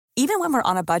Even when we're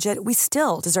on a budget, we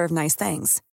still deserve nice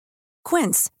things.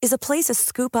 Quince is a place to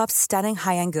scoop up stunning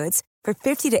high-end goods for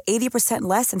 50 to 80%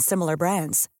 less than similar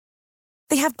brands.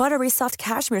 They have buttery soft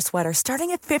cashmere sweaters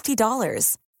starting at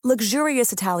 $50,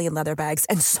 luxurious Italian leather bags,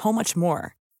 and so much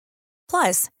more.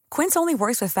 Plus, Quince only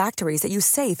works with factories that use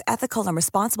safe, ethical, and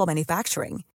responsible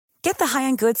manufacturing. Get the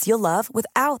high-end goods you'll love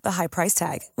without the high price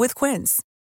tag with Quince.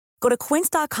 Go to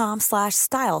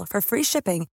quince.com/style for free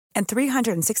shipping and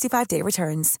 365-day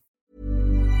returns.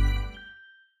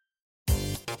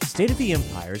 State of the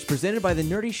Empire is presented by the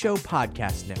Nerdy Show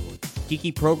Podcast Network,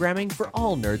 geeky programming for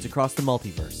all nerds across the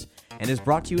multiverse, and is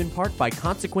brought to you in part by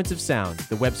Consequence of Sound,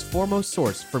 the web's foremost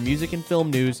source for music and film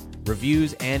news,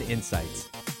 reviews, and insights.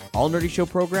 All Nerdy Show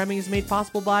programming is made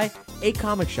possible by A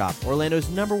Comic Shop, Orlando's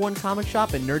 #1 comic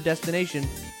shop and nerd destination,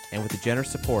 and with the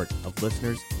generous support of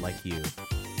listeners like you.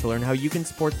 To learn how you can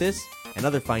support this and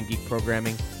other fine geek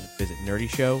programming, visit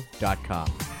nerdyshow.com.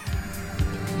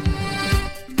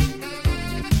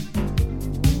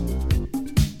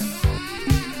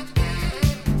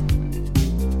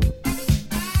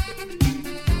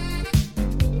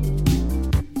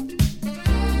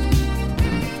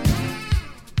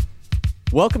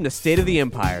 Welcome to State of the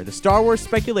Empire, the Star Wars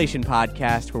speculation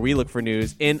podcast where we look for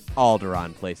news in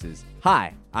Alderaan places.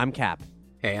 Hi, I'm Cap.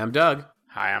 Hey, I'm Doug.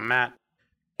 Hi, I'm Matt.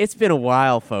 It's been a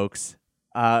while, folks.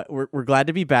 We're glad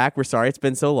to be back. We're sorry it's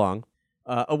been so long.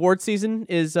 Award season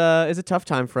is a tough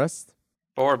time for us.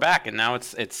 But we're back, and now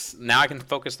it's now I can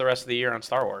focus the rest of the year on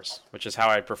Star Wars, which is how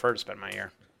I prefer to spend my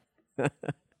year.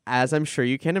 As I'm sure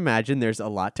you can imagine, there's a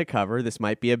lot to cover. This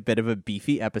might be a bit of a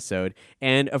beefy episode.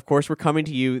 And, of course, we're coming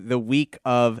to you the week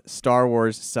of Star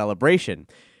Wars Celebration,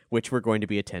 which we're going to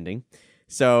be attending.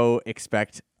 So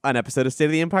expect an episode of State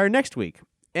of the Empire next week.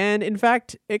 And, in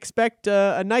fact, expect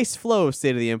a nice flow of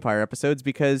State of the Empire episodes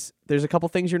because there's a couple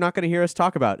things you're not going to hear us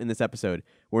talk about in this episode.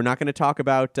 We're not going to talk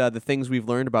about the things we've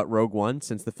learned about Rogue One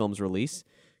since the film's release,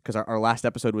 because our last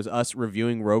episode was us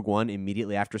reviewing Rogue One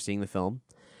immediately after seeing the film.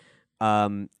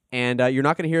 And you're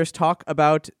not going to hear us talk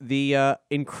about the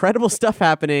incredible stuff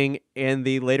happening in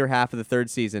the later half of the third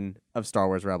season of Star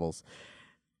Wars Rebels.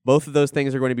 Both of those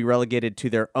things are going to be relegated to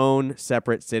their own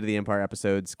separate State of the Empire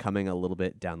episodes coming a little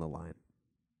bit down the line.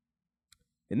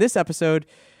 In this episode,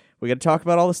 we got to talk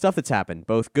about all the stuff that's happened,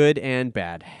 both good and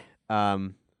bad.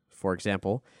 For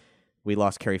example, we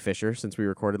lost Carrie Fisher since we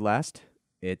recorded last.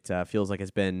 It feels like it's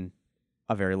been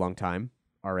a very long time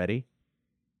already.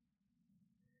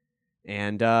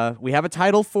 And we have a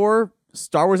title for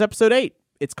Star Wars Episode 8.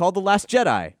 It's called The Last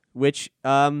Jedi, which,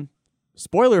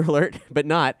 spoiler alert, but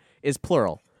not, is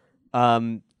plural.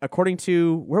 According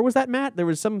to, where was that, Matt? There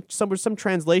was some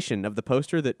translation of the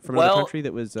poster that from another country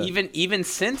that was... Even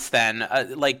since then,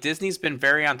 like Disney's been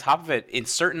very on top of it. In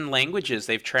certain languages,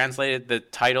 they've translated the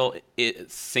title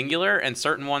singular, and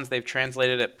certain ones they've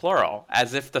translated it plural,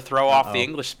 as if to throw off the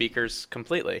English speakers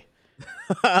completely.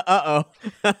 Uh-oh.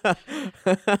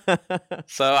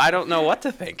 So I don't know what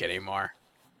to think anymore.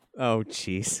 Oh,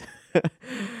 jeez.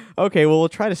 Okay, well, we'll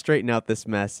try to straighten out this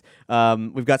mess.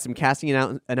 We've got some casting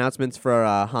announcements for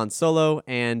Han Solo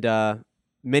and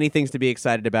many things to be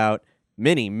excited about.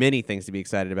 Many things to be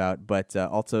excited about, but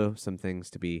also some things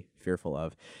to be fearful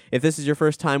of. If this is your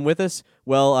first time with us,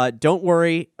 well, don't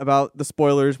worry about the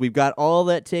spoilers. We've got all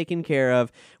that taken care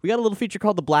of. We got a little feature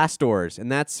called the Blast Doors,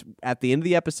 and that's at the end of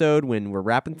the episode when we're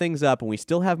wrapping things up and we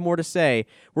still have more to say.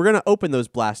 We're going to open those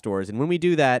Blast Doors, and when we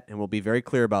do that, and we'll be very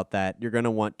clear about that, you're going to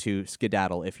want to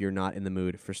skedaddle if you're not in the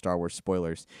mood for Star Wars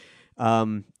spoilers.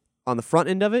 On the front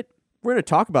end of it, we're going to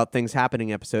talk about things happening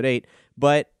in Episode 8,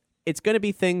 but it's going to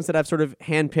be things that I've sort of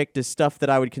handpicked as stuff that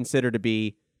I would consider to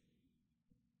be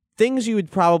things you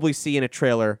would probably see in a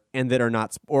trailer and that are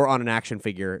not, or on an action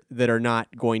figure, that are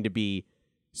not going to be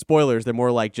spoilers. They're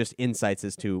more like just insights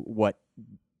as to what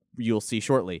you'll see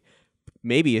shortly,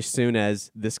 maybe as soon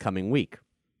as this coming week.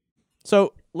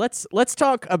 So let's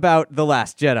talk about The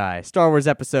Last Jedi, Star Wars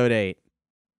Episode 8.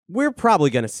 We're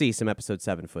probably going to see some Episode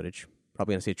 7 footage,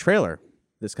 probably going to see a trailer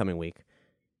this coming week.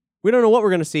 We don't know what we're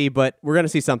going to see, but we're going to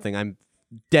see something. I'm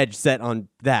dead set on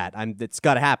that. It's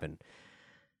got to happen.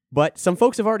 But some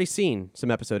folks have already seen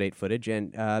some Episode 8 footage,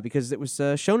 and because it was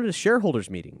shown at a shareholders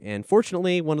meeting. And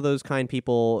fortunately, one of those kind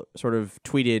people sort of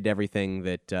tweeted everything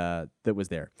that was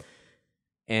there.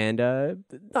 And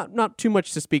not too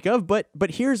much to speak of, but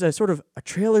here's a sort of a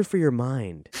trailer for your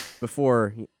mind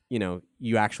before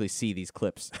you actually see these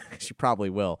clips. You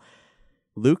probably will.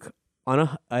 Luke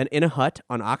in a hut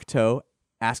on Ahch-To,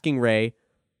 asking Rey,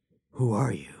 "Who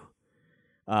are you?"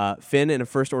 Finn in a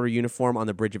First Order uniform on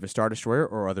the bridge of a Star Destroyer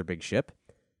or other big ship.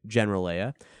 General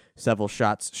Leia. Several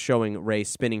shots showing Rey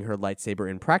spinning her lightsaber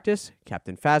in practice,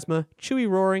 Captain Phasma, Chewie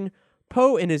roaring,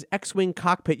 Poe in his X-Wing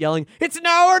cockpit yelling, "It's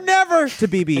now or never!" to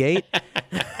BB-8.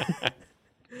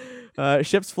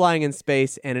 Ships flying in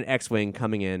space, and an X-Wing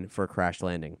coming in for a crash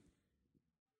landing.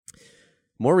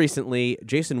 More recently,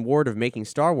 Jason Ward of Making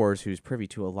Star Wars, who's privy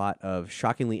to a lot of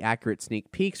shockingly accurate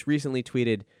sneak peeks, recently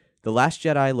tweeted, "The Last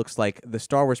Jedi looks like the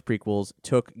Star Wars prequels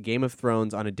took Game of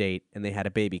Thrones on a date and they had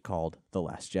a baby called The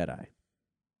Last Jedi."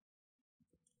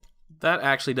 That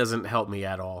actually doesn't help me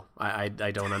at all. I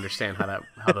don't understand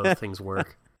how those things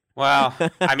work. Well,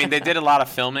 I mean, they did a lot of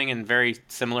filming in very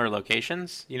similar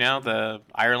locations, the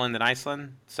Ireland and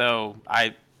Iceland. So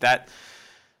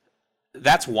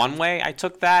that's one way I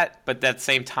took that, but at the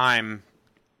same time,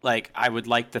 like, I would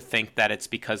like to think that it's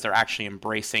because they're actually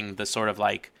embracing the sort of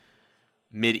like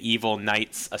medieval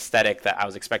knights aesthetic that I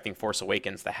was expecting Force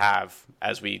Awakens to have,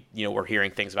 as we, we're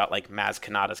hearing things about like Maz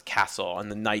Kanata's castle and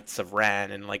the Knights of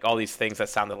Ren and like all these things that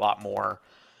sound a lot more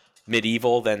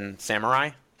medieval than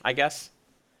samurai, I guess.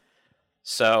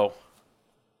 So,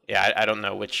 yeah, I don't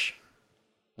know which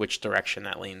direction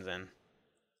that leans in.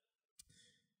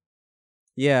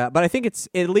 Yeah, but I think it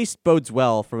at least bodes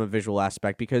well from a visual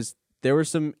aspect, because there was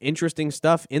some interesting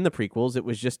stuff in the prequels. It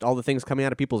was just all the things coming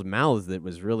out of people's mouths that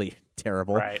was really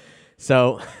terrible. Right.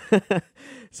 So,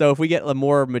 so if we get a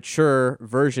more mature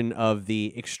version of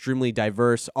the extremely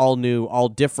diverse, all new, all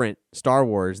different Star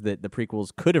Wars that the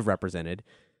prequels could have represented,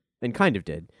 and kind of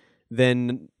did,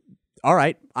 then all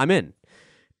right, I'm in.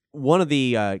 One of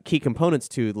the key components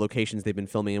to the locations they've been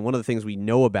filming, and one of the things we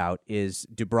know about, is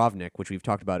Dubrovnik, which we've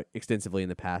talked about extensively in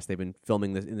the past. They've been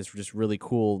filming this in this just really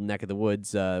cool neck of the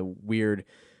woods, weird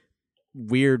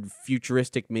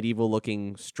futuristic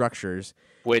medieval-looking structures,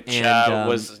 which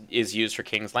is used for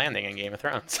King's Landing in Game of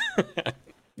Thrones.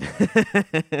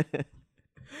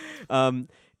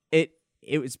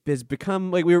 Has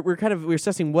become like we're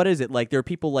assessing what is it like. There are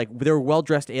people like there are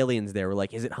well-dressed aliens there. We're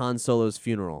like, is it Han Solo's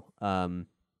funeral?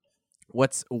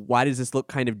 Why does this look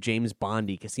kind of James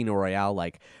Bondy, Casino Royale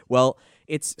like? Well,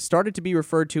 it's started to be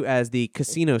referred to as the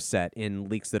casino set in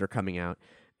leaks that are coming out,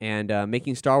 and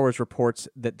Making Star Wars reports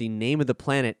that the name of the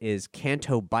planet is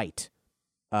Canto Bight,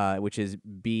 which is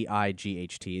Bight,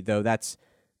 though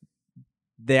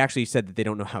they actually said that they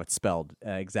don't know how it's spelled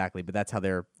exactly, but that's how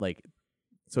they're like.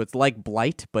 So it's like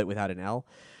Blight, but without an L.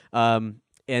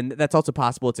 And that's also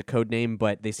possible. It's a code name,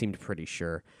 but they seemed pretty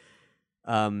sure.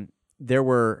 There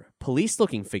were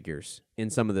police-looking figures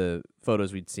in some of the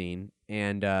photos we'd seen,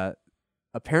 and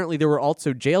apparently there were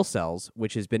also jail cells,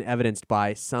 which has been evidenced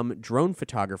by some drone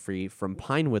photography from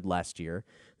Pinewood last year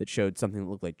that showed something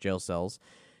that looked like jail cells.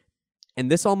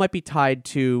 And this all might be tied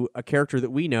to a character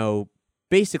that we know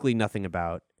basically nothing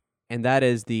about, and that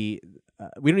is we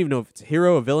don't even know if it's a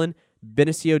hero, a villain,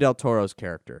 Benicio del Toro's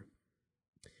character.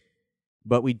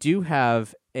 But we do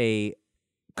have a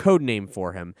code name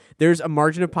for him. There's a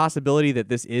margin of possibility that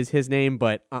this is his name,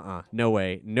 but no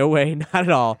way, not at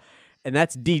all. And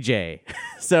that's DJ.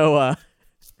 So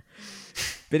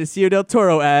Benicio del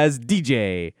Toro as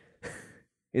DJ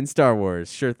in Star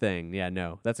Wars, sure thing. Yeah,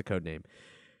 no, that's a code name.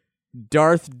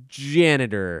 Darth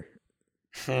Janitor.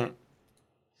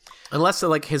 Unless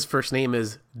like his first name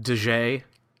is DJ,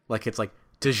 like it's like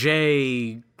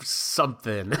DJ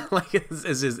something. Like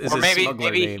is his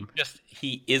smuggler name.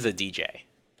 He is a DJ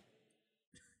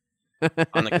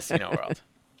on the Casino World.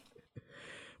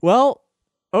 Well,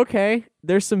 okay.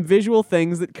 There's some visual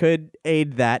things that could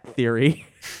aid that theory.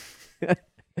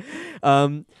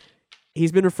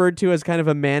 He's been referred to as kind of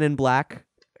a Man in Black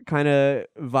kind of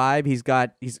vibe.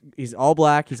 He's all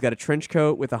black. He's got a trench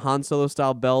coat with a Han Solo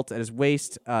style belt at his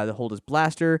waist to hold his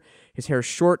blaster. His hair's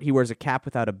short. He wears a cap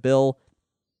without a bill.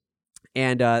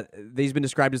 And he's been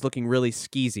described as looking really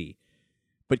skeezy.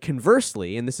 But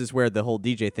conversely, and this is where the whole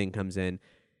DJ thing comes in,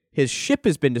 his ship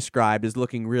has been described as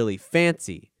looking really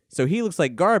fancy. So he looks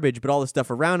like garbage, but all the stuff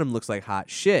around him looks like hot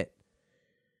shit.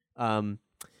 From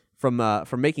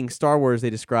Making Star Wars, they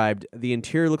described the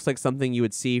interior looks like something you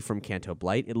would see from Canto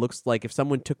Blight. It looks like if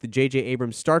someone took the J.J.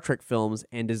 Abrams Star Trek films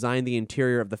and designed the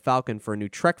interior of the Falcon for a new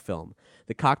Trek film.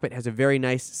 The cockpit has a very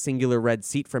nice singular red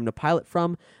seat for him to pilot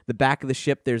from. The back of the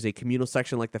ship, there's a communal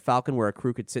section like the Falcon where a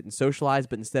crew could sit and socialize,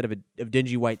 but instead of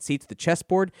dingy white seats, the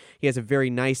chessboard, he has a very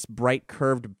nice, bright,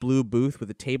 curved blue booth with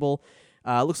a table.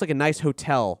 Looks like a nice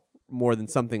hotel more than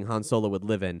something Han Solo would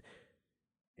live in.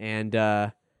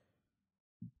 And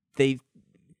they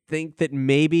think that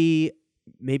maybe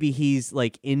he's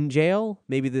like in jail.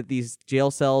 Maybe that these jail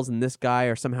cells and this guy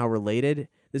are somehow related.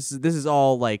 This is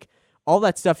all like all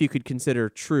that stuff you could consider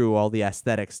true. All the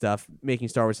aesthetic stuff. Making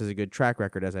Star Wars has a good track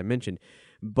record, as I mentioned.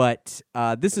 But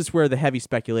this is where the heavy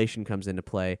speculation comes into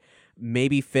play.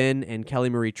 Maybe Finn and Kelly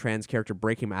Marie Tran's character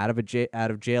break him out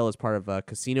of jail as part of a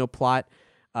casino plot.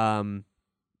 We're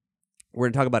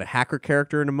going to talk about a hacker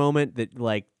character in a moment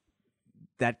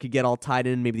that could get all tied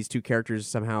in. Maybe these two characters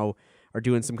somehow are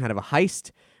doing some kind of a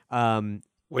heist.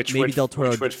 Which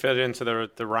would fit into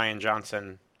the Rian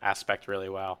Johnson aspect really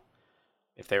well.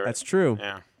 If they were, that's true.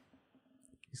 Yeah,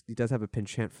 he does have a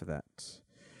penchant for that.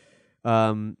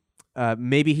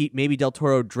 Maybe Del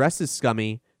Toro dresses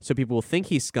scummy so people will think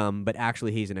he's scum, but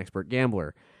actually he's an expert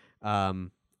gambler.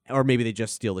 Or maybe they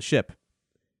just steal the ship.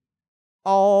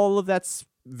 All of that's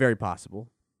very possible.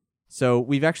 So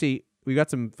we've got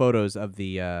some photos of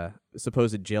the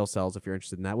supposed jail cells. If you're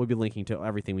interested in that, we'll be linking to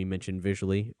everything we mentioned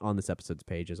visually on this episode's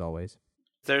page, as always.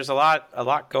 There's a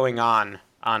lot going on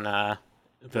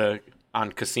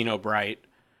Casino Bright.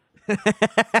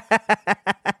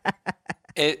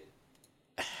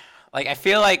 I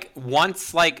feel like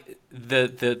once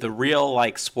the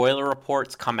real spoiler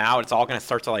reports come out, it's all going to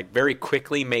start to very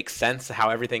quickly make sense of how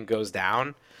everything goes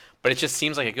down. But it just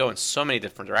seems like it goes in so many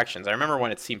different directions. I remember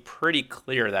when it seemed pretty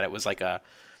clear that it was like a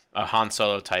Han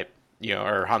Solo type,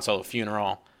 or Han Solo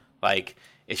funeral.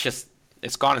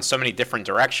 It's gone in so many different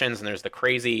directions, and there's the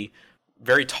crazy,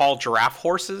 very tall giraffe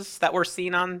horses that we're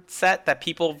seeing on set that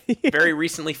people very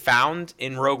recently found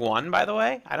in Rogue One, by the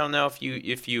way. I don't know if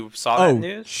you saw that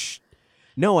news.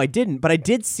 No, I didn't, but I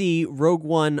did see Rogue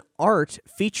One art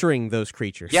featuring those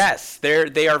creatures. Yes,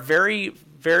 they are very,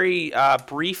 very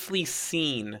briefly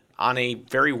seen on a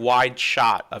very wide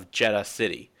shot of Jeddah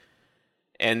City,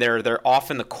 and they're off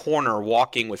in the corner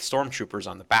walking with stormtroopers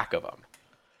on the back of them.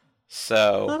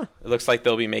 So It looks like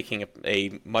they'll be making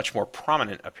a much more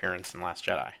prominent appearance in Last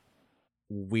Jedi.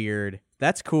 Weird.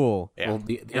 That's cool. Yeah. Well,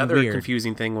 the other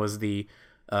confusing thing was the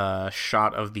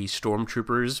shot of the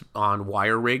stormtroopers on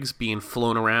wire rigs being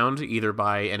flown around either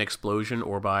by an explosion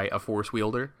or by a force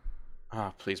wielder.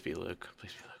 Oh, please be Luke.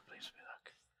 Please be Luke.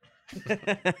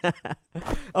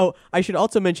 Oh, I should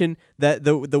also mention that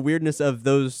the weirdness of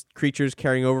those creatures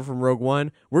carrying over from Rogue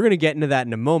One, we're going to get into that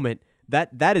in a moment.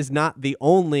 That is not the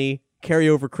only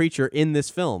carryover creature in this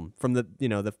film from the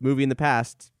the movie in the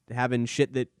past having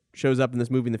shit that shows up in this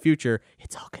movie in the future.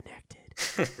 It's all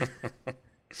connected.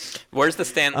 Where's the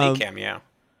Stan Lee cameo?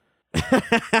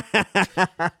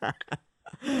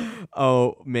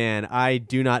 Oh man, I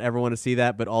do not ever want to see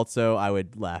that, but also I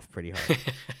would laugh pretty hard.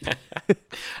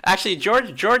 Actually,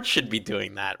 George should be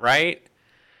doing that, right?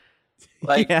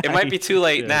 It might be too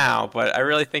late now, but I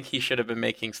really think he should have been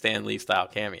making Stan Lee style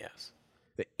cameos.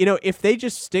 If they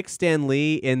just stick Stan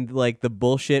Lee in the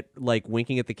bullshit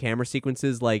winking at the camera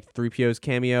sequences like 3PO's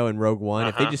cameo in Rogue One,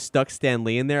 if they just stuck Stan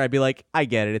Lee in there, I'd be like, I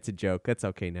get it, it's a joke, that's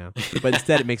okay now. But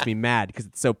instead it makes me mad because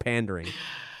it's so pandering.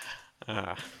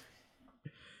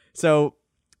 So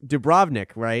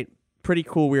Dubrovnik, right? Pretty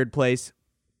cool, weird place.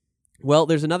 Well,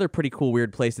 there's another pretty cool,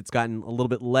 weird place that's gotten a little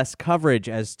bit less coverage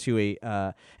as to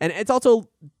and it's also,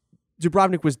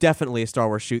 Dubrovnik was definitely a Star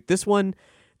Wars shoot. This one,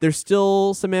 there's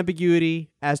still some ambiguity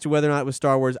as to whether or not it was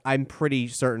Star Wars. I'm pretty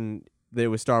certain that it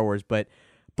was Star Wars, but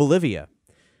Bolivia.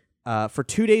 For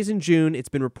 2 days in June, it's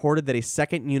been reported that a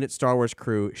second unit Star Wars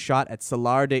crew shot at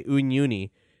Salar de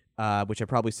Uyuni, which I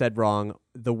probably said wrong,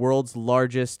 the world's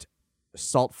largest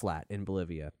salt flat in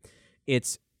Bolivia.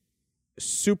 It's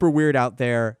super weird out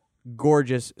there,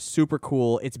 gorgeous, super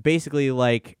cool. It's basically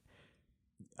like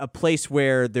a place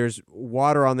where there's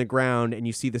water on the ground and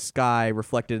you see the sky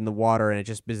reflected in the water, and it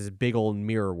just is this big old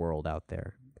mirror world out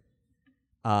there.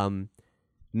 None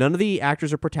of the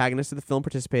actors or protagonists of the film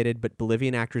participated, but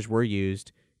Bolivian actors were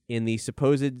used. In the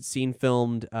supposed scene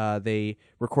filmed, they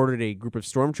recorded a group of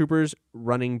stormtroopers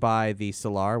running by the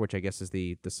Salar, which I guess is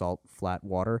the salt flat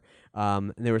water.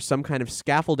 And there was some kind of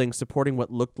scaffolding supporting what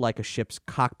looked like a ship's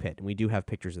cockpit, and we do have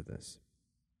pictures of this.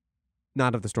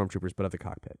 Not of the stormtroopers, but of the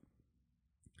cockpit.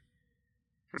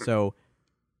 So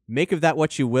make of that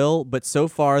what you will, but so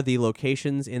far the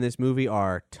locations in this movie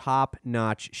are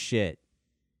top-notch shit.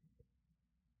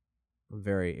 I'm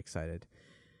very excited.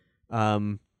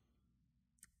 The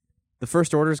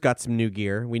First Order's got some new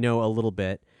gear. We know a little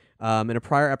bit. In a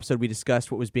prior episode, we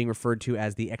discussed what was being referred to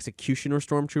as the Executioner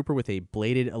Stormtrooper with a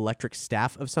bladed electric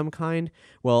staff of some kind.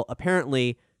 Well,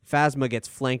 apparently, Phasma gets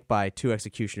flanked by two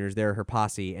Executioners. They're her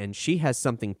posse, and she has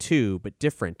something too, but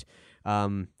different.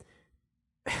 The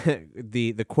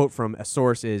quote from a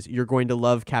source is, "You're going to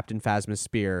love Captain Phasma's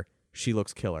spear. She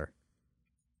looks killer."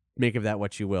 Make of that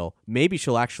what you will. Maybe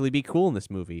she'll actually be cool in this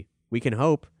movie. We can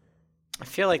hope. I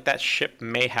feel like that ship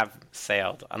may have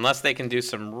sailed, unless they can do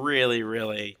some really,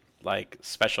 really like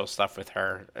special stuff with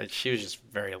her. She was just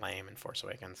very lame in Force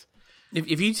Awakens.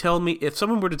 If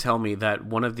someone were to tell me that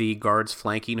one of the guards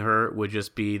flanking her would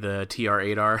just be the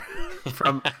TR-8R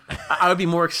from, I would be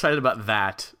more excited about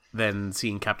that than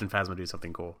seeing Captain Phasma do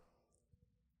something cool.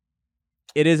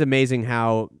 It is amazing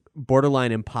how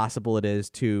borderline impossible it is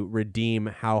to redeem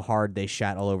how hard they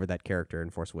shat all over that character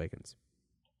in Force Awakens.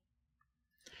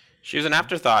 She was an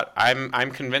afterthought.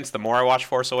 I'm convinced the more I watch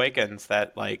Force Awakens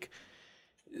that like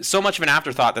so much of an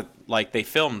afterthought that like they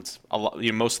filmed a lot,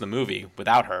 most of the movie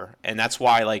without her, and that's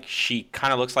why like she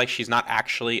kind of looks like she's not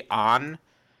actually on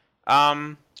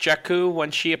Jakku when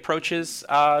she approaches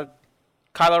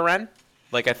Kylo Ren.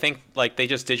 Like I think like they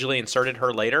just digitally inserted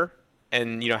her later,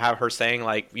 and have her saying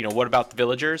like what about the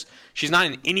villagers? She's not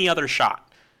in any other shot,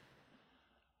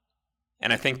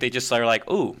 and I think they just are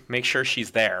like, ooh, make sure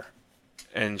she's there,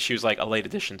 and she was like a late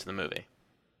addition to the movie.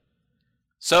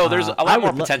 So there's a lot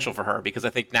more potential for her because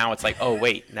I think now it's like, oh,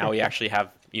 wait, now we actually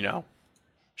have,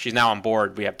 she's now on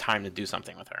board. We have time to do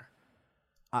something with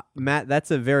her. Matt, that's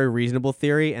a very reasonable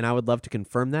theory, and I would love to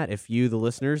confirm that. If you, the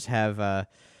listeners, have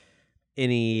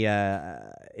any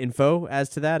info as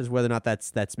to that, as whether or not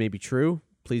that's maybe true,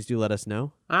 please do let us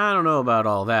know. I don't know about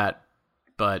all that,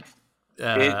 but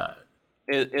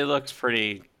it looks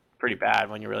pretty bad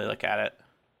when you really look at it.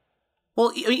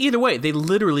 Well, either way, they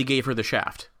literally gave her the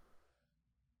shaft.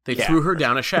 They threw her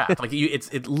down a shaft. Like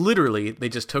it literally, they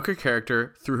just took her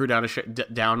character, threw her down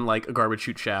down like a garbage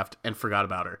chute shaft, and forgot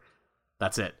about her.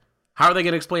 That's it. How are they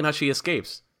going to explain how she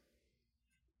escapes?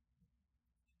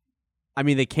 I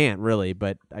mean, they can't really,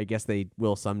 but I guess they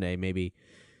will someday, maybe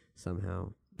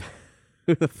Somehow.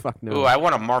 Who the fuck knows? Ooh, I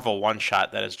want a Marvel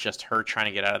one-shot that is just her trying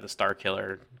to get out of the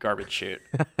Starkiller garbage chute.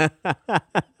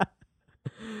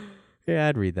 Yeah,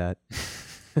 I'd read that.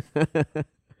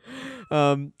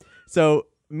 So,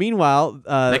 meanwhile...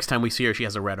 next time we see her, she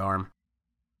has a red arm.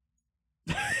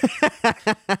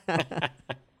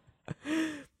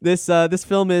 This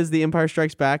film is The Empire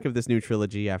Strikes Back of this new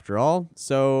trilogy, after all.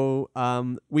 So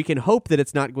we can hope that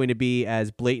it's not going to be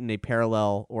as blatant a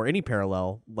parallel or any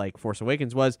parallel like Force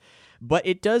Awakens was, but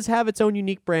it does have its own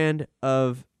unique brand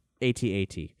of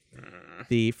AT-AT.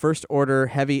 The First Order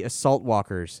Heavy Assault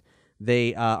Walkers.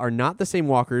 They are not the same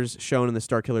walkers shown in the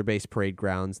Starkiller Base parade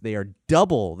grounds. They are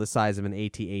double the size of an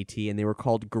AT-AT, and they were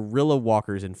called guerrilla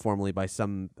walkers informally by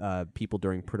some people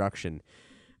during production.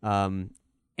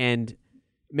 And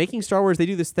making Star Wars, they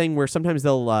do this thing where sometimes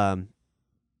they'll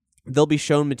be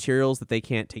shown materials that they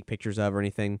can't take pictures of or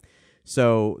anything.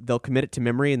 So they'll commit it to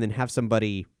memory and then have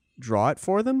somebody draw it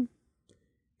for them.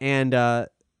 And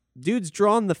dude's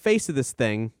drawn the face of this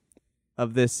thing,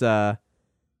 of this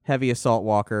heavy assault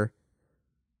walker,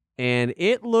 and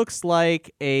it looks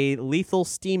like a lethal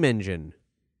steam engine.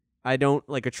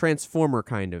 Like a transformer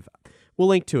kind of. We'll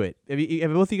link to it.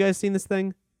 Have both of you guys seen this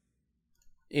thing?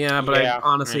 Yeah, but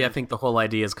I think the whole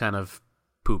idea is kind of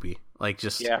poopy. Like,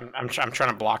 just I'm trying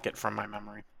to block it from my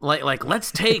memory. Like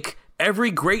let's take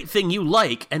every great thing you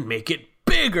like and make it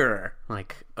bigger.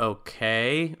 Like,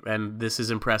 okay, and this is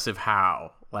impressive.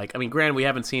 How? Like, I mean, granted, we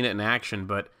haven't seen it in action,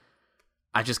 but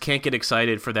I just can't get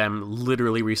excited for them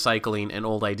literally recycling an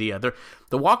old idea.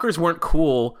 The walkers weren't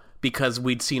cool because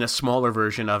we'd seen a smaller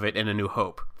version of it in A New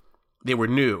Hope. They were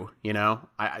new, you know?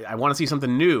 I want to see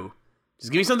something new.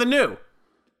 Just give me something new.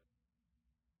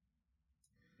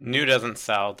 New doesn't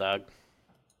sell, Doug.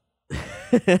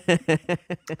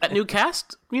 That new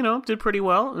cast, did pretty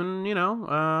well. And,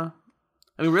 I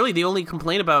mean, really, the only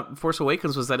complaint about Force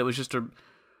Awakens was that it was just a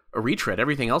retread.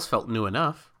 Everything else felt new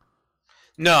enough.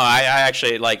 No, I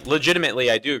actually,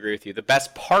 legitimately, I do agree with you. The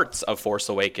best parts of Force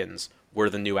Awakens were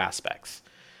the new aspects.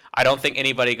 I don't think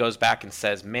anybody goes back and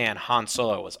says, man, Han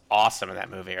Solo was awesome in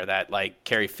that movie, or that,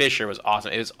 Carrie Fisher was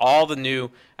awesome. It was all the new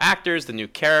actors, the new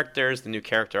characters, the new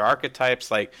character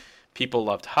archetypes. People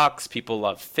loved Hux, people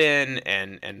loved Finn,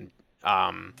 and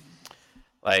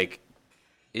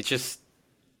it's just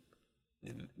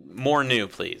more new,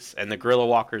 please. And the Guerrilla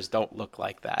Walkers don't look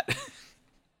like that.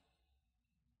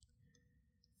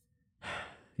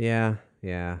 Yeah.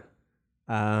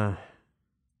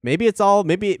 Maybe it's all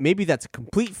maybe that's a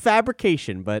complete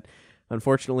fabrication, but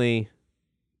unfortunately,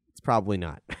 it's probably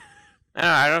not.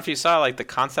 I don't know if you saw the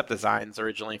concept designs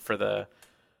originally for the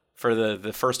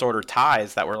First Order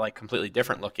TIEs that were completely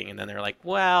different looking, and then they're like,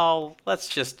 well, let's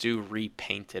just do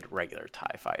repainted regular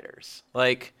TIE fighters.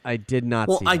 I did not.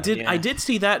 Well, see I that. did. Yeah. I did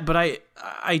see that, but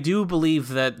I do believe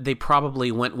that they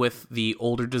probably went with the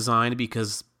older design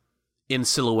because in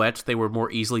silhouette they were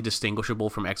more easily distinguishable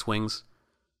from X-wings.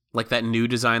 That new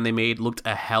design they made looked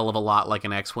a hell of a lot like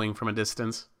an X-wing from a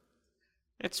distance.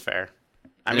 It's fair.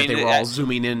 I mean, if they were all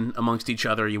zooming in amongst each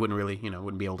other, you wouldn't really,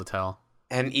 wouldn't be able to tell.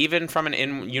 And even from an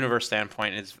in-universe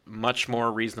standpoint, it's much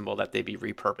more reasonable that they be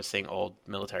repurposing old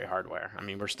military hardware. I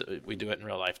mean, we do it in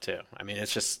real life too. I mean,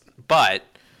 it's just, but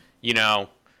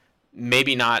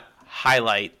maybe not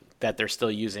highlight that they're still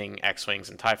using X-Wings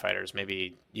and TIE fighters.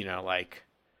 Maybe,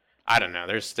 I don't know.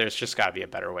 There's just got to be a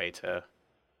better way to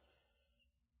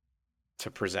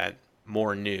present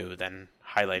more new than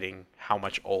highlighting how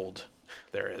much old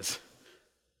there is.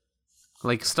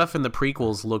 Like, stuff in the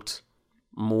prequels looked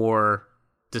more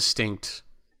distinct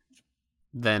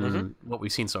than what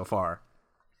we've seen so far.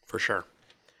 For sure.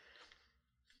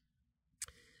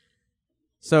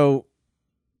 So,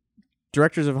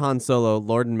 directors of Han Solo,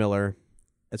 Lord and Miller,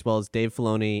 as well as Dave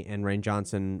Filoni and Rian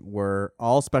Johnson, were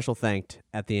all special thanked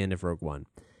at the end of Rogue One.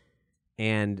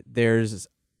 And there's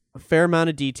a fair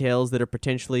amount of details that are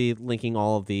potentially linking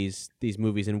all of these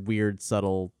movies in weird,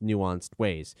 subtle, nuanced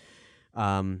ways.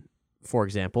 For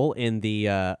example, in the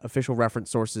official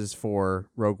reference sources for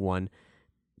Rogue One,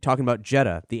 talking about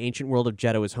Jedha, the ancient world of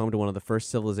Jedha was home to one of the first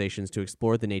civilizations to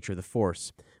explore the nature of the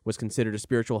Force, was considered a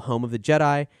spiritual home of the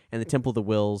Jedi and the Temple of the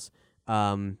Wills.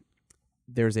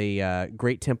 There's a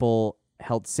great temple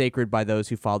held sacred by those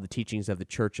who followed the teachings of the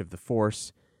Church of the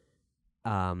Force.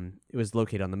 It was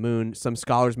located on the moon. Some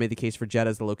scholars made the case for Jedha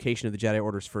as the location of the Jedi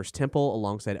Order's first temple,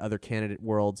 alongside other candidate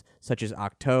worlds such as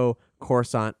Ahch-To,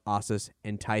 Coruscant, Ossus,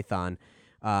 and Tython.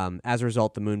 As a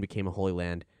result, the moon became a holy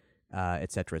land,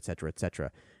 etc., etc.,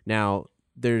 etc. Now,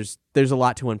 there's a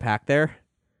lot to unpack there.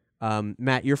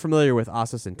 Matt, you're familiar with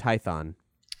Ossus and Tython.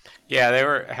 Yeah, they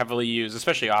were heavily used,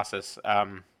 especially Ossus.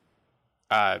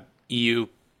 EU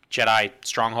Jedi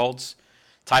strongholds.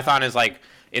 Tython is like,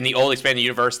 in the old expanded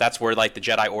universe, that's where like the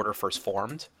Jedi Order first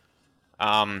formed.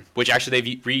 Which actually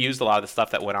they've reused a lot of the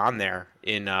stuff that went on there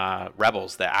in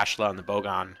Rebels, the Ashla and the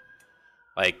Bogan.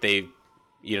 Like the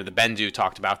Bendu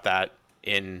talked about that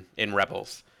in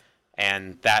Rebels,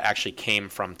 and that actually came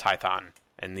from Tython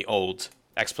and the old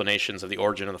explanations of the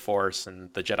origin of the Force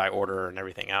and the Jedi Order and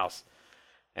everything else.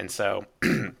 And so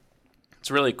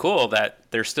it's really cool that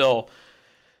they're still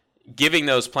giving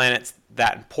those planets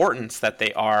that importance, that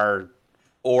they are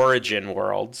origin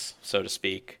worlds, so to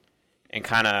speak, and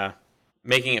kind of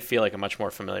making it feel like a much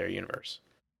more familiar universe.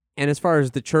 And as far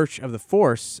as the Church of the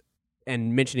Force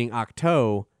and mentioning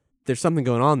Ahch-To, there's something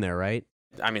going on there, right?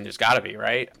 I mean, there's got to be,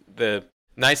 right? The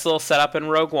nice little setup in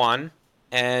Rogue One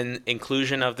and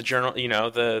inclusion of the journal,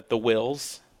 the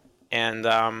wills,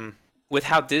 and with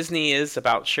how Disney is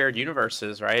about shared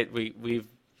universes, right?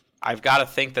 I've got to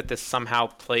think that this somehow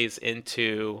plays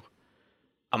into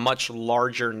a much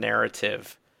larger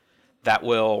narrative that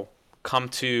will come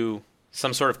to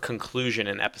some sort of conclusion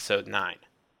in Episode 9.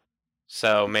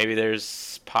 So maybe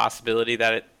there's possibility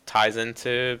that it ties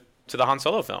into the Han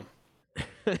Solo film.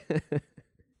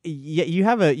 Yeah, you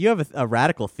have a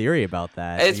radical theory about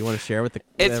that. You want to share with the?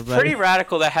 It's everybody? Pretty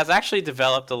radical. That has actually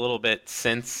developed a little bit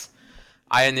since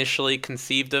I initially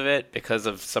conceived of it, because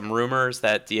of some rumors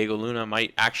that Diego Luna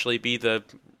might actually be the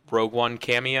Rogue One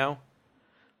cameo,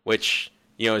 which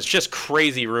is just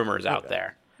crazy rumors out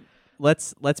there.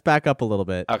 Let's back up a little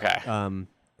bit. Okay.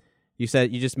 You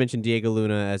just mentioned Diego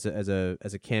Luna as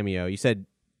a cameo. You said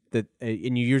that,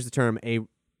 and you used the term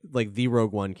the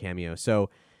Rogue One cameo. So,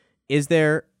 is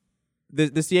there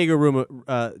this Diego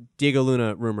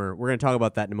Luna rumor? We're going to talk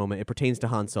about that in a moment. It pertains to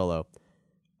Han Solo.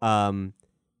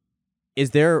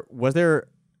 Was there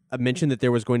a mention that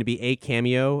there was going to be a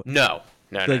cameo? No.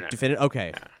 Definitive.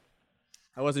 Okay. No.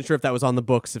 I wasn't sure if that was on the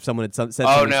books. If someone had said.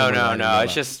 Oh no!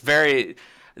 It's just very.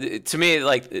 To me,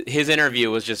 like, his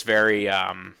interview was just very.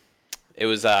 It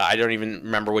was. I don't even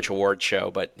remember which award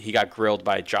show, but he got grilled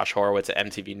by Josh Horowitz at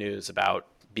MTV News about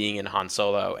being in Han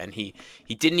Solo, and he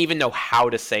didn't even know how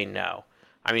to say no.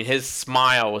 I mean, his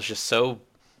smile was just so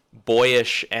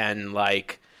boyish and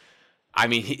like.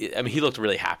 He looked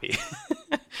really happy,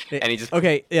 and he just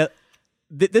okay. Yeah,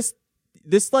 this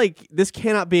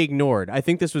cannot be ignored. I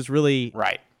think this was really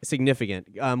significant.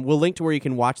 We'll link to where you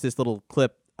can watch this little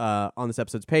clip on this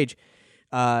episode's page.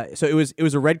 So it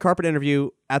was a red carpet interview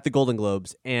at the Golden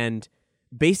Globes, and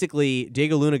basically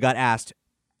Diego Luna got asked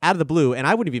out of the blue, and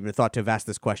I wouldn't have even thought to have asked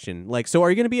this question. Like, so are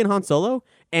you going to be in Han Solo?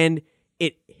 And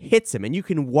it hits him, and you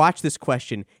can watch this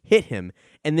question hit him,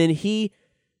 and then he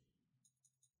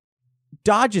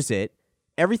dodges it.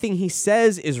 Everything he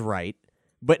says is right,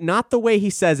 but not the way he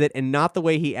says it and not the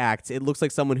way he acts. It looks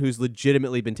like someone who's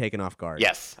legitimately been taken off guard.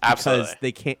 Yes, absolutely. Because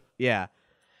they can't. Yeah.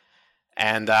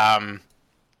 And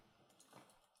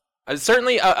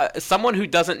certainly someone who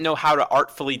doesn't know how to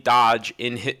artfully dodge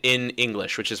in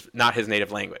English, which is not his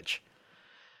native language.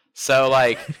 So,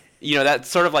 like, that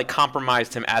sort of like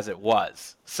compromised him as it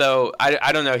was. So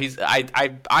I don't know.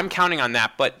 I'm counting on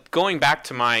that. But going back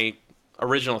to my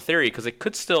original theory, because it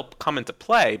could still come into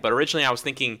play, but originally I was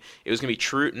thinking it was going to be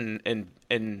Chirrut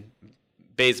and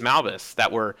Baze Malbus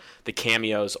that were the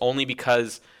cameos, only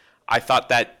because I thought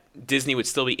that Disney would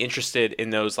still be interested in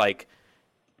those like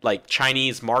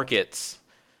Chinese markets,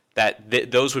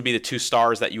 that those would be the two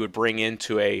stars that you would bring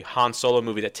into a Han Solo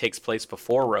movie that takes place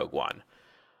before Rogue One.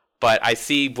 But I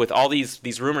see with all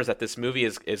these rumors that this movie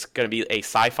is going to be a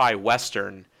sci-fi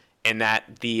western, and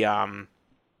that the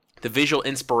visual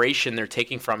inspiration they're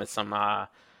taking from is some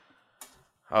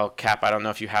Cap, I don't know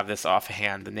if you have this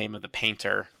offhand, the name of the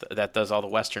painter that does all the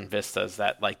western vistas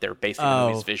that like they're basing the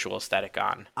movie's visual aesthetic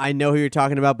on. I know who you're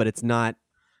talking about, but it's not.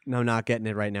 No, I'm not getting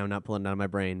it right now. I'm not pulling it out of my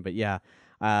brain. But yeah.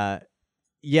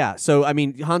 Yeah, so I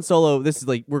mean, Han Solo. This is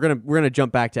like we're gonna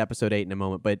jump back to Episode 8 in a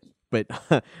moment, but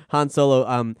Han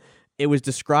Solo. It was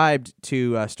described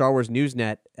to Star Wars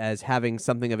Newsnet as having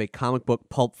something of a comic book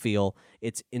pulp feel.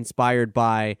 It's inspired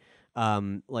by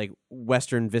like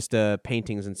Western Vista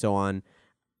paintings and so on,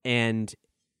 and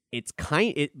it's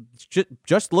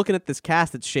just looking at this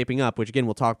cast that's shaping up, which again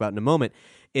we'll talk about in a moment,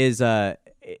 is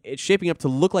it's shaping up to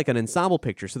look like an ensemble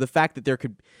picture. So the fact that there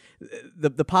could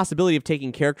the possibility of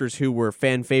taking characters who were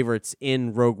fan favorites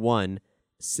in Rogue One,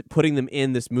 putting them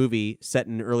in this movie set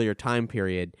in an earlier time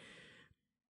period,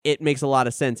 it makes a lot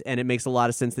of sense, and it makes a lot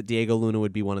of sense that Diego Luna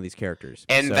would be one of these characters.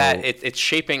 And that it's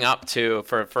shaping up to,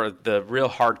 for the real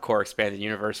hardcore expanded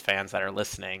universe fans that are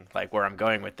listening, like where I'm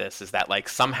going with this is that like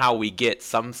somehow we get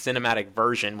some cinematic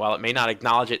version, while it may not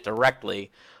acknowledge it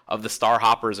directly, of the Star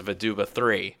Hoppers of Aduba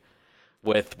 3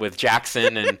 with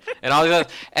Jackson and all these other,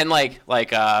 and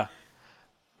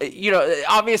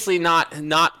obviously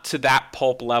not to that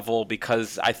pulp level,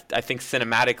 because I think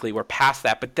cinematically we're past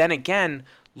that. But then again,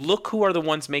 look who are the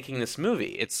ones making this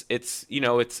movie. It's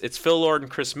Phil Lord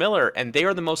and Chris Miller, and they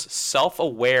are the most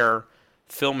self-aware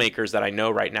filmmakers that I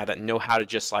know right now, that know how to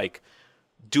just like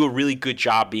do a really good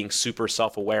job being super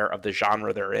self-aware of the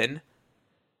genre they're in.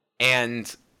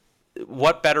 And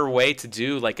what better way to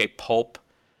do like a pulp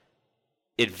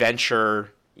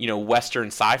adventure, Western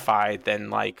sci-fi than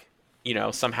like,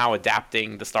 somehow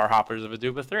adapting the Star Hoppers of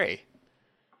Aduba 3.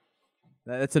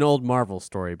 That's an old Marvel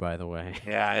story, by the way.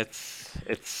 Yeah,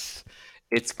 it's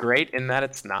great in that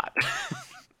it's not.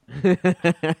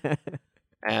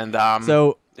 And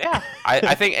so yeah,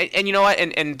 I think, and you know what,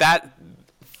 and that,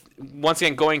 once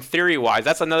again, going theory wise,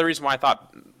 that's another reason why I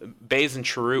thought Baze and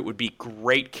Chirrut would be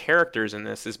great characters in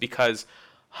this, is because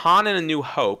Han in A New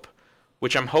Hope,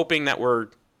 which I'm hoping that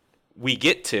we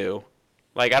get to,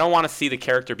 like, I don't want to see the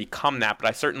character become that, but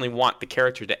I certainly want the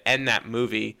character to end that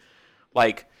movie.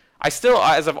 Like, I still,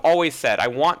 as I've always said, I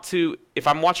want to, if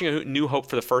I'm watching A New Hope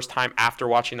for the first time after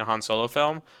watching the Han Solo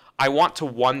film, I want to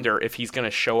wonder if he's going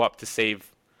to show up to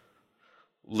save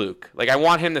Luke. Like, I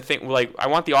want him to think, like, I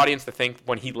want the audience to think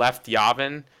when he left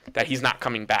Yavin that he's not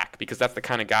coming back, because that's the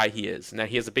kind of guy he is, and that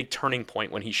he has a big turning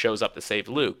point when he shows up to save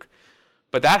Luke.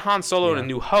 But that Han Solo in A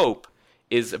New Hope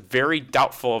is very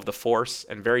doubtful of the Force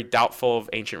and very doubtful of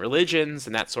ancient religions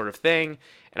and that sort of thing.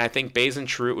 And I think Baze and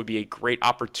Chirrut would be a great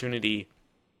opportunity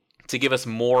to give us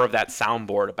more of that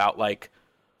soundboard about like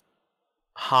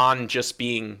Han just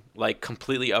being like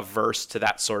completely averse to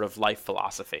that sort of life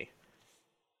philosophy.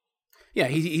 Yeah,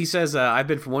 he says, I've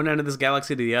been from one end of this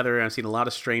galaxy to the other, and I've seen a lot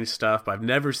of strange stuff, but I've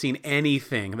never seen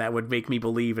anything that would make me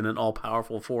believe in an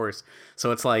all-powerful Force.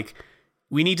 So it's like,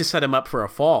 we need to set him up for a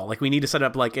fall. Like, we need to set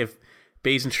up, like, if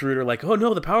Baze and Chirrut are like, oh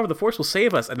no, the power of the Force will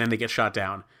save us, and then they get shot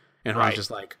down. And Han's just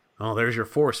like, oh, there's your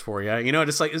Force for you.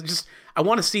 It's like, I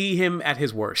want to see him at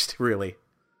his worst, really.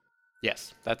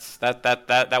 Yes,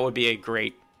 that would be a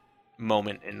great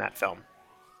moment in that film.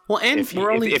 Well, and if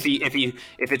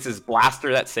it's his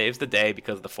blaster that saves the day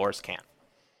because the Force can't.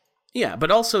 Yeah,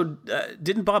 but also,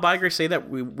 didn't Bob Iger say that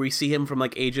we see him from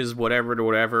like ages whatever to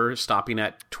whatever, stopping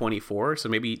at 24? So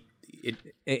maybe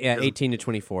 18 to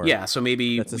 24. Yeah, so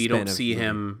maybe we don't see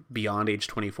him beyond age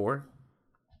 24.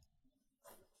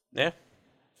 Yeah.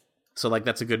 So like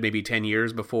that's a good maybe 10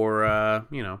 years before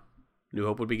New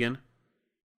Hope would begin.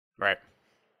 Right.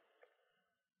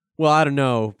 Well, I don't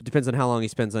know. It depends on how long he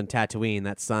spends on Tatooine.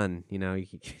 That sun,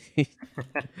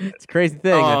 it's a crazy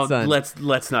thing. Oh, that sun.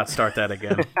 let's not start that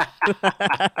again.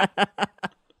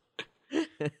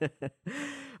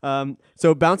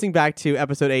 So bouncing back to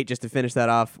Episode 8, just to finish that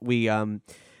off, we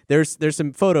there's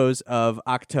some photos of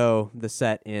Ahch-To, the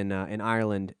set in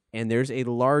Ireland, and there's a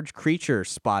large creature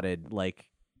spotted, like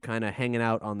kind of hanging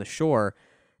out on the shore.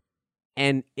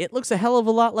 And it looks a hell of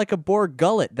a lot like a Borg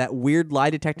gullet, that weird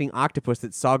lie-detecting octopus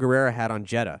that Saw Gerrera had on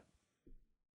Jedha.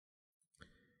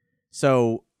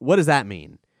 So what does that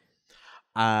mean?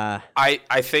 I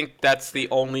think that's the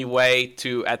only way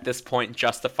to, at this point,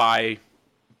 justify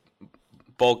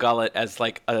Bull Gullet as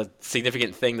like a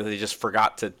significant thing that they just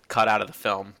forgot to cut out of the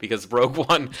film, because Rogue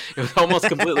One, it was almost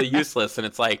completely useless, and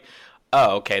it's like,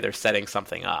 oh, okay, they're setting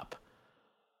something up.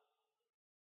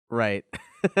 Right.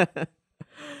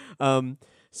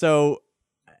 So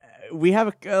we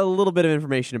have a little bit of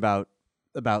information about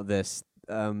this.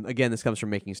 Again, this comes from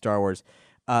Making Star Wars.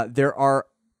 There are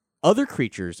other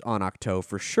creatures on Ahch-To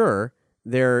for sure.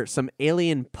 There are some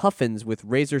alien puffins with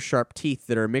razor-sharp teeth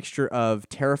that are a mixture of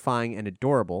terrifying and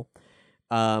adorable.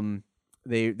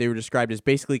 They were described as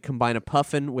basically combine a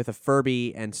puffin with a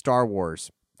Furby and Star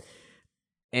Wars.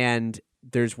 And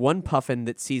there's one puffin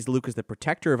that sees Luke as the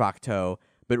protector of Ahch-To,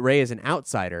 but Rey is an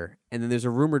outsider. And then there's a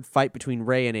rumored fight between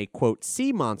Rey and a, quote,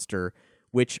 sea monster,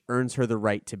 which earns her the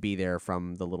right to be there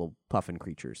from the little puffin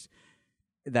creatures.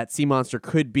 That sea monster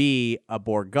could be a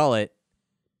Bor Gullet.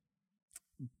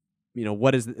 You know,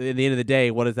 what is, at the end of the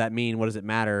day, what does that mean? What does it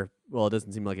matter? Well, it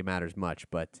doesn't seem like it matters much,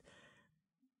 but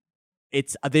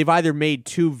they've either made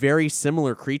two very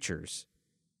similar creatures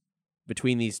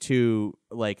between these two,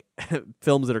 like,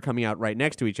 films that are coming out right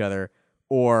next to each other,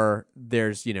 or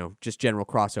there's, you know, just general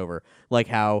crossover, like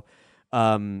how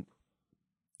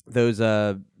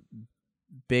those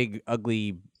big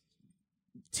ugly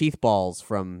teeth balls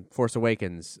from Force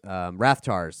Awakens,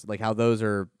 Rathtars, like how those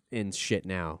are in shit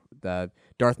now. The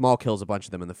Darth Maul kills a bunch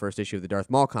of them in the first issue of the Darth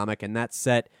Maul comic, and that's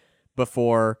set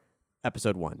before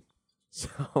Episode 1.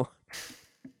 So,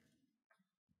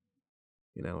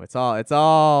 you know, it's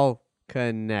all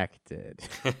connected.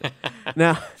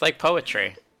 Now, it's like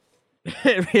poetry.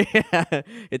 Yeah,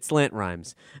 it's slant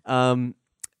rhymes.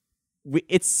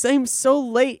 It seems so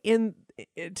late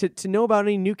to know about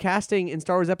any new casting in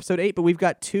Star Wars Episode 8, but we've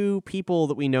got two people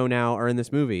that we know now are in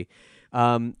this movie.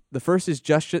 The first is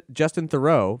Justin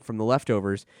Theroux from The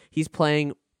Leftovers. He's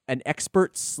playing an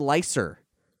expert slicer.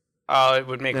 Oh, it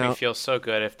would make me feel so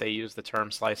good if they used the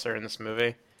term slicer in this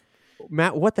movie.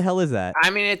 Matt, what the hell is that? I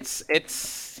mean, it's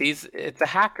a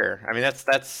hacker. I mean,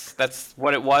 that's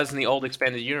what it was in the old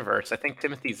expanded universe. I think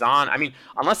Timothy Zahn, I mean,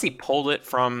 unless he pulled it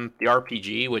from the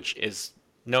RPG, which is,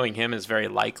 knowing him, is very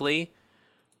likely.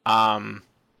 And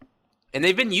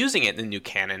they've been using it in the new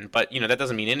canon, but, you know, that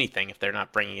doesn't mean anything if they're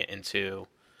not bringing it into,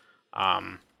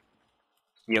 you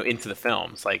know, into the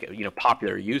films, like, you know,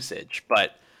 popular usage.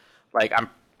 But, like, I'm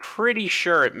pretty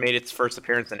sure it made its first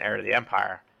appearance in Heir to the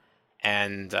Empire.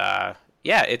 And,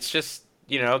 yeah, it's just,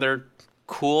 you know, they're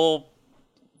cool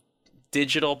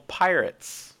digital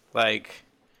pirates. Like,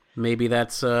 maybe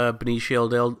that's Benicio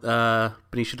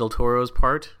del Toro's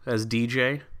part as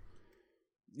DJ.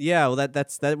 Yeah, well,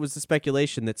 that was the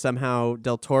speculation that somehow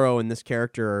Del Toro and this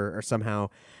character are somehow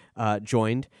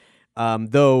joined.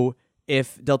 Though,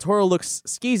 if Del Toro looks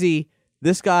skeezy,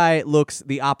 this guy looks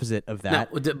the opposite of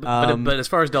that. No, but as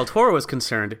far as Del Toro is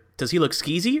concerned, does he look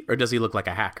skeezy or does he look like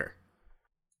a hacker?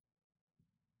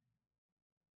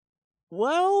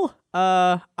 Well,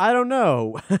 I don't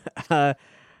know.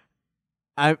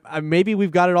 I maybe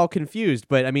we've got it all confused,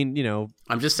 but I mean, you know,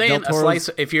 I'm just saying, a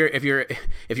slicer. If you're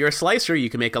a slicer, you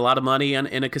can make a lot of money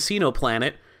in a casino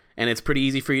planet, and it's pretty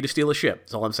easy for you to steal a ship.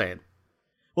 That's all I'm saying.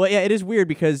 Well, yeah, it is weird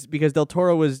because Del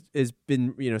Toro has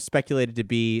been, you know, speculated to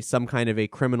be some kind of a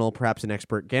criminal, perhaps an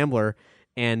expert gambler,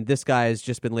 and this guy has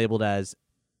just been labeled as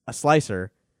a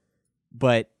slicer.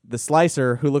 But the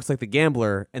slicer who looks like the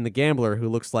gambler, and the gambler who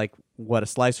looks like what a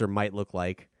slicer might look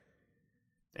like,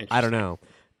 I don't know.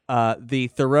 The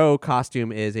Theroux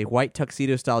costume is a white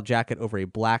tuxedo-style jacket over a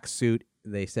black suit.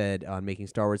 They said on Making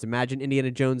Star Wars, imagine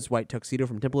Indiana Jones' white tuxedo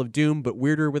from Temple of Doom, but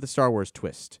weirder with a Star Wars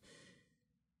twist.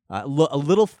 A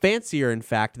little fancier, in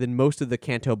fact, than most of the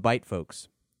Canto Bight folks.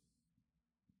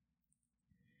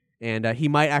 And he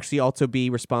might actually also be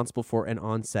responsible for an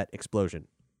on-set explosion.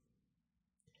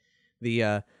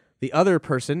 The other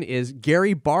person is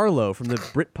Gary Barlow from the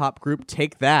Britpop group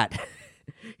Take That.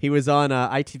 He was on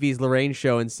ITV's Lorraine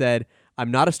show and said,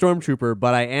 I'm not a stormtrooper,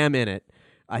 but I am in it.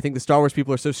 I think the Star Wars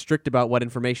people are so strict about what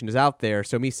information is out there,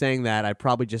 so me saying that, I've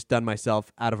probably just done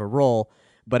myself out of a role.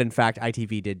 But in fact,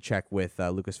 ITV did check with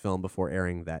Lucasfilm before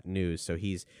airing that news. So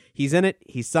he's in it.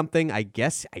 He's something. I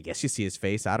guess you see his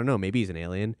face. I don't know. Maybe he's an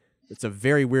alien. It's a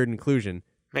very weird inclusion.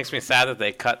 Makes me sad that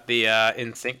they cut the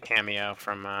NSYNC cameo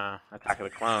from Attack of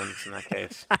the Clones in that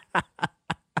case.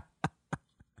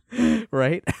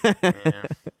 Right? Yeah.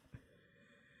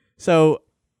 So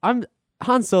I'm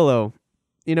Han Solo.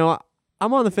 You know,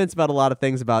 I'm on the fence about a lot of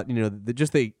things about, you know,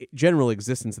 just the general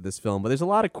existence of this film, but there's a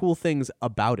lot of cool things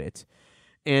about it.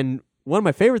 And one of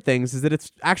my favorite things is that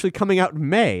it's actually coming out in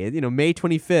May. You know, May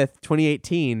 25th,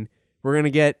 2018 we're going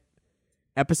to get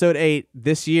episode 8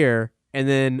 this year, and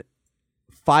then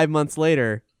 5 months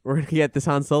later, we're going to get this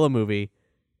Han Solo movie.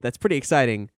 That's pretty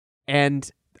exciting. And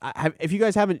if you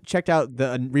guys haven't checked out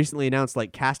the recently announced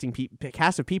cast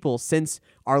of people since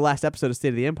our last episode of State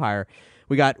of the Empire,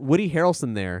 we got Woody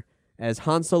Harrelson there as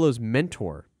Han Solo's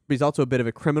mentor. He's also a bit of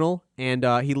a criminal, and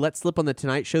he let slip on The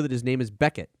Tonight Show that his name is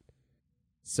Beckett.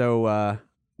 So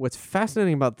what's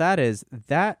fascinating about that is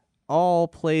that all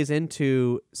plays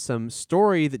into some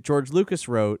story that George Lucas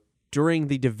wrote during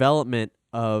the development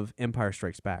of Empire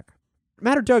Strikes Back.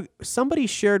 Matt or Doug, somebody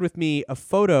shared with me a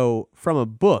photo from a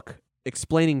book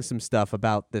explaining some stuff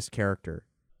about this character.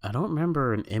 I don't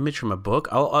remember an image from a book.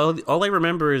 All I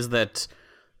remember is that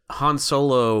Han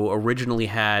Solo originally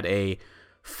had a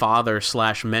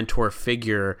father/mentor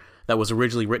figure that was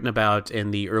originally written about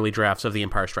in the early drafts of The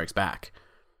Empire Strikes Back.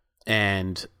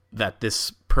 And that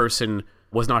this person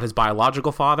was not his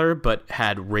biological father, but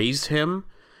had raised him.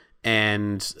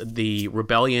 And the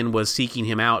rebellion was seeking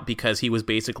him out because he was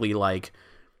basically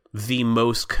the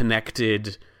most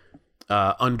connected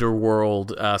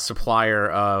underworld supplier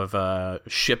of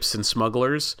ships and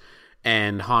smugglers.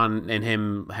 And Han and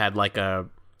him had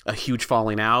a huge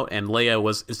falling out. And Leia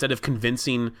was, instead of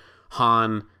convincing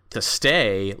Han to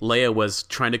stay, Leia was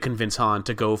trying to convince Han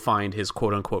to go find his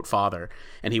quote-unquote father.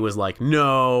 And he was like,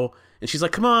 no. And she's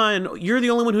like, come on, you're the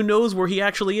only one who knows where he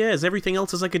actually is. Everything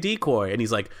else is like a decoy. And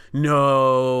he's like,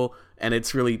 no. And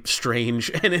it's really strange.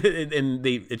 And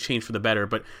it changed for the better.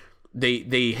 But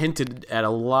they hinted at a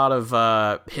lot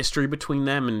of history between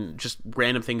them and just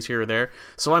random things here or there.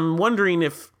 So I'm wondering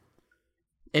if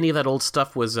any of that old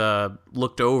stuff was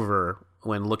looked over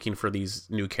when looking for these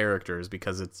new characters,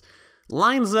 because it's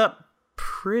lines up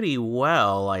pretty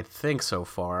well, I think, so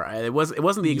far. It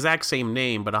wasn't the exact same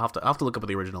name, but I'll have to look up what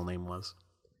the original name was.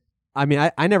 I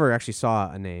mean, I never actually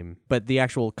saw a name, but the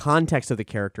actual context of the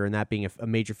character and that being a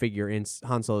major figure in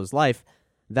Han Solo's life,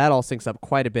 that all syncs up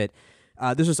quite a bit.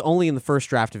 This was only in the first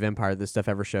draft of Empire this stuff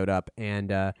ever showed up,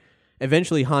 and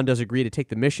eventually Han does agree to take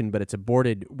the mission, but it's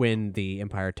aborted when the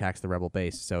Empire attacks the Rebel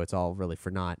base, so it's all really for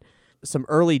naught. Some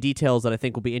early details that I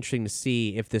think will be interesting to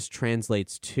see if this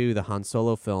translates to the Han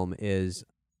Solo film is,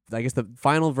 I guess the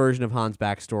final version of Han's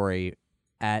backstory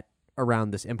at around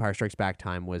this Empire Strikes Back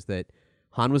time was that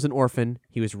Han was an orphan.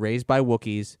 He was raised by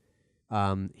Wookiees.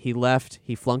 He left.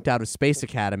 He flunked out of Space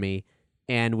Academy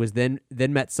and was then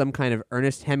met some kind of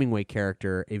Ernest Hemingway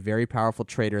character, a very powerful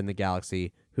traitor in the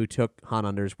galaxy, who took Han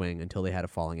under his wing until they had a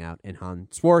falling out, and Han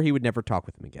swore he would never talk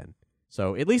with him again.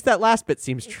 So at least that last bit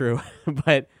seems true,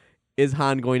 but is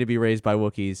Han going to be raised by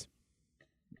Wookiees?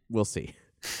 We'll see.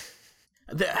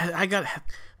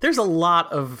 There's a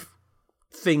lot of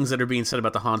things that are being said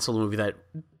about the Han Solo movie that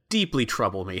deeply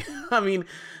trouble me. I mean,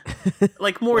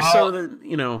 more so than,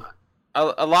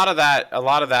 a lot of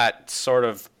that sort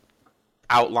of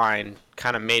outline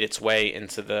kind of made its way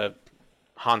into the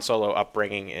Han Solo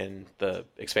upbringing in the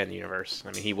expanded universe.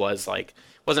 I mean, he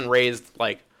wasn't raised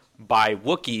by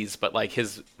Wookiees, but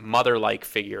his mother-like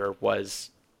figure was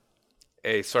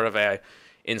a sort of a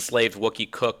enslaved Wookiee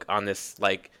cook on this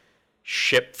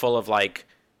ship full of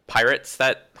pirates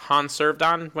that Han served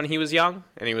on when he was young,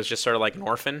 and he was just sort of an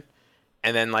orphan,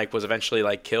 and then was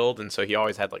eventually killed, and so he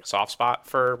always had a soft spot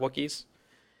for Wookiees.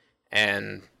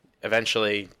 And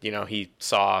eventually, he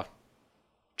saw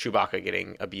Chewbacca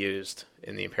getting abused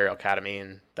in the Imperial Academy,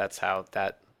 and that's how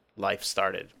that life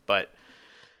started. But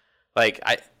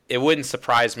it wouldn't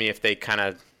surprise me if they kind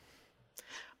of,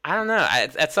 I don't know,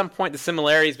 at some point the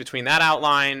similarities between that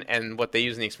outline and what they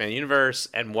use in the expanded universe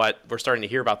and what we're starting to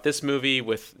hear about this movie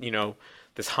with,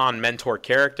 this Han mentor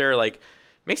character,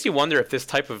 makes you wonder if this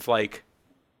type of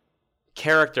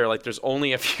character, there's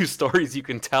only a few stories you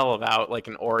can tell about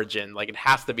an origin. It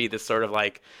has to be this sort of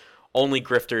only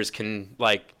grifters can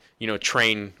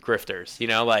train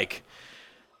grifters,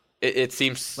 it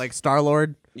seems like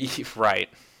Star-Lord. Right.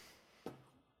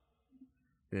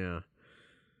 Yeah.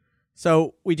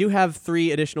 So we do have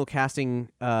 3 additional casting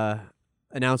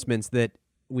announcements that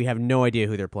we have no idea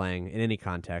who they're playing in any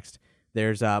context.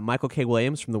 There's Michael K.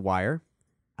 Williams from The Wire,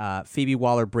 Phoebe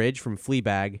Waller-Bridge from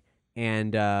Fleabag,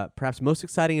 and perhaps most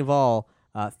exciting of all,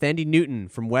 Thandie Newton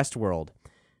from Westworld,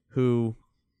 who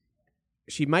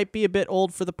she might be a bit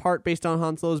old for the part based on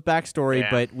Han Solo's backstory,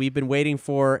 but we've been waiting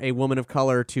for a woman of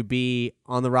color to be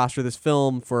on the roster of this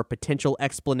film for a potential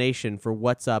explanation for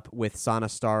what's up with Sana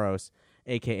Starros,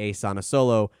 a.k.a. Sana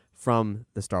Solo, from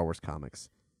the Star Wars comics.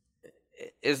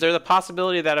 Is there the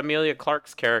possibility that Emilia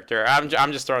Clarke's character, I'm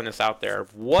just throwing this out there,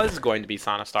 was going to be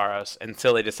Sana Starros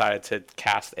until they decided to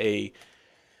cast a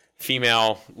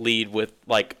female lead with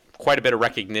quite a bit of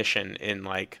recognition in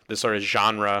the sort of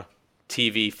genre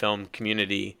TV film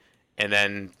community, and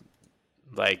then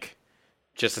like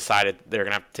just decided they're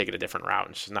gonna have to take it a different route,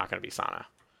 and it's just not gonna be Sana.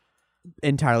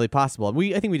 Entirely possible.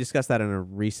 I think we discussed that in a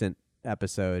recent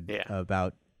episode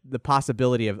about the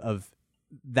possibility of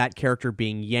that character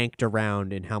being yanked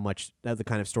around and how much the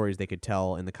kind of stories they could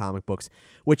tell in the comic books,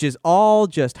 which is all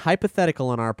just hypothetical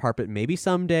on our part, but maybe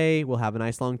someday we'll have a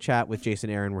nice long chat with Jason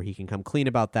Aaron where he can come clean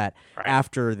about that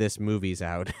after this movie's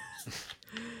out.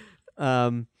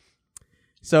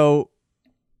 So,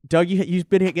 Doug, you've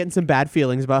been getting some bad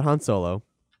feelings about Han Solo.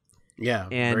 Yeah,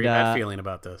 and, very bad feeling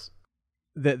about this.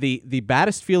 The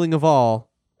baddest feeling of all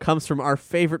comes from our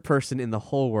favorite person in the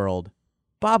whole world,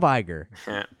 Bob Iger.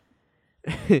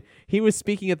 He was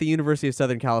speaking at the University of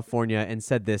Southern California and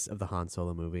said this of the Han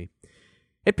Solo movie.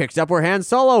 It picks up where Han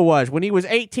Solo was when he was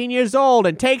 18 years old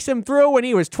and takes him through when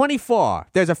he was 24.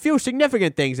 There's a few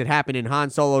significant things that happen in Han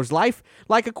Solo's life,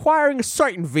 like acquiring a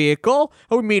certain vehicle,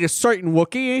 or meet a certain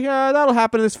Wookiee. That'll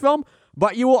happen in this film.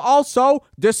 But you will also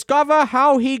discover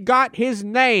how he got his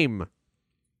name.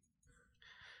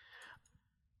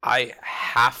 I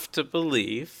have to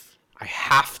believe,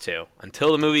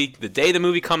 until the day the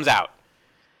movie comes out,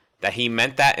 that he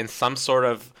meant that in some sort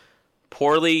of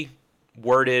poorly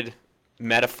worded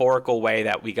metaphorical way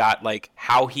that we got, like,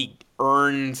 how he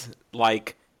earned,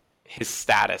 like, his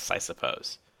status, I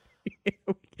suppose.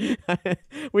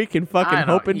 We can fucking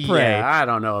hope and pray. Yeah, I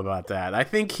don't know about that. I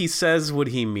think he says what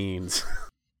he means.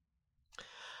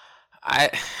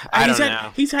 I don't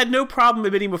know. He's had no problem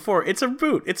admitting before. It's a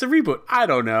reboot. I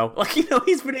don't know. Like,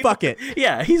 he's been able Fuck it.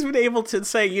 Yeah, he's been able to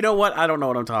say, you know what? I don't know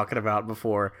what I'm talking about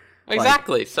before.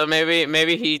 Exactly. Like, so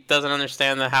maybe he doesn't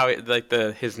understand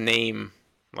his name.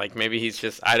 Like, maybe he's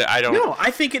just I don't. No,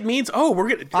 I think it means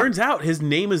it turns out his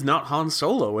name is not Han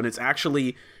Solo, and it's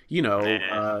actually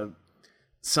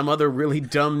some other really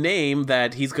dumb name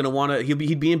that he's gonna want to.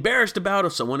 He'd be embarrassed about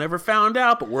if someone ever found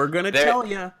out. But we're gonna tell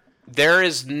you. There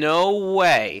is no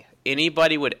way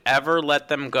anybody would ever let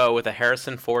them go with a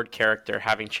Harrison Ford character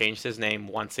having changed his name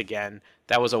once again.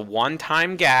 That was a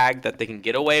one-time gag that they can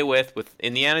get away with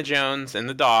Indiana Jones and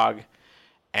the dog,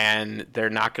 and they're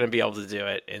not going to be able to do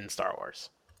it in Star Wars.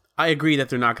 I agree that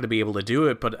they're not going to be able to do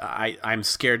it, but I'm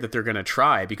scared that they're going to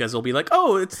try, because they'll be like,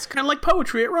 oh, it's kind of like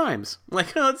poetry, it rhymes.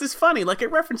 Like, oh, it's just funny, like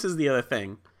it references the other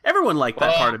thing. Everyone liked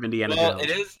that part of Indiana Jones.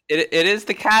 It is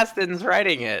the Kasdans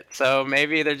writing it, so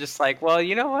maybe they're just like, well,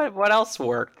 you know what else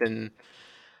worked? And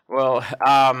well,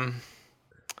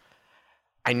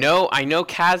 I know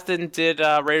Kasdan did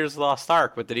Raiders of the Lost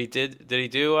Ark, but did he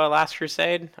do Last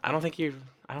Crusade? I don't think he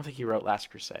wrote Last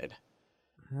Crusade.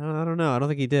 I don't know. I don't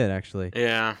think he did, actually.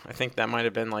 Yeah, I think that might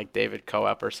have been like David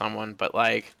Coep or someone, but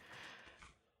like,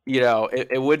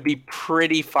 it would be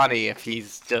pretty funny if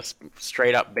he's just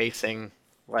straight up basing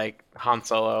like Han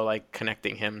Solo, like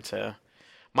connecting him to.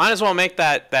 Might as well make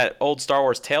that old Star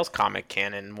Wars Tales comic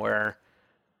canon where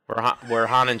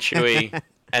Han and Chewie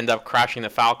end up crashing the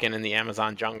Falcon in the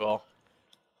Amazon jungle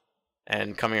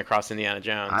and coming across Indiana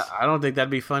Jones. I don't think that'd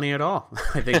be funny at all.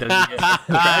 I think that'd be a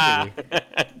tragedy.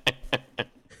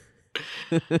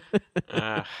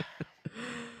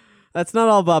 That's not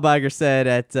all Bob Iger said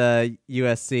at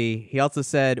USC. He also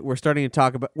said, we're starting to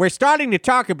talk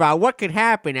about what could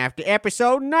happen after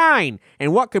Episode 9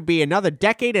 and what could be another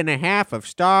decade and a half of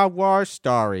Star Wars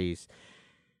stories.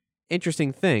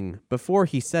 Interesting thing, before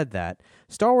he said that,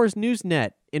 Star Wars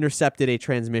Newsnet intercepted a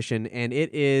transmission, and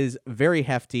it is very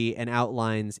hefty and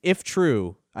outlines, if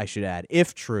true,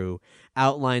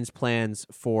 outlines plans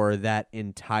for that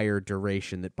entire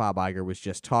duration that Bob Iger was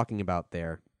just talking about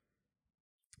there.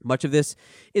 Much of this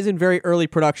is in very early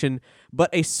production,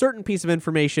 but a certain piece of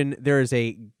information there is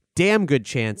a damn good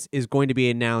chance is going to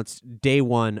be announced day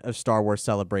one of Star Wars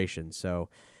Celebration. So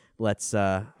let's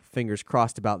fingers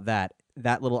crossed about that.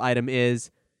 That little item is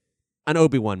an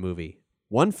Obi-Wan movie.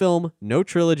 One film, no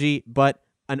trilogy, but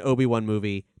an Obi-Wan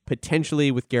movie, potentially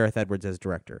with Gareth Edwards as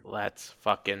director. Let's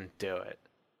fucking do it.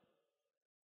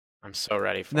 I'm so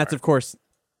ready for it. And that's, of course,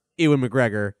 Ewan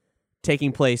McGregor,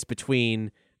 taking place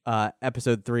between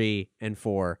episode 3 and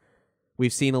 4.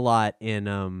 We've seen a lot in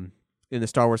the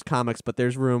Star Wars comics, but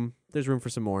there's room for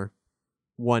some more.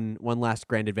 One last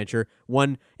grand adventure.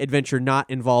 One adventure not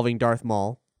involving Darth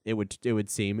Maul. It would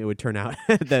turn out.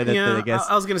 I guess.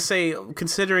 I was gonna say,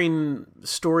 considering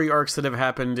story arcs that have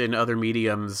happened in other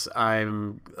mediums,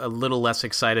 I'm a little less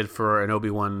excited for an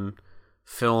Obi-Wan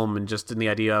film, and just in the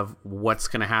idea of what's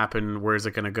gonna happen, where is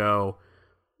it gonna go,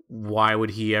 why would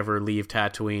he ever leave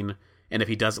Tatooine? And if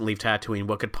he doesn't leave Tatooine,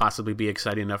 what could possibly be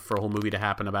exciting enough for a whole movie to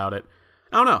happen about it?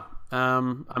 I don't know.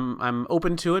 I'm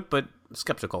open to it, but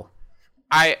skeptical.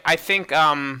 I think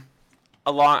I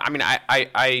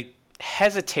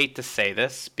hesitate to say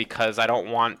this because I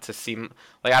don't want to seem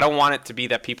like, I don't want it to be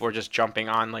that people are just jumping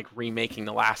on like remaking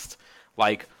the last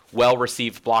like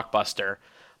well-received blockbuster,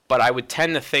 but I would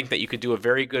tend to think that you could do a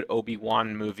very good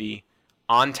Obi-Wan movie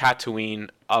on Tatooine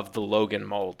of the Logan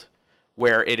mold,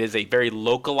 where it is a very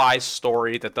localized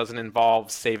story that doesn't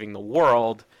involve saving the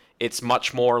world. It's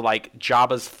much more like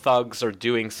Jabba's thugs are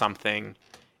doing something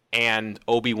and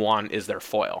Obi-Wan is their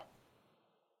foil.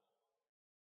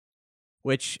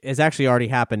 Which has actually already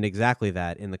happened exactly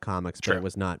that in the comics, True. but it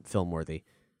was not film worthy.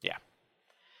 Yeah.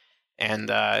 And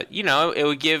it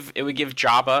would give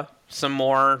Jabba some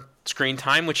more screen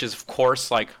time, which is of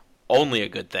course like only a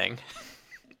good thing.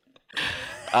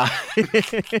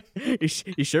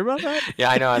 You sure about that?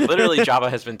 Yeah, I know. And literally, Jabba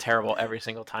has been terrible every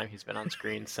single time he's been on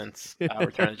screen since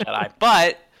Return of the Jedi.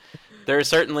 But there is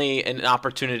certainly an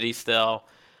opportunity still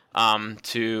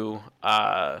to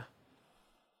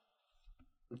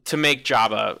make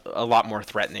Jabba a lot more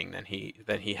threatening than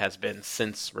he has been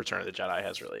since Return of the Jedi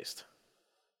has released.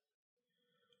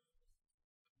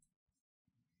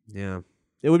 Yeah.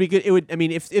 It would be good. It would. I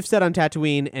mean, if set on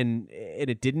Tatooine and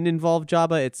it didn't involve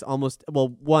Jabba, it's almost, well,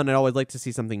 one, I'd always like to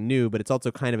see something new, but it's also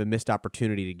kind of a missed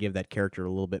opportunity to give that character a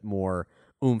little bit more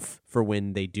oomph for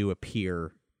when they do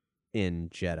appear in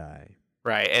Jedi.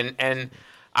 Right, and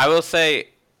I will say,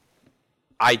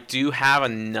 I do have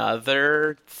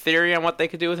another theory on what they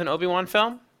could do with an Obi-Wan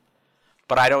film,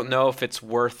 but I don't know if it's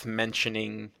worth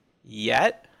mentioning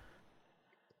yet.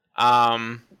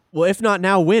 Well, if not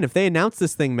now, when? If they announce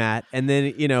this thing, Matt, and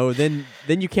then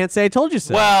then you can't say I told you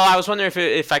so. Well, I was wondering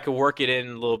if I could work it in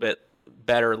a little bit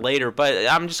better later, but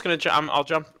I'm just gonna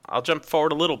I'll jump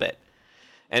forward a little bit,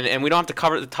 and we don't have to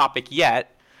cover the topic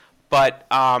yet, but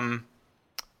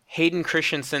Hayden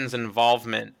Christensen's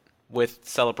involvement with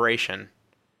Celebration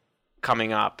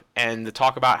coming up, and to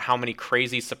talk about how many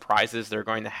crazy surprises they're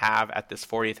going to have at this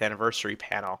 40th anniversary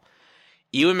panel.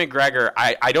 Ewan McGregor,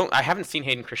 I haven't seen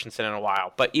Hayden Christensen in a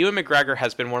while, but Ewan McGregor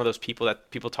has been one of those people that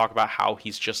people talk about how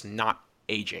he's just not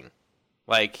aging.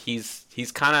 Like he's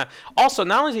kind of, also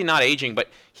not only is he not aging, but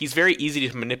he's very easy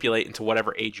to manipulate into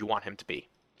whatever age you want him to be.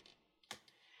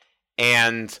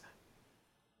 And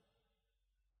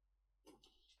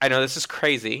I know this is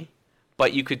crazy,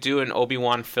 but you could do an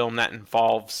Obi-Wan film that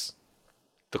involves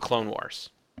the Clone Wars,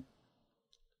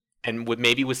 and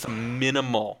with some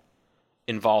minimal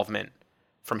involvement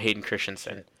from Hayden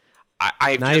Christensen.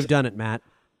 You've done it, Matt.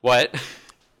 What?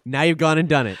 Now you've gone and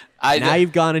done it.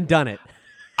 You've gone and done it.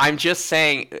 I'm just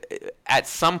saying, at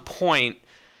some point,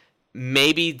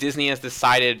 maybe Disney has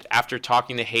decided after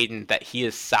talking to Hayden that he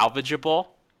is salvageable,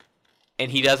 and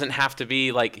he doesn't have to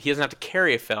be like, he doesn't have to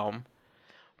carry a film,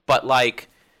 but like,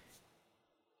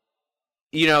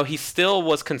 he still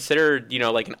was considered,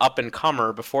 like an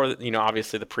up-and-comer before,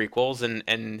 obviously the prequels,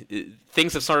 and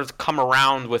things have sort of come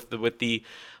around with the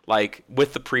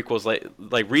prequels.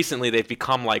 Like recently,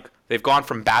 they've gone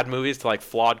from bad movies to like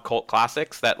flawed cult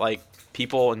classics that like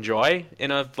people enjoy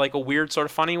in a weird sort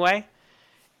of funny way.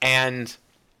 And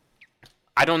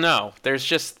I don't know. There's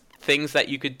just things that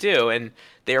you could do, and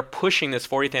they are pushing this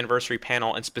 40th anniversary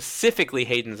panel, and specifically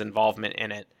Hayden's involvement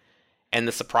in it, and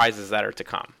the surprises that are to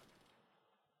come.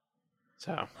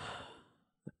 So,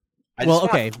 I just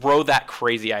want to throw that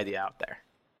crazy idea out there.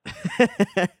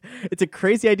 It's a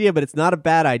crazy idea, but it's not a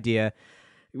bad idea,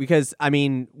 because I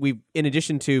mean, in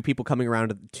addition to people coming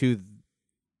around to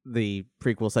the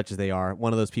prequels such as they are,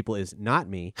 one of those people is not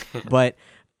me, but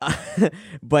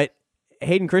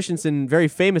Hayden Christensen very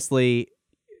famously,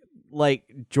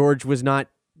 like, George was not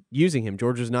using him.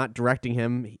 George was not directing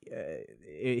him.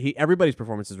 Everybody's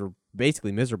performances were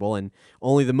basically miserable, and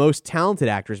only the most talented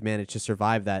actors managed to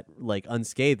survive that like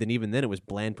unscathed, and even then it was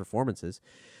bland performances.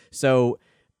 So,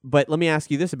 but let me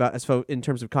ask you this about in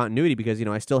terms of continuity, because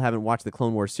I still haven't watched the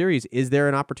Clone Wars series. Is there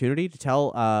an opportunity to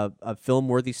tell a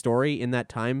film-worthy story in that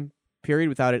time period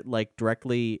without it like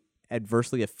directly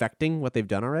adversely affecting what they've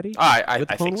done already? I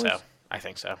think so. I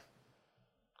think so.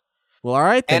 Well, all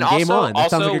right, then, game on. That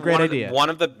sounds like a great idea.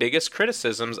 One of the biggest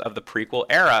criticisms of the prequel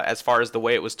era, as far as the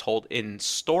way it was told in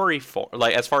story form,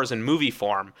 like as far as in movie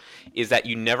form, is that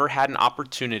you never had an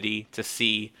opportunity to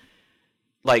see,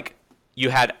 like, you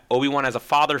had Obi-Wan as a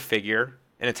father figure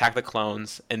in Attack of the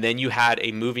Clones, and then you had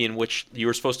a movie in which you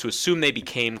were supposed to assume they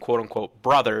became quote-unquote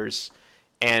brothers,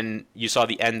 and you saw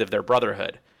the end of their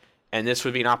brotherhood. And this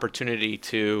would be an opportunity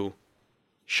to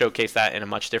showcase that in a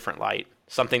much different light.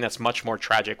 Something that's much more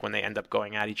tragic when they end up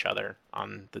going at each other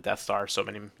on the Death Star so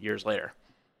many years later.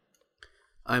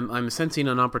 I'm sensing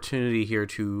an opportunity here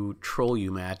to troll you,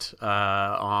 Matt,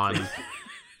 on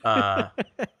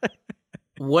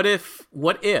what if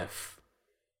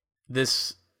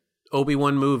this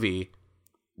Obi-Wan movie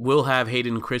will have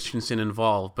Hayden Christensen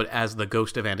involved, but as the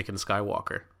ghost of Anakin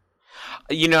Skywalker.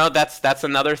 That's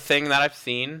another thing that I've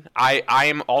seen. I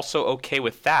am also okay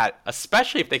with that,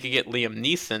 especially if they could get Liam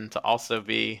Neeson to also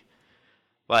be,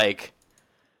 like,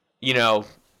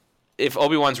 if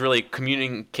Obi-Wan's really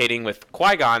communicating with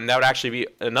Qui-Gon, that would actually be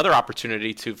another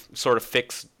opportunity to sort of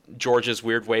fix George's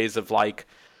weird ways of, like,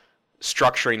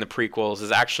 structuring the prequels,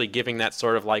 is actually giving that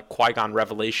sort of, like, Qui-Gon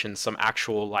revelation some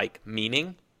actual, like,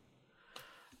 meaning.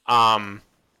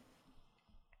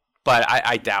 But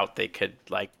I doubt they could,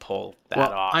 like, pull that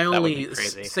off. I That would only be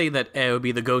crazy. say that it would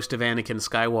be the ghost of Anakin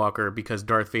Skywalker because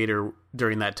Darth Vader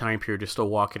during that time period is still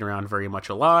walking around very much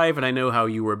alive, and I know how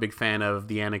you were a big fan of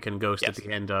the Anakin ghost at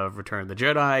the end of Return of the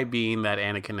Jedi, being that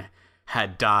Anakin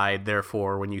had died,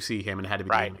 therefore when you see him it had to be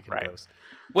the Anakin ghost.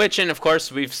 Which, and of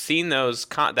course, we've seen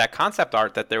that concept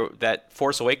art that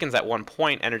Force Awakens at one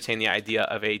point entertained the idea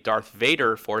of a Darth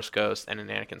Vader Force ghost and an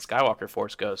Anakin Skywalker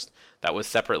Force ghost that was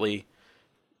separately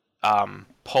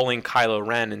pulling Kylo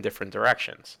Ren in different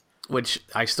directions. Which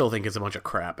I still think is a bunch of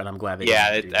crap, and I'm glad they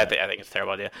I didn't do that. think it's a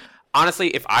terrible idea. Honestly,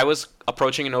 if I was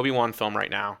approaching an Obi-Wan film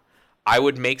right now, I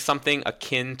would make something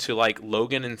akin to, like,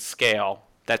 Logan in scale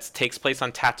that takes place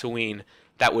on Tatooine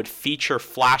that would feature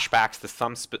flashbacks to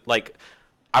some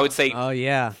I would say,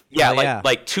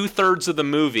 like 2/3 of the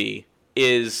movie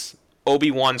is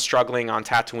Obi-Wan struggling on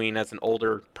Tatooine as an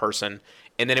older person,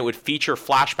 and then it would feature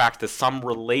flashbacks to some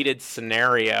related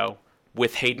scenario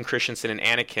with Hayden Christensen and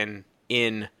Anakin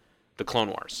in the Clone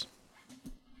Wars.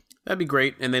 That'd be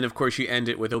great. And then, of course, you end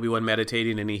it with Obi-Wan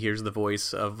meditating, and he hears the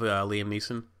voice of Liam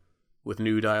Neeson with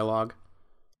new dialogue.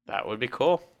 That would be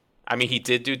cool. I mean, he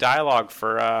did do dialogue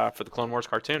for the Clone Wars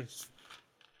cartoon.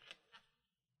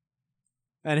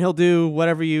 And he'll do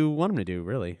whatever you want him to do,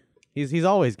 really. He's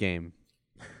always game.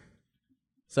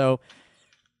 So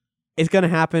it's going to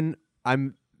happen.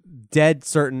 I'm dead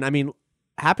certain. I mean,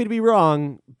 happy to be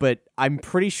wrong, but I'm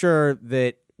pretty sure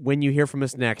that when you hear from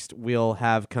us next, we'll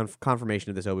have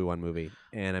confirmation of this Obi-Wan movie,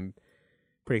 and I'm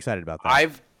pretty excited about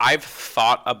that. I've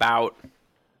thought about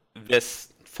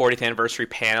this 40th anniversary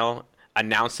panel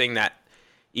announcing that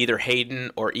either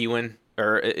Hayden or Ewan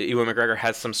McGregor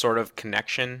has some sort of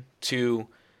connection to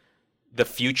the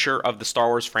future of the Star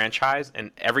Wars franchise, and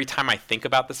every time I think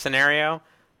about the scenario,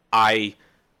 I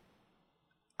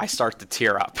start to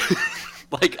tear up.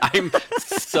 Like, I'm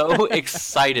so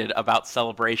excited about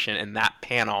Celebration and that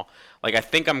panel. Like, I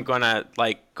think I'm gonna,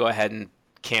 like, go ahead and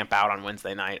camp out on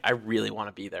Wednesday night. I really want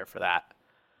to be there for that.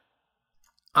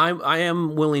 I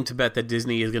am willing to bet that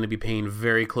Disney is going to be paying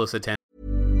very close attention.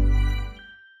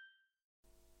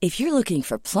 If you're looking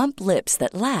for plump lips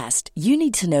that last, you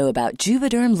need to know about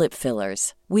Juvederm lip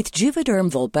fillers. With Juvederm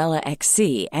Volbella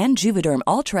XC and Juvederm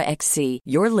Ultra XC,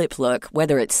 your lip look,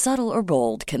 whether it's subtle or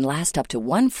bold, can last up to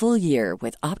 1 full year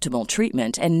with optimal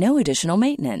treatment and no additional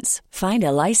maintenance. Find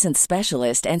a licensed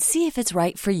specialist and see if it's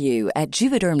right for you at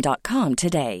Juvederm.com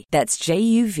today. That's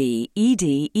JUVEDERM.com.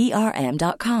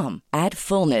 Add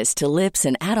fullness to lips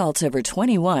in adults over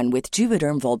 21 with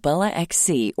Juvederm Volbella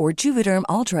XC or Juvederm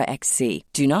Ultra XC.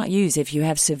 Do not use if you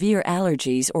have severe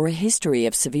allergies or a history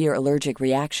of severe allergic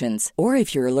reactions, or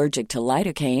if you're allergic to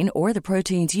lidocaine or the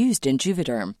proteins used in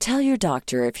Juvederm. Tell your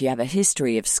doctor if you have a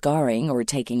history of scarring or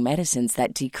taking medicines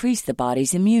that decrease the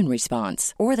body's immune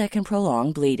response or that can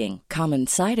prolong bleeding. Common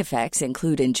side effects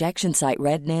include injection site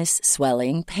redness,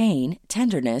 swelling, pain,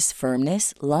 tenderness,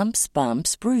 firmness, lumps,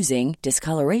 bumps, bruising,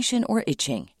 discoloration, or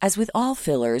itching. As with all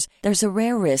fillers, there's a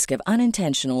rare risk of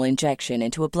unintentional injection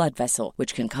into a blood vessel,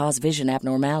 which can cause vision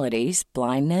abnormalities,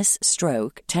 blindness,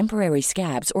 stroke, temporary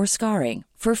scabs, or scarring.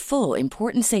 For full,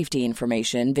 important safety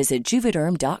information, visit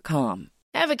Juvederm.com.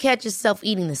 Ever catch yourself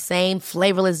eating the same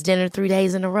flavorless dinner 3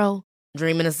 days in a row?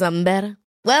 Dreaming of something better?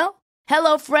 Well,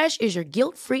 HelloFresh is your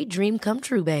guilt-free dream come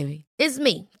true, baby. It's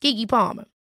me, Keke Palmer.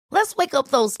 Let's wake up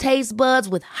those taste buds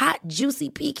with hot, juicy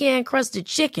pecan-crusted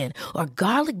chicken or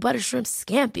garlic butter shrimp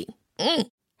scampi.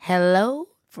 Hello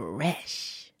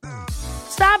Fresh.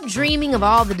 Stop dreaming of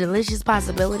all the delicious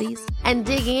possibilities and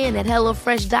dig in at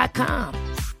HelloFresh.com.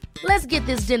 Let's get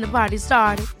this dinner party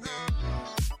started.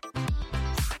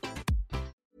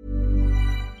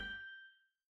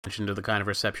 To the kind of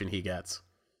reception he gets.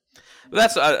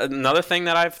 That's another thing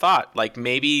that I've thought. Like,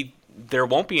 maybe there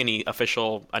won't be any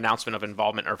official announcement of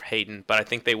involvement of Hayden, but I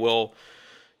think they will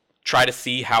try to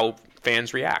see how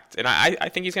fans react. And I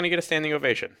think he's going to get a standing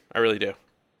ovation. I really do.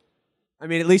 I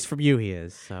mean, at least from you he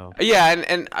is. So yeah,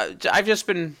 and I've just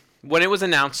been When it was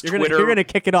announced, You're Twitter... gonna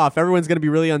kick it off. Everyone's gonna be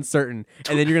really uncertain,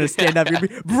 and then you're gonna stand up. You're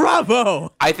gonna be,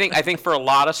 bravo! I think for a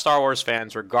lot of Star Wars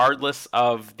fans, regardless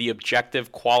of the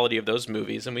objective quality of those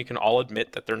movies, and we can all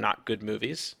admit that they're not good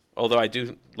movies, although I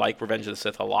do like Revenge of the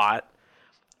Sith a lot,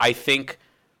 I think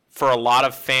for a lot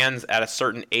of fans at a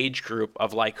certain age group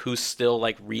of like who's still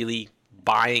like really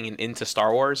buying and into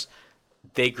Star Wars,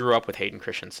 they grew up with Hayden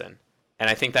Christensen. And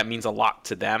I think that means a lot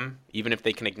to them, even if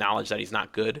they can acknowledge that he's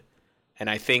not good. And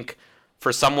I think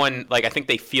for someone, like, I think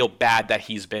they feel bad that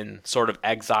he's been sort of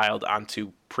exiled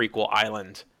onto Prequel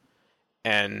Island.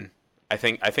 And I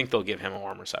think they'll give him a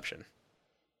warm reception.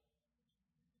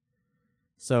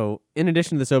 So, in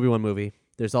addition to this Obi-Wan movie,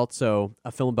 there's also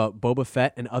a film about Boba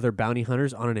Fett and other bounty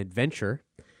hunters on an adventure,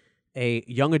 a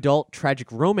young adult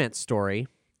tragic romance story,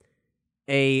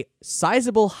 a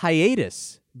sizable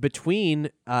hiatus between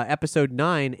Episode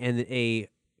 9 and a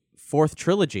fourth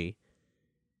trilogy,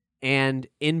 and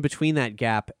in between that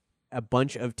gap, a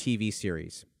bunch of TV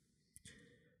series.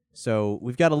 So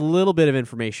we've got a little bit of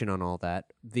information on all that.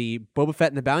 The Boba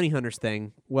Fett and the Bounty Hunters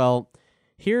thing, well,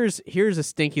 here's a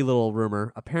stinky little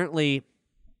rumor. Apparently,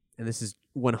 and this is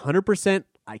 100%,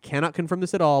 I cannot confirm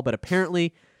this at all, but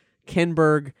apparently Ken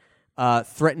Berg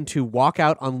threatened to walk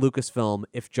out on Lucasfilm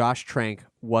if Josh Trank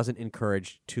wasn't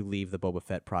encouraged to leave the Boba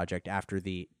Fett project after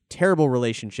the terrible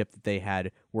relationship that they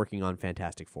had working on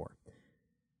Fantastic Four.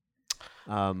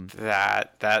 Yeah.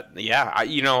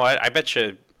 You know what? I bet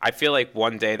you. I feel like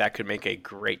one day that could make a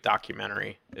great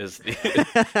documentary. Is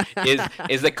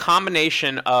the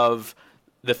combination of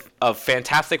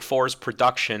Fantastic Four's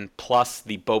production plus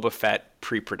the Boba Fett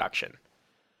pre-production.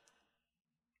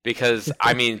 Because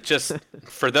I mean, just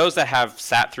for those that have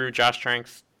sat through Josh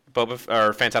Trank's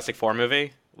Fantastic Four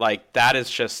movie, like that is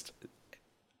just,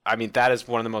 I mean, that is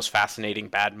one of the most fascinating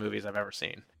bad movies I've ever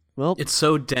seen. Well, it's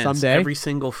so dense. Someday. Every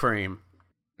single frame.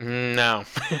 No,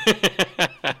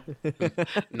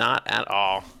 not at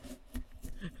all.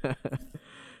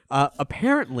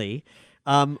 Apparently,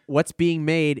 what's being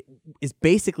made is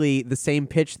basically the same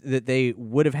pitch that they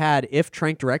would have had if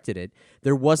Trank directed it.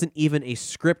 There wasn't even a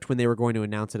script when they were going to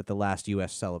announce it at the last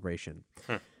U.S. celebration.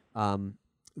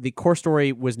 The core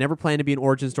story was never planned to be an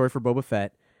origin story for Boba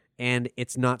Fett, and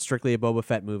it's not strictly a Boba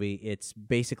Fett movie. It's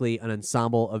basically an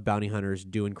ensemble of bounty hunters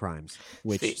doing crimes,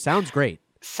 which sounds great.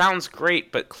 Sounds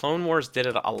great, but Clone Wars did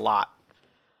it a lot.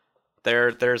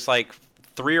 There's like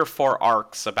 3 or 4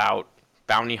 arcs about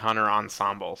bounty hunter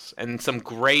ensembles, and some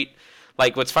great,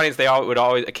 like, what's funny is they would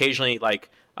always occasionally,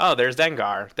 like, oh, there's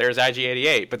Dengar, there's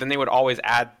IG-88, but then they would always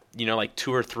add, you know, like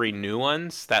 2 or 3 new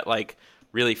ones that like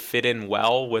really fit in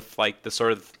well with like the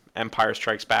sort of Empire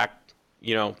Strikes Back,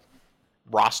 you know,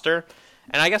 roster.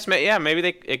 And I guess maybe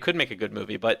it could make a good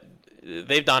movie, but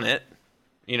they've done it.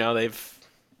 You know, they've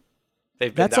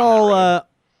been That's down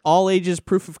all ages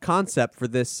proof of concept for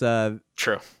this.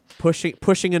 True.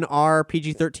 Pushing an R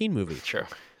PG-13 movie. True.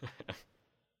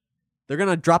 They're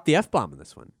gonna drop the F-bomb in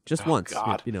this one just once.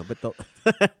 God. You know, but they'll.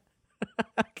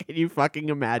 Can you fucking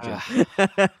imagine?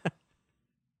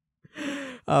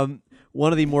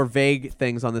 One of the more vague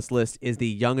things on this list is the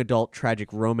young adult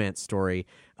tragic romance story.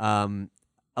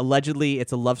 Allegedly,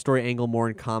 it's a love story angle more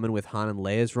in common with Han and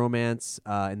Leia's romance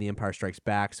in The Empire Strikes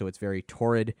Back, so it's very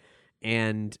torrid.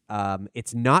 And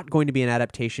it's not going to be an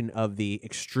adaptation of the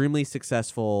extremely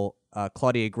successful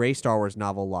Claudia Gray Star Wars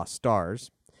novel Lost Stars.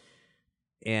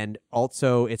 And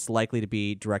also, it's likely to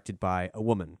be directed by a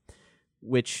woman,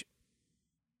 which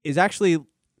is actually,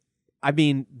 I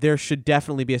mean, there should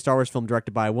definitely be a Star Wars film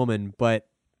directed by a woman, but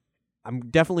I'm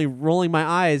definitely rolling my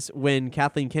eyes when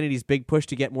Kathleen Kennedy's big push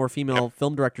to get more female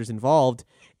film directors involved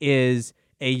is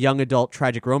a young adult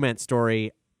tragic romance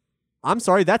story. I'm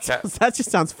sorry, that just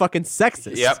sounds fucking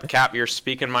sexist. Yep, Cap, you're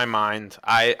speaking my mind.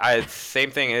 I same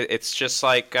thing. It's just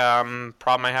like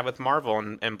problem I have with Marvel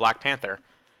and Black Panther.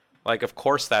 Like, of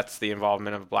course, that's the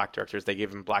involvement of black directors. They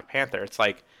give him Black Panther. It's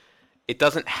like, it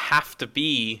doesn't have to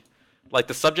be, like,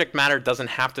 the subject matter doesn't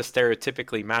have to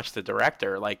stereotypically match the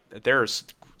director. Like, there's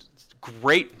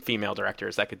great female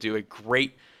directors that could do a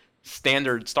great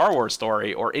standard Star Wars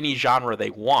story or any genre they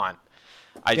want.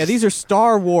 These are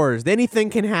Star Wars.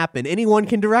 Anything can happen. Anyone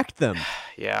can direct them.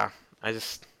 Yeah, I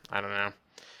don't know.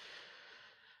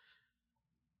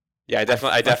 Yeah, I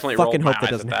definitely fucking rolled hope my that eyes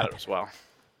doesn't at that happen. as well.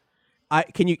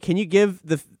 Can you give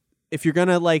if you're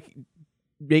gonna like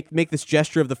make this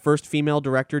gesture of the first female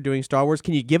director doing Star Wars,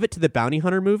 can you give it to the Bounty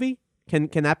Hunter movie? Can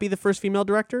that be the first female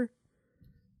director?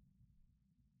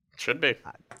 Should be.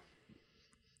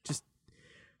 Just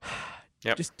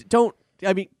don't.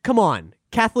 I mean, come on,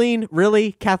 Kathleen.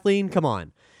 Really, Kathleen? Come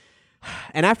on.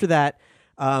 And after that,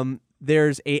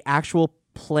 there's a actual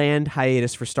planned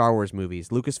hiatus for Star Wars movies.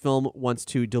 Lucasfilm wants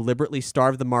to deliberately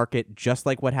starve the market, just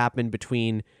like what happened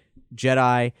between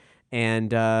Jedi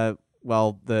and the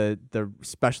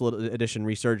special edition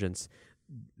Resurgence.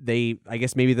 I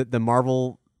guess maybe the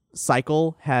Marvel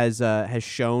cycle has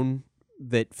shown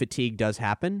that fatigue does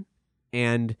happen,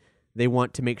 and they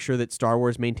want to make sure that Star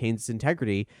Wars maintains its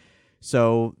integrity.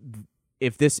 So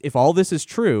if all this is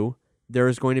true, there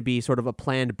is going to be sort of a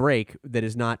planned break that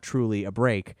is not truly a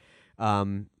break.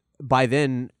 By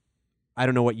then, I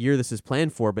don't know what year this is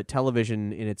planned for, but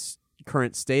television in its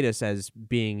current status as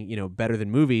being, better than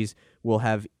movies will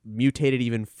have mutated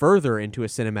even further into a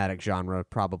cinematic genre,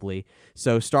 probably.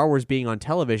 So Star Wars being on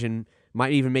television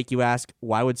might even make you ask,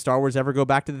 why would Star Wars ever go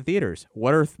back to the theaters?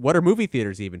 What are movie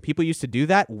theaters even? People used to do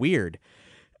that? Weird.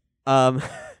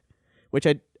 Which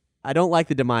I don't like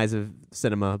the demise of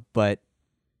cinema, but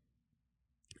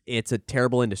it's a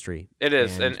terrible industry. It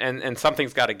is, and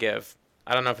something's got to give.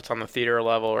 I don't know if it's on the theater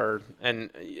level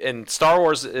and Star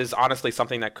Wars is honestly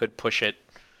something that could push it.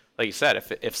 Like you said,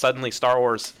 if suddenly Star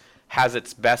Wars has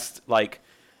its best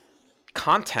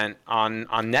content on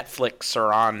Netflix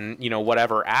or on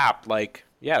whatever app,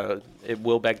 it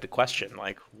will beg the question,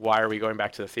 why are we going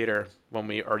back to the theater when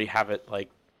we already have it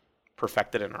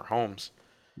perfected in our homes?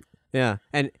 Yeah,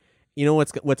 and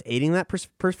what's aiding that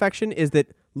perfection is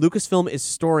that Lucasfilm is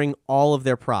storing all of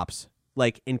their props,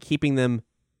 and keeping them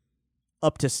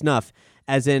up to snuff,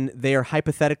 as in they are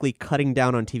hypothetically cutting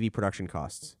down on TV production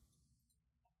costs.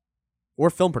 Or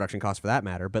film production costs for that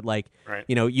matter, but right.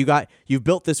 You've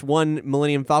built this one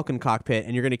Millennium Falcon cockpit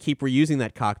and you're going to keep reusing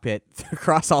that cockpit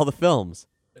across all the films.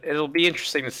 It'll be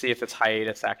interesting to see if this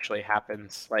hiatus actually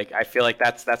happens. I feel like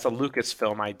that's a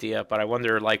Lucasfilm idea, but I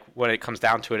wonder when it comes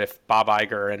down to it if Bob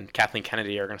Iger and Kathleen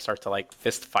Kennedy are going to start to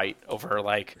fist fight over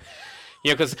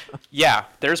because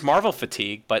there's Marvel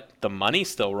fatigue, but the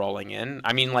money's still rolling in.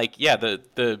 I mean,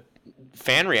 the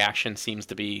fan reaction seems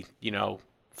to be,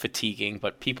 fatiguing,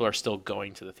 but people are still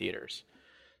going to the theaters.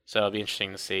 So it'll be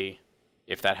interesting to see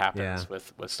if that happens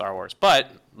with Star Wars.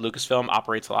 But Lucasfilm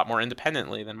operates a lot more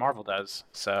independently than Marvel does,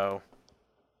 so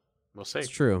we'll see. It's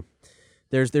true.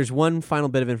 There's one final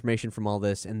bit of information from all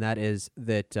this, and that is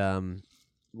that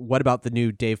what about the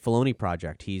new Dave Filoni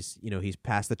project? He's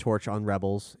passed the torch on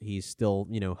Rebels. He's still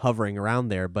hovering around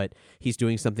there, but he's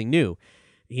doing something new.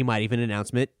 He might even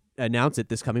announce it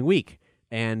this coming week.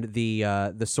 And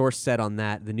the source said on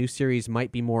that, the new series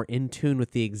might be more in tune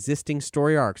with the existing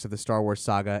story arcs of the Star Wars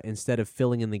saga instead of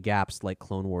filling in the gaps like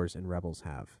Clone Wars and Rebels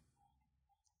have.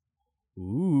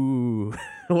 Ooh,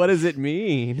 what does it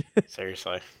mean?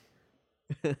 Seriously.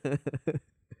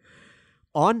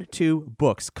 On to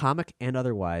books, comic and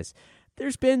otherwise.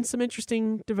 There's been some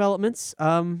interesting developments.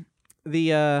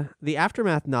 The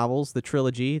Aftermath novels, the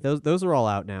trilogy, those are all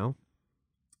out now.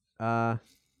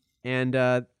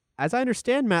 And as I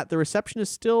understand, Matt, the reception is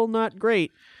still not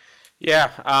great.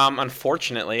 Yeah,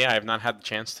 unfortunately, I have not had the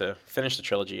chance to finish the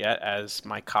trilogy yet, as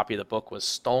my copy of the book was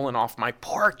stolen off my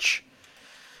porch.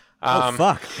 Oh,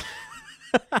 fuck.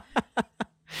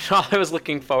 All I was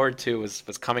looking forward to was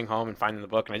coming home and finding the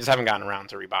book, and I just haven't gotten around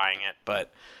to rebuying it.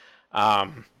 But I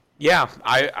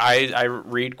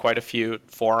read quite a few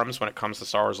forums when it comes to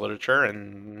Star Wars literature,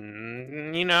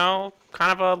 and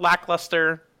kind of a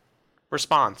lackluster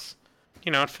response.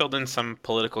 It filled in some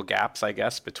political gaps, I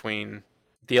guess, between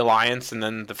the Alliance and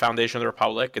then the foundation of the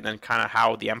Republic, and then kind of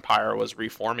how the Empire was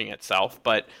reforming itself.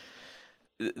 But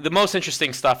the most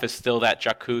interesting stuff is still that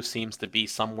Jakku seems to be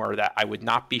somewhere that I would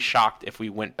not be shocked if we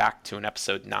went back to an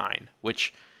Episode 9,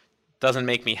 which doesn't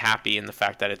make me happy in the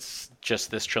fact that it's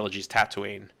just this trilogy's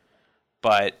Tatooine.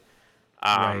 But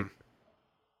right.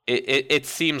 it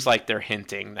seems like they're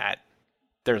hinting that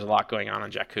there's a lot going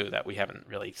on Jakku that we haven't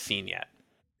really seen yet.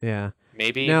 Yeah.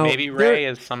 Maybe Rey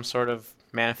is some sort of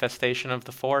manifestation of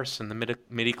the Force in the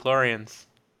midi-chlorians.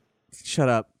 Shut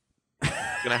up.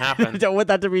 It's gonna happen. I don't want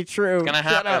that to be true. It's gonna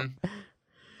happen.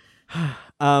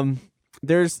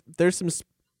 There's some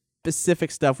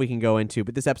specific stuff we can go into,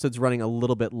 but this episode's running a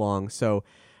little bit long. So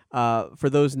for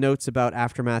those notes about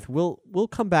Aftermath, we'll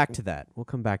come back to that. We'll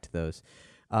come back to those.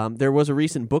 There was a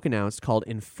recent book announced called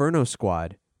Inferno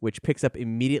Squad, which picks up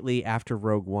immediately after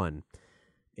Rogue One.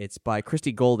 It's by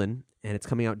Christy Golden, and it's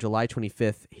coming out July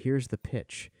 25th. Here's the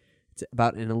pitch. It's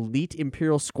about an elite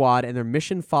Imperial squad and their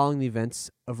mission following the events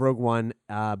of Rogue One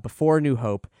before New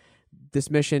Hope.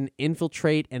 This mission,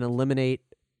 infiltrate and eliminate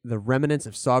the remnants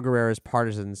of Saw Gerrera's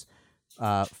partisans.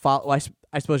 I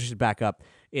suppose you should back up.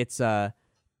 It's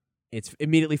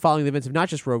immediately following the events of not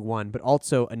just Rogue One, but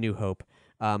also A New Hope.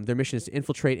 Their mission is to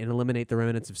infiltrate and eliminate the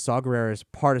remnants of Saw Gerrera's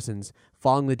partisans.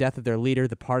 Following the death of their leader,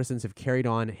 the partisans have carried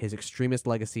on his extremist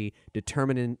legacy,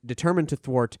 determined to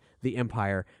thwart the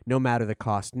Empire, no matter the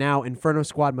cost. Now, Inferno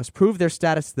Squad must prove their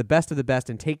status as the best of the best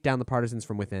and take down the partisans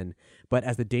from within. But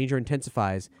as the danger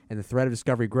intensifies and the threat of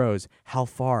discovery grows, how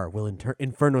far will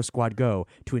Inferno Squad go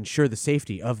to ensure the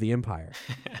safety of the Empire?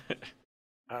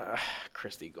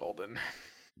 Christy Golden.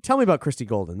 Tell me about Christy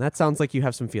Golden. That sounds like you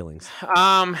have some feelings.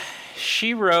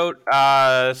 She wrote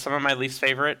some of my least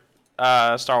favorite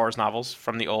Star Wars novels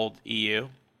from the old EU.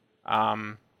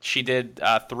 She did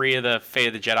 3 of the Fate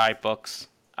of the Jedi books,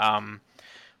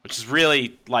 which is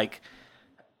really like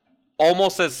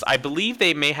almost as, I believe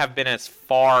they may have been as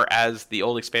far as the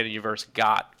old expanded universe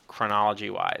got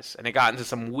chronology-wise, and it got into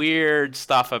some weird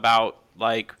stuff about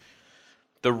like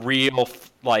the real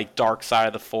like dark side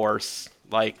of the Force.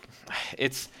 Like,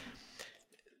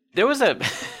 there was a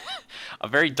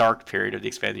very dark period of the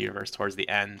expanded universe towards the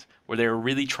end where they were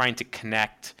really trying to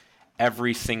connect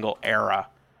every single era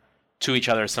to each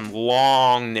other. Some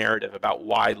long narrative about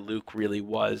why Luke really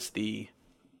was the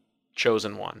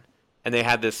chosen one. And they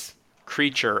had this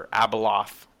creature,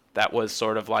 Abeloth, that was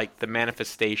sort of like the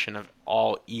manifestation of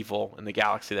all evil in the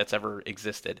galaxy that's ever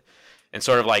existed. And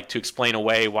sort of like to explain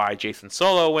away why Jason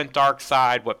Solo went dark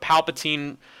side, what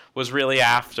Palpatine was really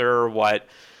after, what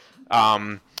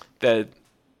there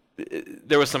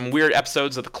was some weird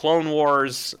episodes of the Clone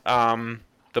Wars,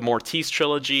 the Mortis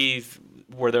trilogy,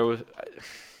 where there was,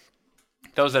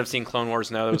 those that have seen Clone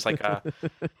Wars know there was like a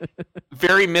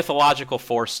very mythological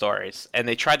Force stories, and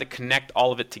they tried to connect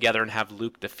all of it together and have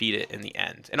Luke defeat it in the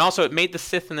end. And also it made the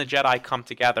Sith and the Jedi come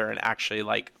together and actually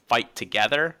like fight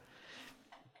together.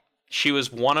 She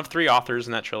was one of 3 authors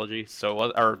in that trilogy, so it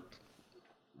was a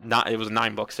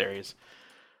 9-book series.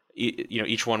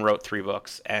 Each one wrote 3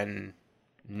 books, and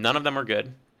none of them are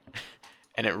good.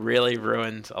 And it really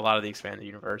ruined a lot of the expanded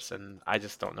universe, and I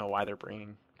just don't know why they're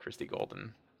bringing Christy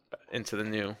Golden into the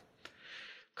new,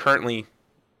 currently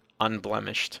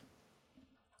unblemished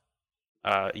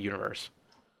universe.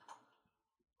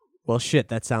 Well, shit,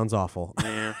 that sounds awful.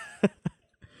 Yeah.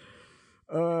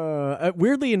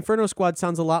 Weirdly, Inferno Squad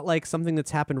sounds a lot like something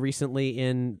that's happened recently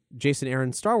in Jason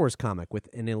Aaron's Star Wars comic with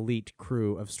an elite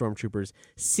crew of stormtroopers,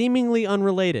 seemingly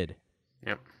unrelated.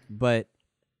 Yep. But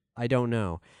I don't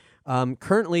know.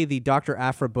 Currently, the Dr.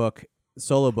 Aphra book,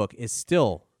 solo book, is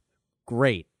still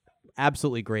great.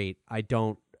 Absolutely great.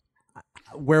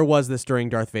 Where was this during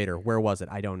Darth Vader? Where was it?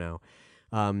 I don't know.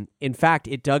 In fact,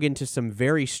 it dug into some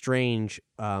very strange,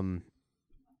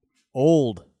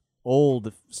 old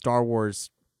Star Wars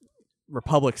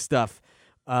Republic stuff.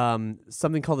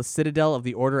 Something called the Citadel of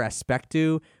the Order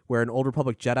Aspectu, where an old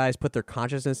Republic Jedi's put their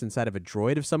consciousness inside of a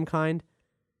droid of some kind.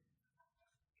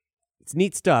 It's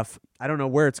neat stuff. I don't know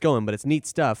where it's going, but it's neat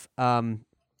stuff.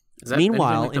 Is that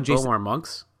meanwhile, like the Bomar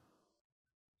monks?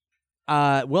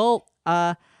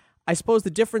 I suppose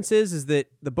the difference is that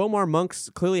the Bomar monks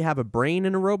clearly have a brain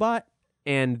in a robot,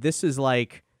 and this is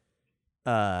like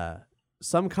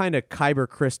some kind of kyber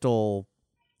crystal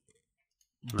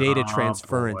data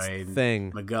transference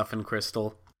thing. MacGuffin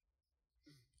crystal.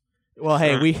 Well,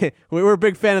 hey, we're a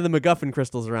big fan of the MacGuffin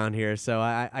crystals around here, so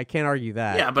I can't argue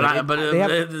that. Yeah, but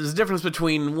there's a difference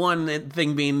between one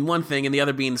thing being one thing and the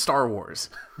other being Star Wars.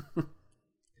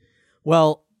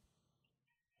 Well,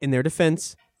 in their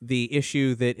defense, the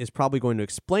issue that is probably going to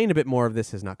explain a bit more of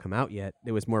this has not come out yet.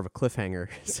 It was more of a cliffhanger,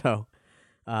 so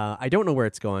I don't know where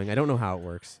it's going. I don't know how it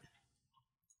works.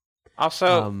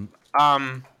 Also,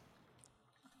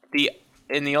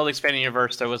 in the old expanded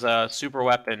universe, there was a super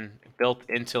weapon built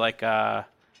into like an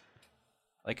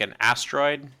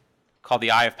asteroid called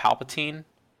the Eye of Palpatine.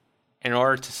 In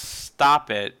order to stop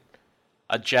it,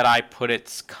 a Jedi put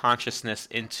its consciousness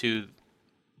into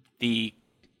the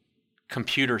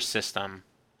computer system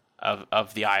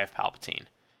of the Eye of Palpatine,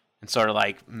 and sort of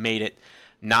like made it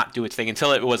not do its thing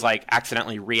until it was like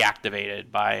accidentally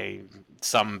reactivated by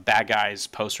some bad guys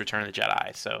post Return of the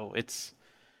Jedi. So it's,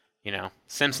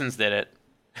 Simpsons did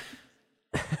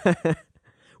it.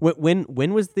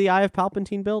 When was the Eye of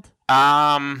Palpatine built?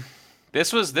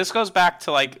 This goes back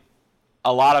to like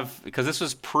a lot of, because this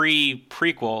was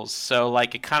prequels, so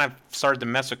like it kind of started to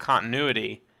mess with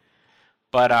continuity.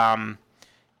 But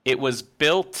it was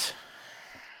built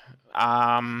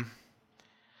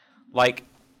like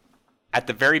at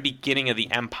the very beginning of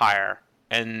the Empire,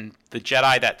 and the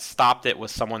Jedi that stopped it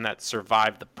was someone that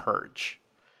survived the Purge.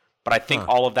 But I think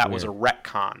all of that was a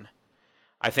retcon.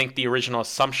 I think the original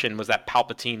assumption was that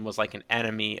Palpatine was like an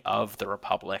enemy of the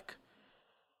Republic,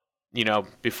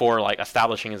 before like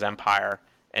establishing his empire.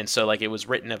 And so like it was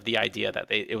written of the idea that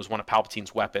it was one of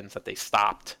Palpatine's weapons that they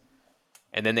stopped,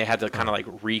 and then they had to kind of like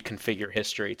reconfigure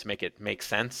history to make it make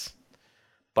sense.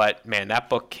 But man, that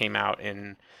book came out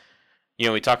in,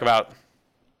 we talk about,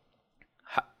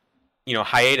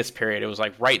 hiatus period. It was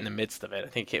like right in the midst of it. I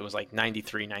think it was like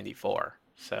 93, 94.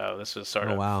 So this was sort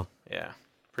of, wow. Yeah,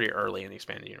 pretty early in the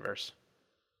expanded universe.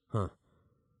 Huh.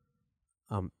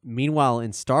 Meanwhile,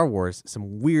 in Star Wars,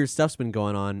 some weird stuff's been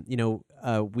going on.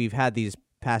 We've had these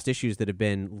past issues that have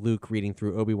been Luke reading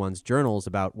through Obi-Wan's journals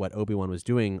about what Obi-Wan was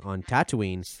doing on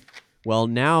Tatooine. Well,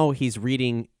 now he's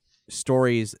reading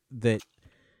stories that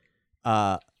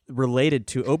related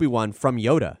to Obi-Wan from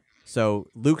Yoda. So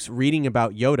Luke's reading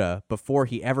about Yoda before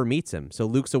he ever meets him. So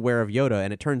Luke's aware of Yoda,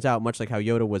 and it turns out, much like how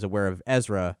Yoda was aware of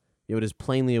Ezra, Yoda's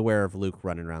plainly aware of Luke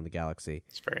running around the galaxy.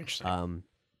 It's very interesting.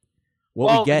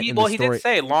 He did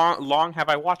say, long have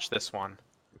I watched this one.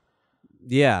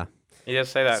 Yeah. He does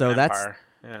say that so in Empire.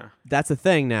 Yeah. That's a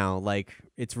thing now. Like,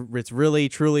 it's really,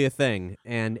 truly a thing.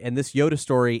 And this Yoda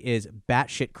story is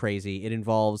batshit crazy. It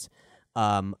involves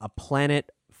a planet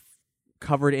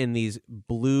covered in these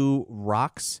blue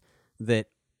rocks that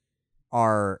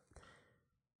are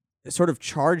sort of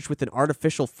charged with an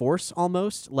artificial force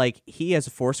almost. Like, he as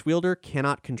a force wielder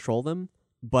cannot control them,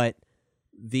 but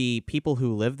the people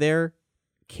who live there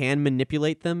can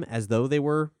manipulate them as though they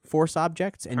were force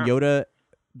objects, and Yoda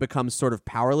becomes sort of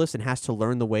powerless and has to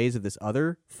learn the ways of this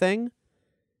other thing.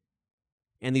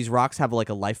 And these rocks have like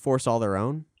a life force all their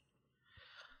own.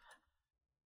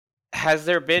 Has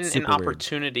there been an weird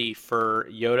opportunity for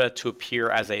Yoda to appear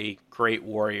as a great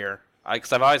warrior?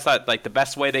 Because I've always thought like the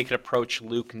best way they could approach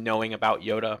Luke knowing about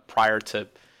Yoda prior to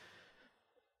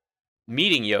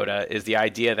meeting Yoda is the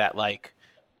idea that like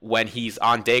when he's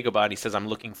on Dagobah and he says, I'm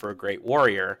looking for a great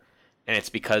warrior, and it's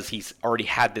because he's already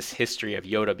had this history of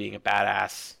Yoda being a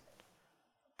badass.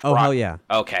 Oh, hell yeah.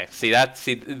 Okay.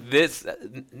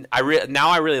 Now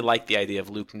I really like the idea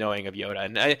of Luke knowing of Yoda.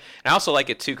 And I also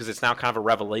like it too because it's now kind of a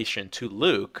revelation to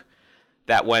Luke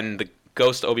that when the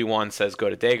ghost Obi-Wan says go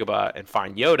to Dagobah and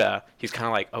find Yoda, he's kind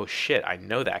of like, oh shit, I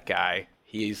know that guy.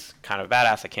 He's kind of a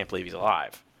badass. I can't believe he's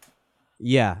alive.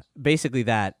 Yeah, basically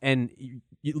that. And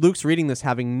Luke's reading this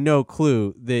having no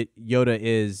clue that Yoda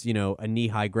is, a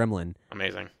knee-high gremlin.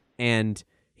 Amazing. And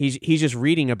he's just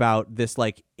reading about this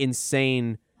like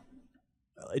insane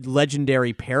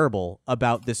legendary parable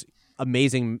about this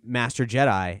amazing master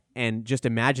Jedi, and just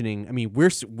imagining, I mean,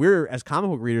 we're as comic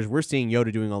book readers, we're seeing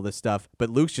Yoda doing all this stuff, but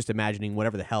Luke's just imagining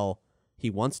whatever the hell he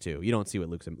wants to. You don't see what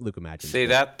Luke imagines. See,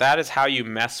 that is how you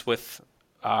mess with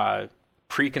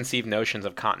preconceived notions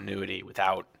of continuity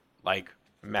without like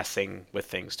messing with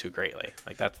things too greatly.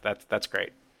 Like that's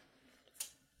great.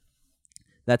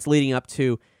 That's leading up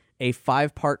to a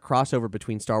 5-part crossover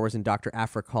between Star Wars and Dr.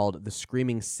 Aphra called The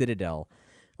Screaming Citadel.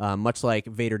 Much like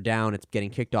Vader Down, it's getting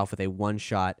kicked off with a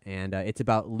one-shot, and it's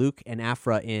about Luke and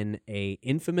Aphra in a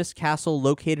infamous castle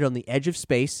located on the edge of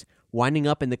space, winding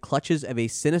up in the clutches of a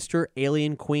sinister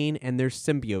alien queen, and there's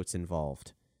symbiotes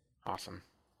involved. Awesome.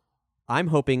 I'm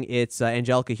hoping it's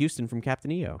Angelica Houston from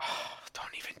Captain EO.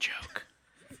 Don't even joke.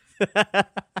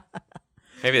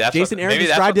 Maybe that's Jason Aaron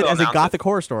described it as a gothic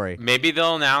horror story. Maybe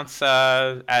they'll announce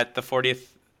at the 40th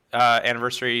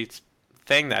anniversary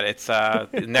thing that it's the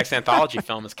next anthology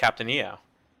film is Captain EO.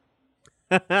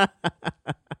 Oh,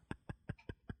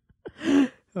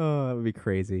 that would be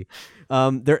crazy.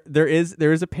 There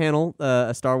is a panel,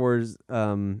 a Star Wars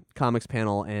comics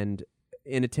panel, and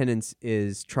in attendance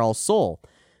is Charles Soule,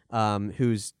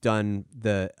 who's done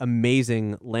the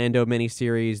amazing Lando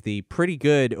miniseries, the pretty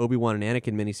good Obi-Wan and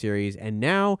Anakin miniseries, and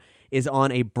now is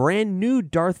on a brand new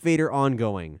Darth Vader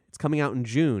ongoing. It's coming out in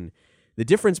June. The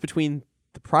difference between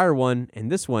the prior one and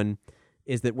this one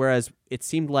is that whereas it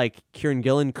seemed like Kieran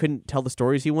Gillen couldn't tell the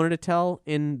stories he wanted to tell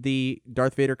in the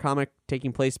Darth Vader comic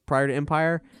taking place prior to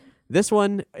Empire, this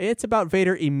one, it's about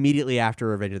Vader immediately after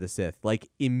Revenge of the Sith. Like,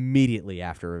 immediately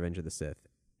after Revenge of the Sith.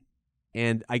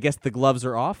 And I guess the gloves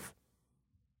are off?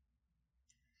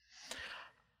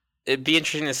 It'd be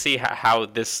interesting to see how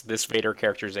this Vader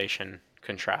characterization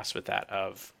contrasts with that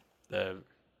of the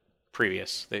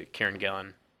Kieran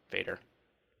Gillen Vader.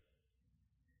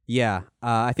 Yeah,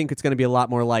 I think it's going to be a lot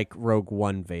more like Rogue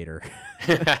One Vader.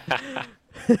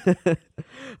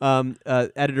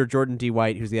 Editor Jordan D.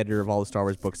 White, who's the editor of all the Star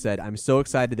Wars books, said, I'm so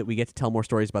excited that we get to tell more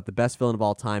stories about the best villain of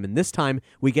all time, and this time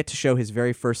we get to show his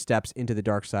very first steps into the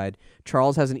dark side.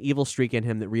 Charles has an evil streak in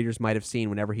him that readers might have seen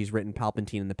whenever he's written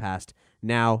Palpatine in the past.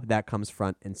 Now that comes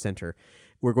front and center.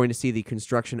 We're going to see the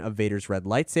construction of Vader's red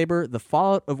lightsaber, the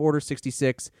fallout of Order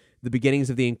 66, the beginnings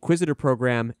of the Inquisitor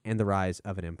program, and the rise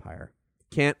of an empire.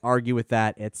 Can't argue with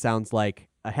that. It sounds like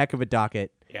a heck of a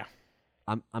docket. Yeah.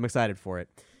 I'm excited for it.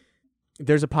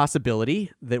 There's a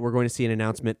possibility that we're going to see an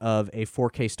announcement of a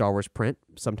 4K Star Wars print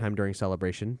sometime during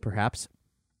Celebration, perhaps.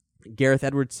 Gareth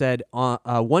Edwards said,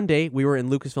 one day we were in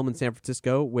Lucasfilm in San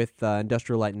Francisco with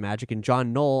Industrial Light and Magic, and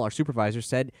John Knoll, our supervisor,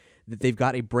 said that they've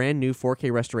got a brand new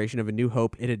 4K restoration of A New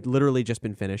Hope. It had literally just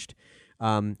been finished.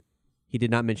 He did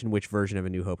not mention which version of A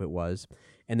New Hope it was.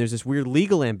 And there's this weird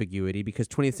legal ambiguity because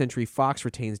 20th Century Fox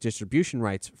retains distribution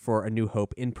rights for A New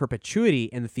Hope in perpetuity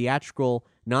and the theatrical,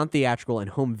 non-theatrical,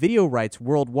 and home video rights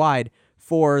worldwide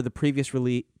for the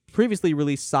previously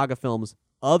released saga films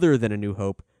other than A New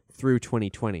Hope through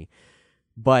 2020.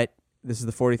 But this is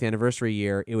the 40th anniversary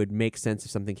year. It would make sense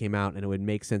if something came out, and it would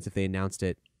make sense if they announced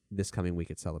it this coming week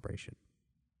at Celebration.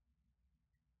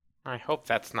 I hope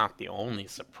that's not the only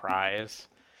surprise.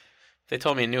 If they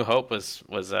told me A New Hope was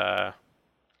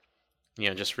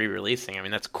just re-releasing, I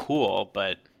mean, that's cool,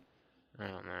 but I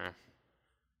don't know.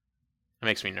 It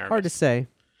makes me nervous. Hard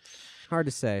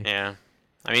to say. Yeah.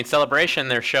 I mean, Celebration,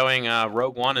 they're showing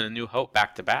Rogue One and A New Hope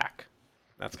back-to-back.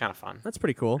 That's kind of fun. That's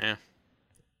pretty cool. Yeah.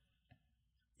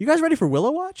 You guys ready for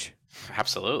Willow Watch?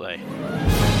 Absolutely.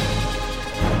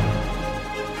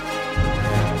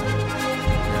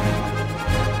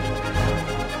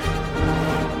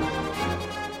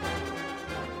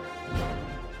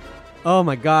 Oh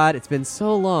my God, it's been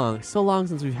so long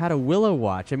since we've had a Willow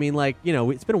Watch. I mean,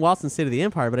 it's been a while since State of the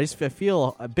Empire, but I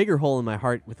feel a bigger hole in my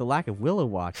heart with the lack of Willow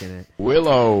Watch in it.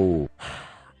 Willow.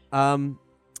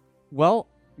 Well,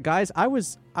 guys, I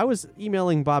was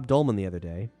emailing Bob Dolman the other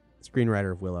day,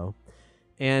 screenwriter of Willow,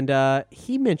 and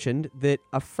he mentioned that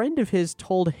a friend of his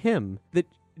told him that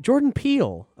Jordan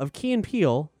Peele of Key &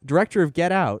 Peele, director of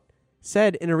Get Out,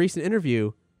 said in a recent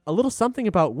interview a little something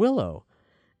about Willow.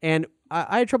 And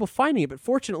I had trouble finding it, but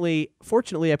fortunately,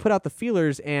 I put out the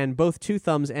feelers, and both Two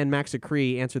Thumbs and Max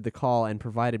Acree answered the call and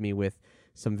provided me with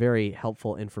some very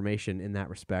helpful information in that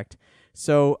respect.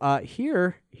 So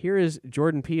here is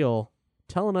Jordan Peele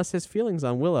telling us his feelings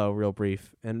on Willow, real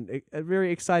brief, and a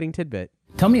very exciting tidbit.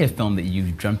 Tell me a film that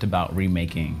you've dreamt about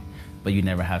remaking, but you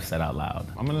never have said out loud.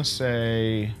 I'm gonna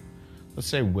say, let's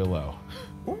say Willow.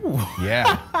 Ooh.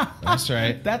 Yeah, that's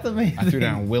right. That's amazing. I threw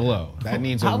down Willow. That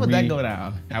needs How would that go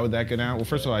down? How would that go down? Well,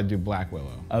 first of all, I'd do Black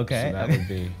Willow. Okay. So that would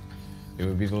be, it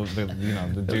would be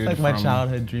the dude like my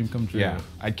childhood dream come true. Yeah,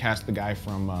 I'd cast the guy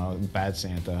from Bad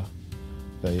Santa,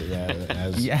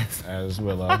 as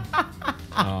Willow.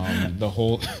 The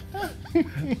whole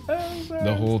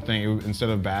thing, instead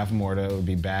of Bath Morta, it would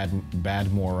be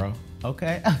Bad Mora.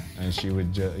 Okay. And she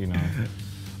would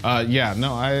I'm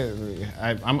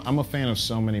a fan of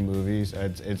so many movies.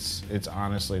 It's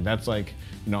honestly, that's like,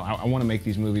 I want to make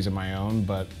these movies of my own,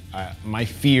 but my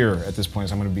fear at this point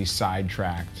is I'm going to be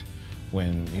sidetracked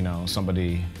when,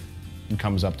 somebody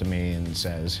comes up to me and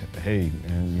says, hey,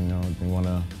 and you want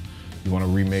to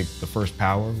remake The First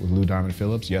Power with Lou Diamond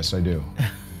Phillips? Yes, I do.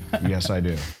 Yes, I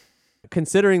do.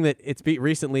 Considering that it's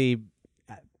recently,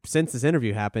 since this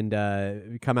interview happened,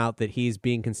 come out that he's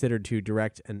being considered to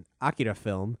direct an Akira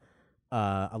film,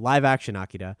 a live-action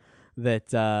Akira.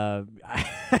 That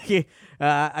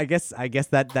I guess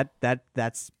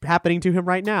that's happening to him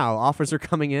right now. Offers are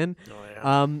coming in.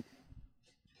 Oh, yeah.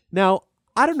 Now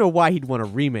I don't know why he'd want to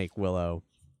remake Willow.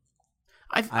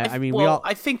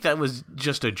 I think that was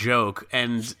just a joke,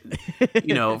 and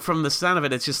from the sound of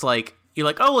it, it's just like. You're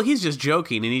like, oh, well, he's just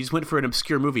joking, and he just went for an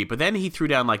obscure movie. But then he threw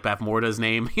down, Bath Morta's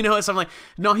name, so I'm like,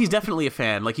 no, he's definitely a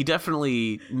fan. He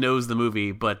definitely knows the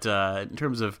movie. But in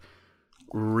terms of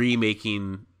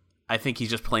remaking, I think he's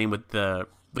just playing with the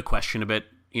question a bit,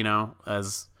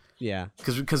 because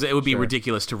it would be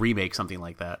ridiculous to remake something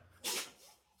like that.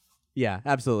 Yeah,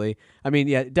 absolutely. I mean,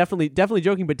 yeah, definitely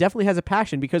joking, but definitely has a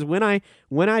passion because when I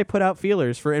put out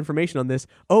feelers for information on this,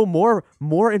 more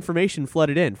information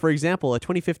flooded in. For example, a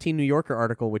 2015 New Yorker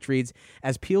article which reads,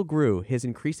 as Peele grew, his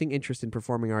increasing interest in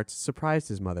performing arts surprised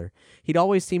his mother. He'd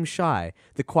always seemed shy,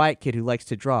 the quiet kid who likes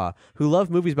to draw, who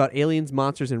loved movies about aliens,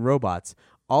 monsters, and robots,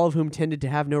 all of whom tended to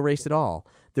have no race at all.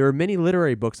 There were many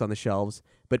literary books on the shelves,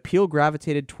 but Peele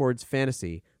gravitated towards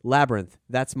fantasy. Labyrinth,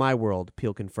 That's My World,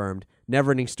 Peele confirmed.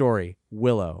 Neverending Story,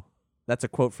 Willow. That's a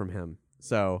quote from him.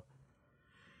 So,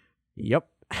 yep.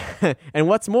 And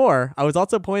what's more, I was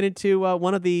also pointed to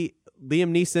one of the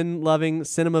Liam Neeson-loving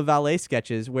Cinema Valet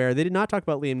sketches where they did not talk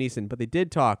about Liam Neeson, but they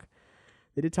did talk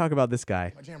about this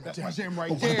guy. My jam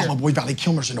right there. My boy Valley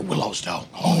Kilmer's in the Willows, though.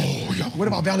 Oh, yeah. What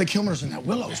about Valley Kilmer's in that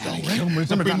Willows, though?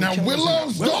 Kilmer's up in that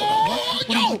Willows, dog.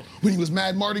 Yo, when he was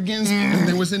Mad Mardigans and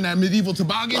they was in that medieval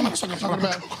toboggan. That's what I'm talking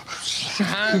about.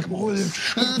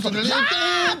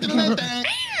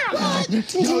 And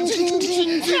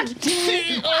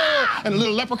a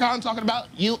little leprechaun talking about,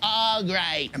 you are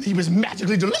great. And he was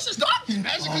magically delicious, dog.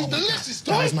 Magically delicious,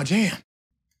 dog. That was my jam.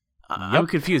 I'm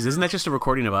confused. Isn't that just a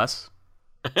recording of us?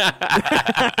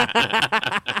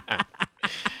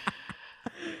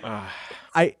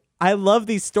 I love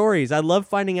these stories. I love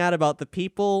finding out about the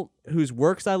people whose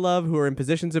works I love, who are in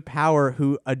positions of power,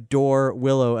 who adore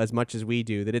Willow as much as we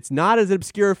do. That it's not as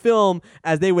obscure a film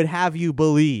as they would have you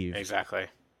believe. Exactly.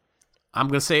 I'm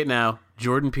going to say it now.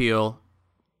 Jordan Peele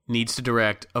needs to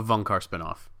direct a Vunkar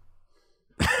spinoff.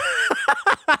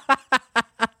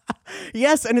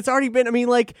 Yes, and it's already been, I mean,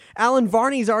 like, Alan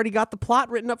Varney's already got the plot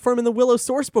written up for him in the Willow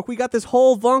source book. We got this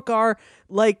whole Vunkar,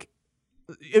 like,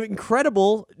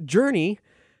 incredible journey.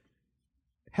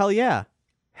 Hell yeah.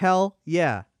 Hell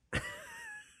yeah.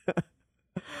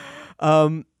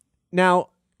 Now,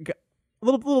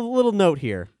 little note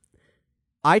here.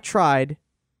 I tried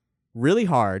really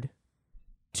hard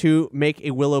to make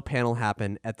a Willow panel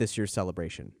happen at this year's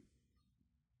celebration.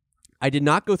 I did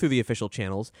not go through the official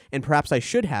channels, and perhaps I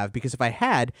should have, because if I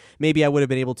had, maybe I would have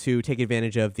been able to take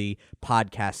advantage of the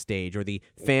podcast stage or the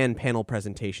fan panel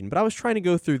presentation. But I was trying to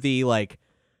go through the, like,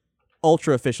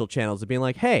 ultra official channels of being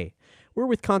like, hey, we're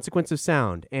with Consequence of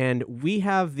Sound, and we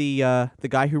have the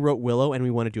guy who wrote Willow, and we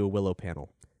want to do a Willow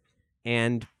panel.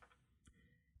 And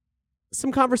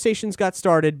some conversations got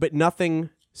started, but nothing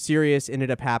serious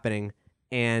ended up happening,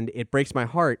 and it breaks my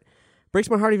heart. Breaks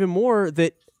my heart even more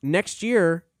that next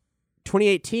year,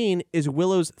 2018, is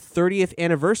Willow's 30th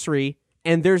anniversary,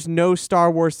 and there's no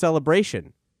Star Wars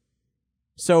celebration.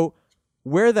 So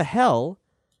where the hell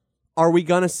are we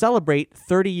going to celebrate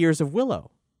 30 years of Willow?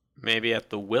 Maybe at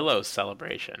the Willow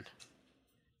celebration.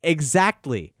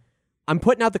 Exactly. I'm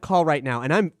putting out the call right now,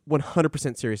 and I'm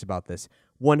 100% serious about this.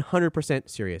 100%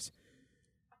 serious.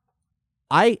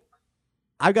 We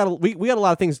got a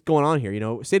lot of things going on here. You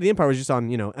know, State of the Empire was just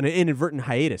on, an inadvertent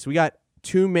hiatus. We got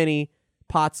too many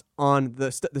pots on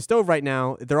the stove right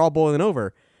now. They're all boiling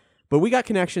over. But we got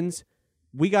connections.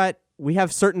 We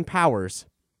have certain powers.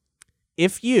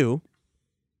 If you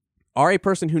are a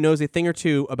person who knows a thing or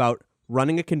two about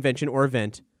running a convention or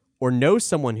event, or knows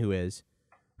someone who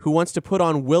wants to put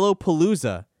on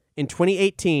Willowpalooza in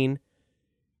 2018,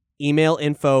 email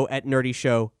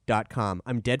info@nerdyshow.com.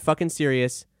 I'm dead fucking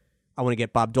serious. I want to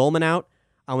get Bob Dolman out.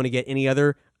 I want to get any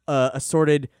other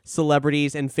assorted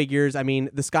celebrities and figures. I mean,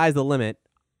 the sky's the limit.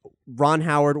 Ron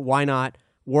Howard, why not?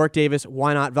 Warwick Davis,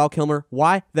 why not? Val Kilmer,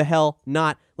 why the hell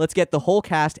not? Let's get the whole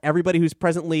cast, everybody who's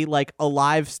presently, like,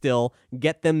 alive still,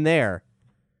 get them there.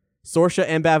 Saoirse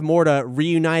and Bav Morda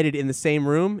reunited in the same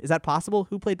room. Is that possible?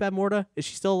 Who played Bav Morda? Is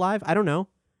she still alive? I don't know.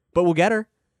 But we'll get her.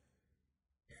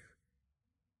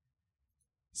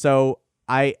 So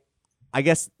I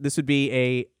guess this would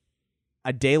be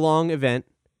a day-long event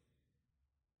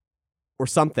or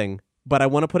something, but I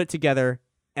want to put it together,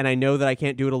 and I know that I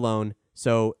can't do it alone.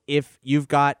 So if you've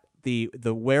got the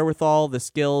wherewithal, the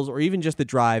skills, or even just the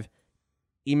drive,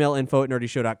 email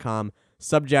info@nerdyshow.com.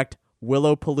 Subject,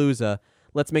 Willowpalooza.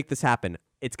 Let's make this happen.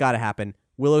 It's got to happen.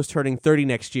 Willow's turning 30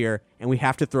 next year, and we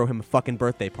have to throw him a fucking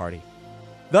birthday party.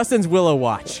 Thus ends Willow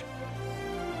Watch.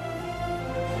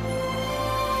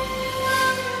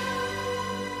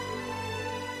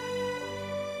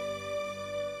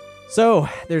 So,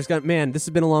 this has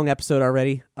been a long episode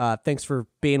already. Thanks for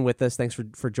being with us. Thanks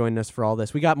for joining us for all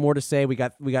this. We got more to say. We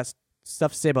got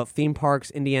stuff to say about theme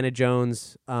parks, Indiana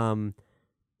Jones,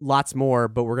 lots more,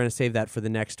 but we're going to save that for the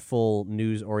next full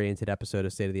news-oriented episode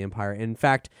of State of the Empire. In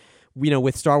fact,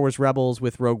 with Star Wars Rebels,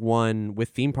 with Rogue One, with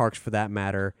theme parks for that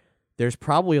matter, there's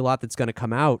probably a lot that's going to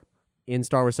come out in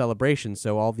Star Wars Celebration,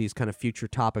 so all these kind of future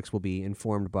topics will be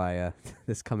informed by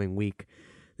this coming week,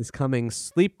 this coming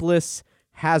sleepless,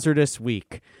 hazardous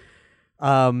week.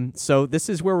 So this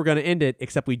is where we're going to end it,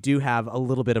 except we do have a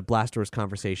little bit of Blast Doors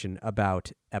conversation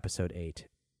about Episode 8.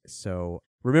 So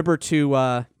remember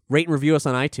to rate and review us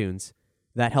on iTunes.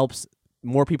 That helps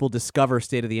more people discover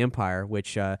State of the Empire,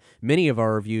 which many of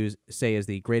our reviews say is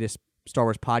the greatest Star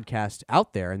Wars podcast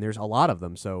out there, and there's a lot of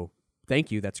them, so thank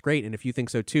you. That's great. And if you think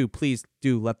so too, please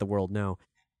do let the world know.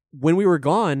 When we were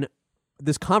gone,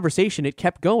 this conversation, it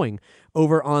kept going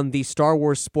over on the Star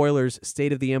Wars Spoilers,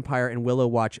 State of the Empire, and Willow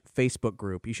Watch Facebook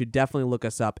group. You should definitely look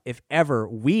us up. If ever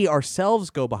we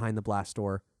ourselves go behind the blast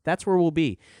door, that's where we'll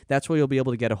be. That's where you'll be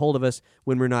able to get a hold of us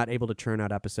when we're not able to churn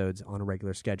out episodes on a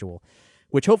regular schedule,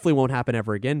 which hopefully won't happen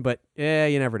ever again, but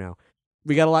you never know.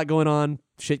 We got a lot going on.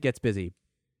 Shit gets busy,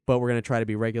 but we're going to try to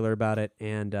be regular about it,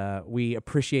 and we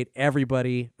appreciate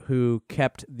everybody who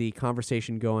kept the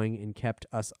conversation going and kept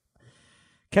us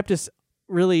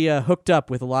really hooked up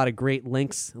with a lot of great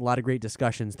links, a lot of great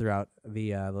discussions throughout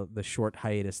the short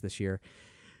hiatus this year.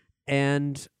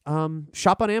 And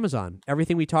shop on Amazon.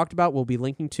 Everything we talked about we'll be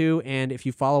linking to, and if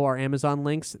you follow our Amazon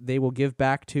links, they will give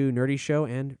back to Nerdy Show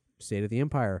and State of the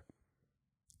Empire.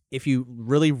 If you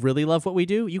really, really love what we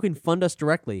do, you can fund us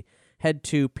directly. Head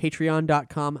to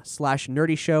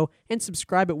patreon.com/nerdyshow and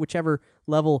subscribe at whichever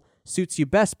level suits you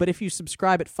best. But if you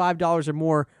subscribe at $5 or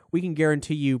more, we can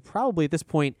guarantee you probably at this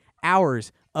point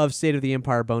hours of State of the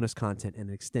Empire bonus content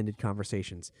and extended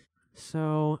conversations.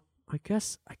 So I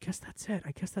guess that's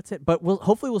it. But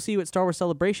hopefully we'll see you at Star Wars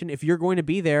Celebration. If you're going to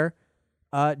be there,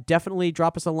 definitely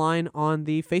drop us a line on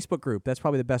the Facebook group. That's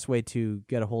probably the best way to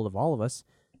get a hold of all of us.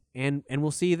 And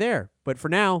we'll see you there. But for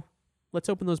now, let's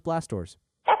open those blast doors.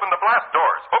 Open the blast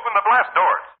doors! Open the blast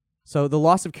doors! So the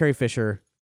loss of Carrie Fisher,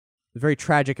 a very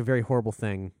tragic, a very horrible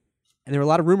thing. And there were a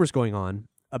lot of rumors going on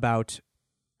about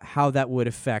how that would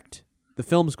affect the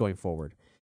films going forward.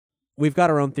 We've got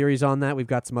our own theories on that. We've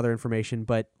got some other information.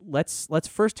 But let's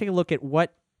first take a look at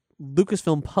what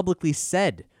Lucasfilm publicly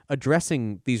said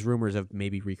addressing these rumors of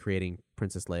maybe recreating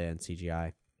Princess Leia in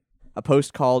CGI. A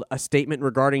post called A Statement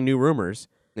Regarding New Rumors.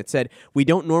 It said, "We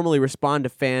don't normally respond to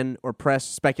fan or press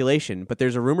speculation, but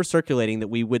there's a rumor circulating that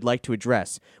we would like to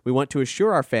address. We want to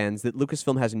assure our fans that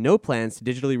Lucasfilm has no plans to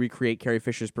digitally recreate Carrie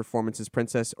Fisher's performance as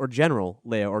Princess or General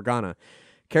Leia Organa.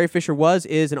 Carrie Fisher was,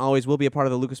 is, and always will be a part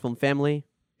of the Lucasfilm family.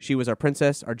 She was our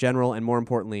princess, our general, and more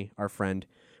importantly, our friend.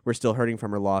 We're still hurting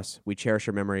from her loss. We cherish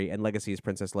her memory and legacy as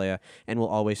Princess Leia, and will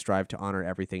always strive to honor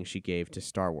everything she gave to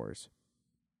Star Wars."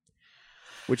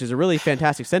 Which is a really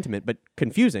fantastic sentiment, but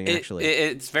confusing, actually.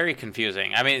 It's very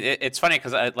confusing. I mean, it's funny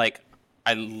because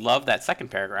I love that second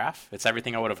paragraph. It's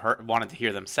everything I would have wanted to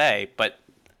hear them say, but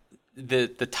the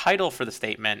title for the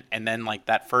statement and then like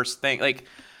that first thing, like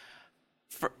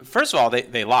first of all,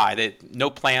 they lie. They no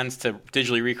plans to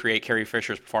digitally recreate Carrie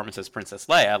Fisher's performance as Princess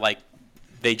Leia. Like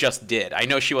they just did. I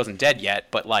know she wasn't dead yet,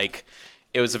 but like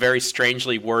it was a very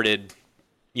strangely worded,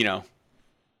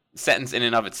 sentence in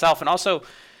and of itself, and also.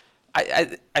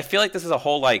 I feel like this is a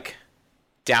whole like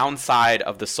downside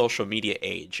of the social media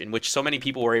age in which so many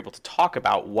people were able to talk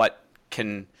about what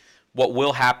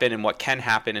will happen and what can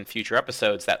happen in future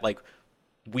episodes that like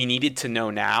we needed to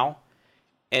know now.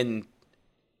 And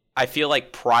I feel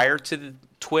like prior to the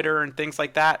Twitter and things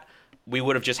like that, we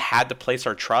would have just had to place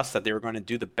our trust that they were going to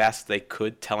do the best they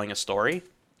could telling a story,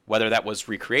 whether that was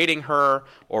recreating her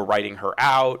or writing her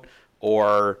out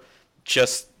or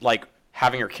just like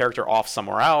having her character off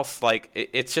somewhere else. Like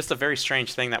it's just a very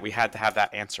strange thing that we had to have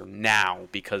that answer now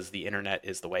because the internet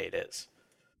is the way it is.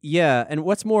 Yeah, and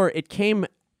what's more, it came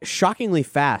shockingly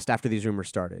fast after these rumors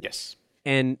started. Yes.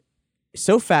 And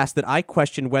so fast that I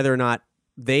questioned whether or not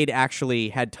they'd actually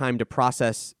had time to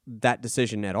process that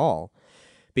decision at all.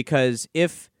 Because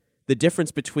if the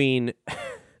difference between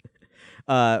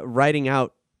writing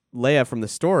out Leia from the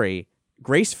story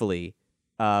gracefully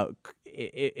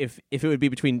if it would be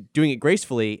between doing it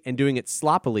gracefully and doing it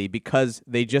sloppily because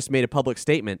they just made a public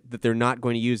statement that they're not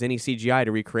going to use any CGI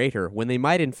to recreate her when they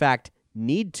might in fact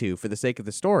need to for the sake of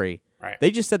the story. Right.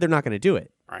 They just said they're not going to do it.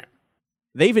 Right.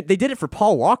 They did it for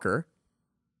Paul Walker.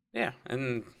 Yeah,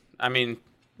 and I mean,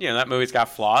 that movie's got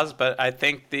flaws, but I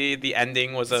think the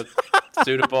ending was a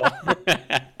suitable.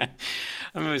 That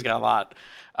movie's got a lot.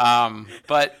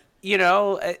 But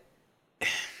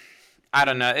I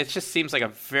don't know. It just seems like a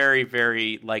very,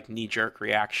 very like knee-jerk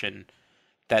reaction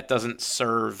that doesn't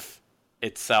serve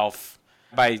itself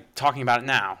by talking about it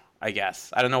now, I guess.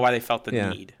 I don't know why they felt the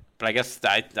need. But I guess,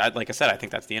 like I said, I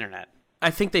think that's the internet. I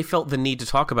think they felt the need to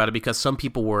talk about it because some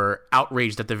people were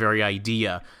outraged at the very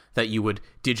idea that you would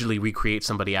digitally recreate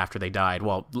somebody after they died.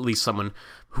 Well, at least someone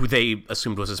who they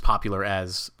assumed was as popular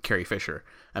as Carrie Fisher.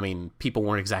 I mean, people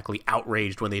weren't exactly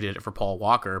outraged when they did it for Paul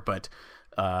Walker, but...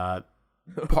 part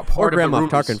of the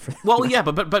rumors, well, yeah,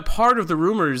 but part of the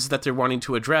rumors that they're wanting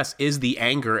to address is the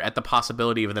anger at the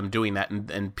possibility of them doing that,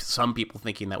 and some people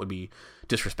thinking that would be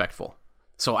disrespectful.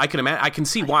 So I can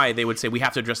see why they would say we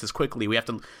have to address this quickly. We have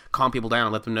to calm people down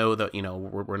and let them know that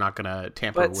we're not going to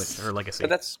tamper with her legacy.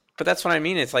 But that's what I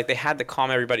mean. It's like they had to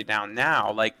calm everybody down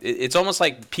now. Like it's almost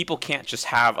like people can't just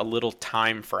have a little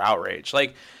time for outrage.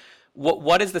 Like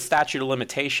what is the statute of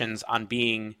limitations on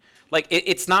being like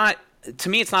it's not. To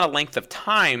me, it's not a length of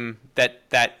time that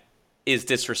is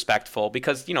disrespectful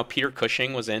because, Peter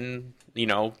Cushing was in,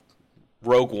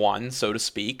 Rogue One, so to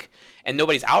speak, and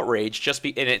nobody's outraged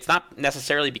and it's not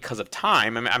necessarily because of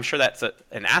time. I mean, I'm sure that's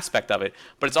an aspect of it,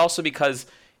 but it's also because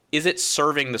is it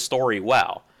serving the story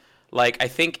well? Like, I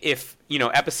think if,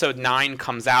 episode 9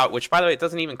 comes out, which by the way, it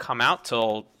doesn't even come out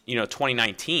till,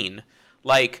 2019,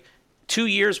 like 2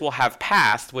 years will have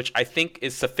passed, which I think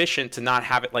is sufficient to not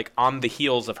have it like on the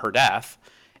heels of her death.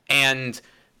 And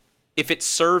if it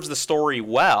serves the story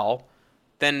well,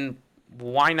 then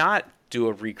why not do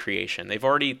a recreation? They've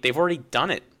already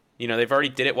done it. You know, they've already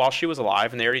did it while she was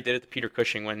alive, and they already did it to Peter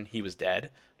Cushing when he was dead.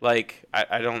 Like,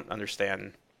 I don't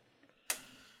understand.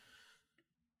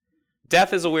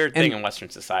 Death is a weird thing in Western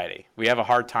society. We have a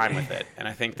hard time with it. And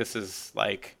I think this is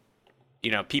like,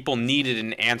 you know, people needed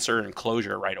an answer and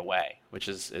closure right away, which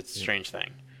is it's a strange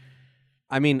thing.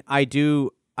 I mean, I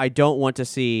don't want to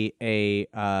see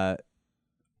I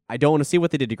don't want to see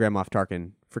what they did to Grand Moff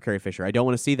Tarkin for Carrie Fisher. I don't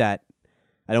want to see that.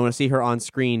 I don't want to see her on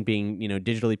screen being, you know,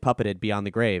 digitally puppeted beyond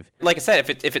the grave. Like I said,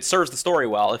 if it serves the story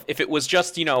well, if it was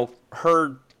just, you know,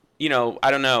 her, you know,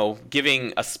 I don't know,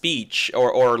 giving a speech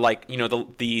or like, you know,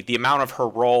 the amount of her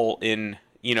role in,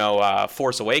 you know,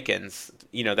 Force Awakens,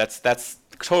 you know, that's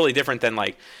totally different than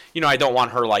like, you know, I don't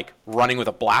want her like running with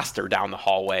a blaster down the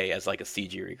hallway as like a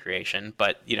CG recreation.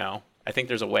 But, you know, I think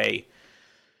there's a way,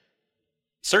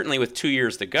 certainly with 2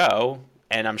 years to go,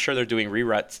 and I'm sure they're doing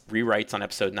rewrites on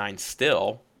Episode 9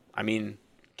 still. I mean,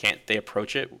 can't they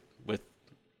approach it with,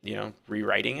 you know,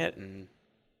 rewriting it? And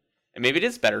maybe it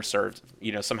is better served,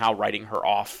 you know, somehow writing her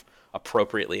off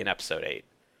appropriately in Episode 8.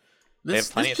 This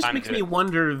just makes me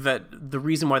wonder that the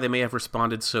reason why they may have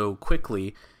responded so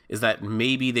quickly is that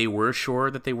maybe they were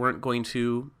sure that they weren't going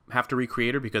to have to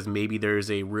recreate her because maybe there's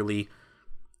a really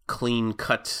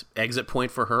clean-cut exit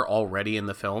point for her already in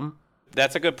the film.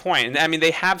 That's a good point. And I mean,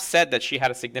 they have said that she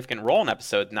had a significant role in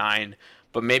Episode 9,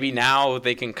 but maybe now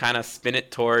they can kind of spin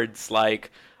it towards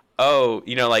like, oh,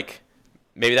 you know, like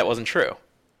maybe that wasn't true.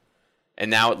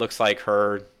 And now it looks like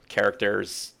her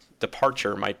character's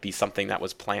departure might be something that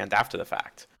was planned after the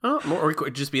fact. Or it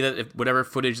could just be that if whatever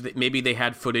footage, maybe they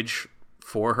had footage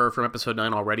for her from Episode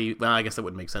 9 already. Well, I guess that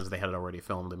wouldn't make sense if they had it already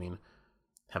filmed. I mean,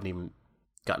 haven't even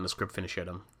gotten the script finished yet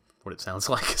on what it sounds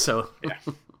like. So, yeah.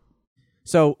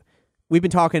 So we've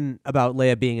been talking about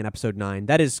Leia being in Episode 9.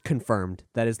 That is confirmed.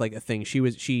 That is like a thing.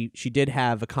 She did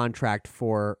have a contract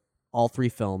for all 3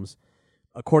 films.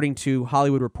 According to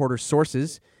Hollywood Reporter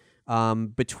sources,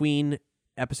 between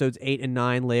Episodes 8 and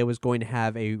 9, Leia was going to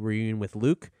have a reunion with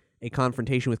Luke, a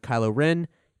confrontation with Kylo Ren,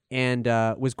 and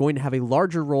was going to have a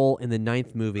larger role in the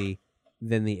 9th movie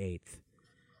than the 8th.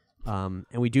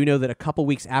 And we do know that a couple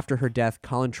weeks after her death,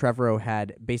 Colin Trevorrow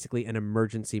had basically an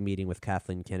emergency meeting with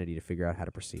Kathleen Kennedy to figure out how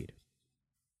to proceed.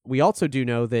 We also do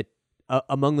know that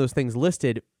among those things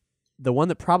listed, the one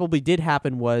that probably did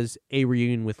happen was a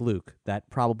reunion with Luke. That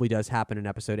probably does happen in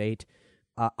Episode 8.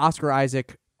 Oscar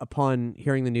Isaac, upon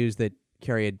hearing the news that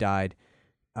Carrie had died,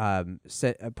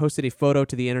 posted a photo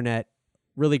to the internet,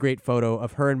 really great photo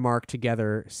of her and Mark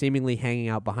together, seemingly hanging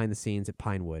out behind the scenes at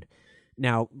Pinewood.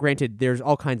 Now, granted, there's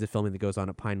all kinds of filming that goes on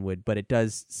at Pinewood, but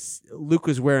Luke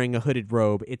was wearing a hooded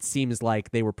robe. It seems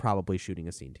like they were probably shooting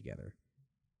a scene together.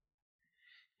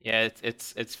 Yeah,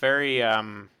 it's very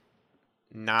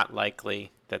not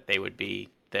likely that they would be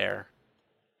there.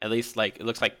 At least, like, it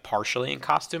looks like partially in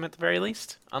costume at the very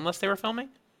least, unless they were filming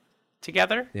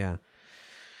together. Yeah.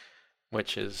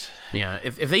 Which is... Yeah,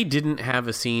 if they didn't have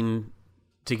a scene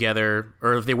together,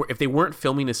 or if they weren't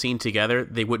filming a scene together,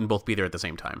 they wouldn't both be there at the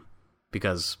same time.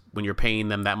 Because when you're paying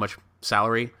them that much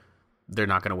salary, they're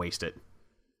not going to waste it.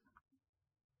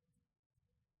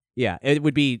 Yeah, it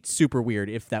would be super weird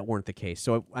if that weren't the case.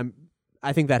 So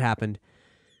I think that happened.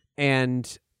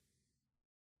 And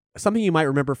something you might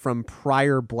remember from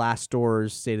prior Blast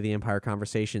Doors State of the Empire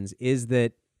conversations is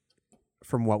that,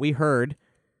 from what we heard,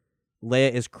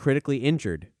 Leia is critically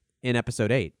injured in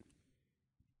Episode 8.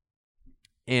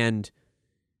 And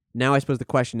now I suppose the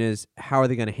question is, how are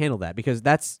they going to handle that? Because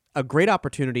that's a great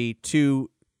opportunity to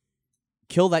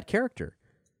kill that character.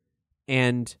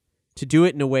 And to do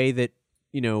it in a way that,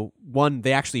 you know, 1,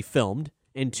 they actually filmed,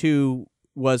 and 2,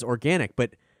 was organic.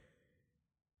 But,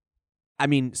 I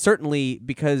mean, certainly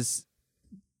because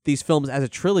these films as a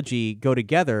trilogy go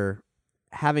together,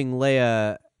 having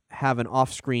Leia have an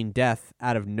off-screen death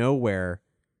out of nowhere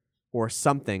or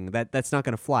something, that's not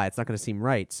going to fly. It's not going to seem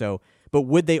right. So, but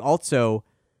would they also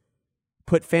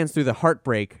put fans through the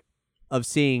heartbreak of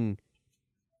seeing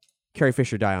Carrie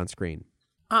Fisher die on screen?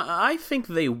 I think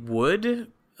they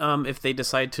would, if they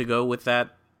decide to go with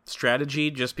that strategy,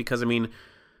 just because,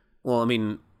 what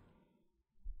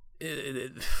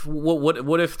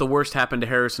if the worst happened to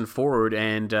Harrison Ford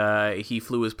and he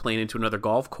flew his plane into another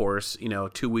golf course,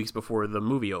 2 weeks before the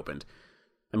movie opened?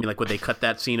 I mean, like, would they cut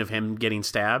that scene of him getting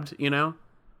stabbed,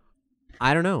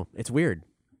 I don't know. It's weird.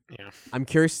 Yeah. I'm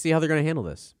curious to see how they're going to handle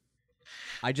this.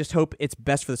 I just hope it's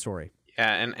best for the story.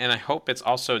 Yeah, and I hope it's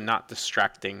also not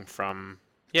distracting from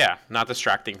Yeah, not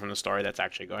distracting from the story that's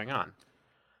actually going on.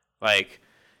 Like,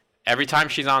 every time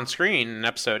she's on screen in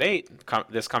episode 8,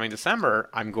 this coming December,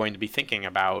 I'm going to be thinking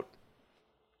about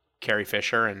Carrie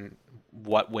Fisher and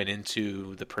what went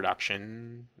into the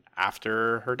production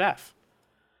after her death.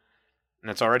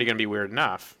 And it's already going to be weird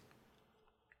enough.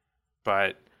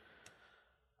 But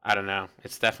I don't know.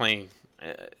 It's definitely...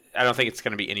 I don't think it's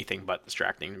going to be anything but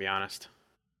distracting, to be honest,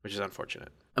 which is unfortunate.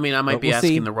 I mean, I might be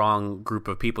asking the wrong group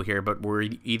of people here, but were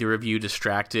either of you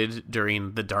distracted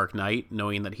during The Dark Knight,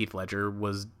 knowing that Heath Ledger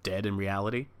was dead in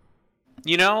reality?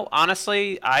 You know,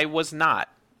 honestly, I was not.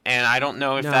 And I don't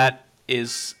know if that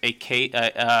is a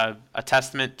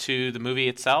testament to the movie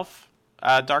itself,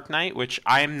 Dark Knight, which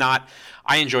I am not.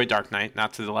 I enjoyed Dark Knight,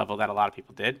 not to the level that a lot of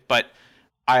people did, but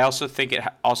I also think it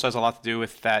also has a lot to do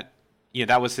with that. You know,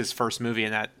 that was his first movie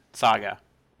in that saga,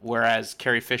 whereas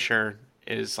Carrie Fisher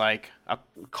is like a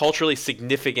culturally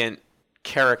significant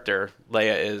character.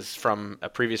 Leia is from a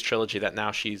previous trilogy that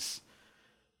now she's,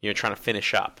 you know, trying to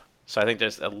finish up. So I think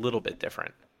there's a little bit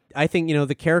different. I think, you know,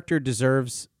 the character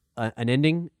deserves an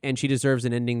ending, and she deserves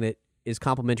an ending that is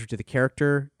complementary to the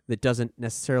character, that doesn't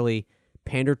necessarily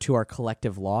pander to our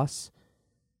collective loss.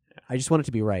 I just want it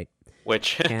to be right.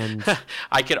 Which, and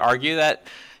I could argue that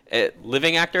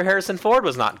living actor Harrison Ford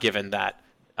was not given that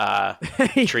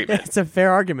treatment. It's a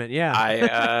fair argument, yeah.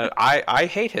 I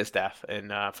hate his death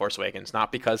in Force Awakens,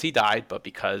 not because he died, but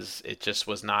because it just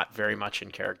was not very much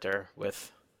in character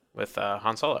with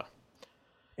Han Solo.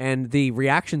 And the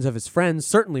reactions of his friends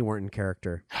certainly weren't in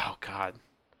character. Oh God!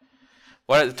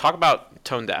 Talk about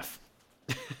tone deaf.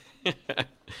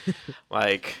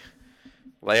 Like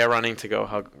Leia running to go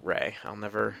hug Rey. I'll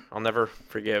never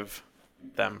forgive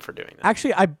them for doing that.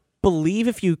 Actually, I believe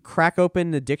if you crack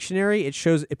open the dictionary,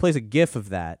 it plays a GIF of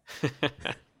that.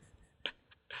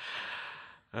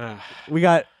 We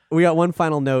got one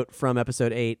final note from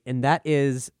episode 8, and that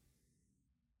is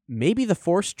maybe the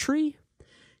Force tree.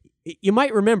 You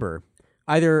might remember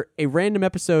either a random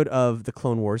episode of the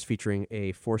Clone Wars featuring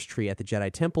a Force tree at the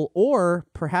Jedi Temple, or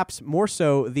perhaps more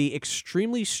so the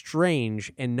extremely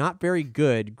strange and not very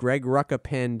good Greg Rucka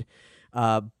penned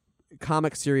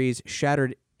comic series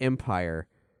Shattered Empire,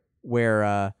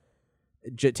 where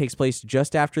it takes place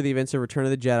just after the events of Return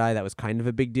of the Jedi. That was kind of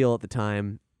a big deal at the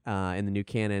time in the new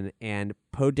canon, and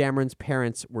Poe Dameron's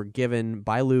parents were given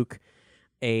by Luke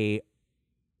a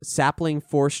sapling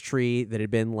Force tree that had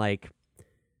been like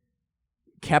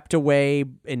kept away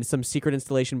in some secret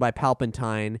installation by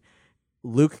Palpatine.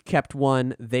 Luke kept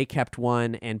one, they kept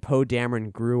one, and Poe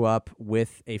Dameron grew up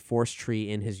with a Force tree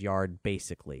in his yard,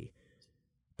 basically.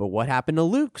 But what happened to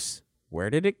Luke's?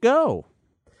 Where did it go?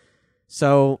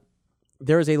 So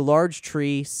there is a large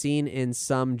tree seen in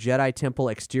some Jedi Temple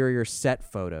exterior set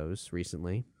photos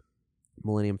recently.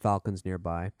 Millennium Falcon's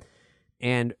nearby.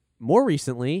 And more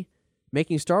recently,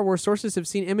 making Star Wars sources have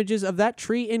seen images of that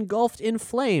tree engulfed in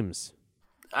flames.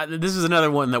 This is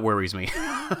another one that worries me.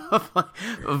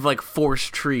 of like Force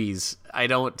trees. I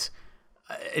don't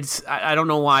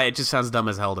know why, it just sounds dumb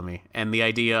as hell to me. And the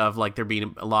idea of like there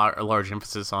being a large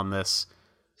emphasis on this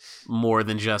more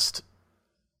than just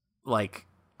like,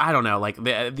 I don't know, like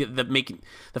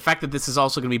the fact that this is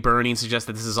also going to be burning suggests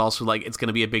that this is also like it's going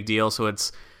to be a big deal. So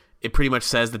it pretty much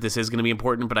says that this is going to be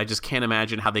important, but I just can't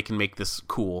imagine how they can make this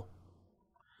cool.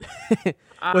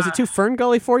 Was it too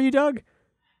Ferngully for you, Doug?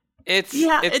 It's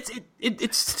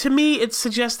to me, it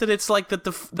suggests that it's like that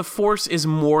the Force is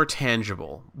more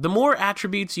tangible. The more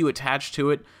attributes you attach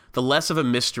to it, the less of a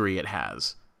mystery it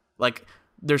has. Like,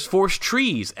 there's Force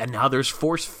trees, and now there's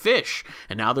Force fish,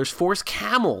 and now there's Force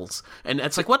camels, and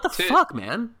it's like, what the fuck,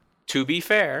 man? To be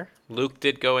fair, Luke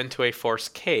did go into a Force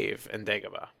cave in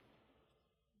Dagobah.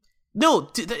 No,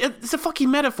 it's a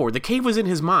fucking metaphor. The cave was in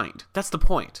his mind. That's the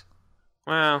point.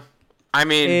 Well, I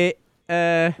mean,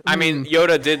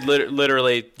 Yoda did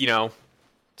literally, you know,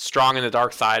 strong in the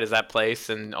dark side is that place,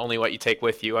 and only what you take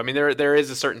with you. I mean, there is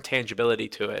a certain tangibility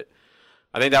to it.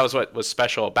 I think that was what was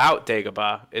special about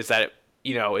Dagobah, is that it,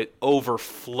 you know, it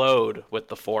overflowed with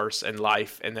the Force and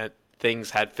life, and that things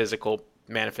had physical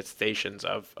manifestations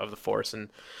of the Force. And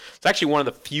it's actually one of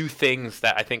the few things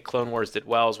that I think Clone Wars did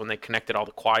well, is when they connected all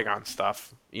the Qui-Gon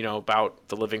stuff, you know, about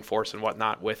the living Force and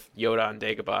whatnot with Yoda and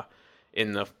Dagobah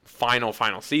in the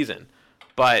final season.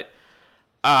 But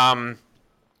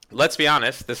let's be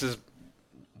honest, this is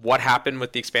what happened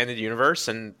with the expanded universe,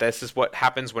 and this is what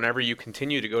happens whenever you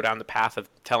continue to go down the path of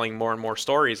telling more and more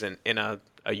stories in a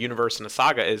universe and a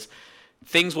saga, is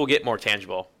things will get more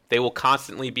tangible. They will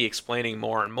constantly be explaining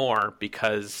more and more,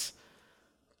 because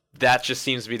that just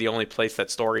seems to be the only place that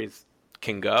stories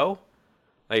can go.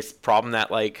 Like, it's a problem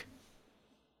that, like,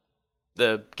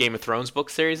 the Game of Thrones book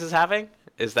series is having,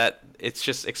 is that it's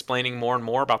just explaining more and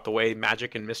more about the way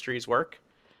magic and mysteries work.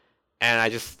 And I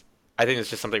think it's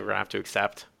just something we're going to have to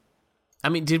accept. I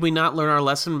mean, did we not learn our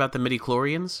lesson about the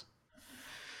midichlorians?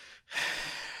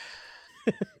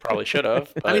 Probably should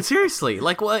have. I mean, seriously,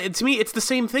 like, well, to me, it's the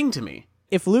same thing to me.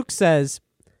 If Luke says,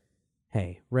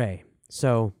 "Hey, Rey,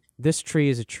 so this tree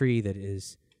is a tree that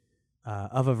is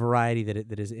of a variety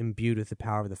that is imbued with the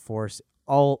power of the Force.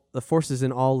 All the Force is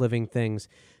in all living things,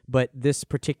 but this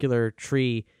particular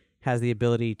tree has the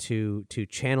ability to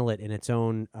channel it in its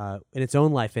own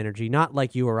life energy, not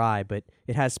like you or I, but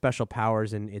it has special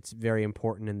powers and it's very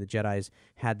important. And the Jedi's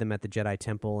had them at the Jedi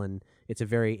Temple, and it's a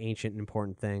very ancient and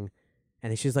important thing."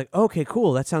 And she's like, "Okay,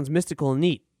 cool. That sounds mystical and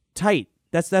neat, tight.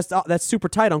 That's super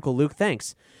tight, Uncle Luke.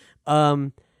 Thanks."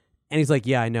 And he's like,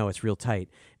 "Yeah, I know. It's real tight."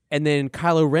 And then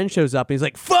Kylo Ren shows up and he's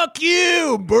like, "Fuck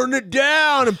you! Burn it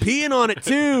down! I'm peeing on it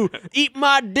too! Eat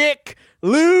my dick!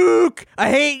 Luke! I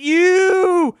hate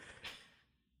you!"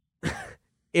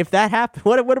 If that happened,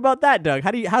 what about that, Doug?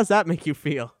 How's that make you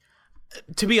feel?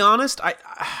 To be honest,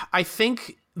 I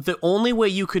think the only way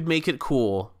you could make it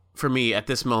cool for me at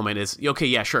this moment is, okay,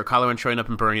 yeah, sure, Kylo Ren showing up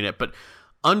and burning it, but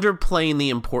underplaying the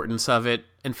importance of it.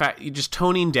 In fact, just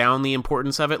toning down the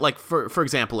importance of it. Like, for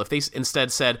example, if they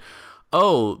instead said,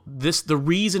 "Oh, the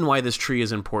reason why this tree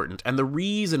is important, and the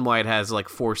reason why it has like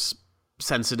Force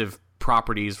sensitive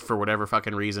properties for whatever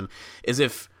fucking reason, is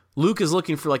if Luke is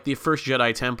looking for like the first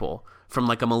Jedi Temple from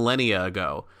like a millennia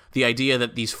ago, the idea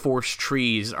that these Force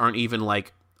trees aren't even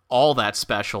like all that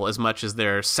special as much as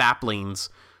they're saplings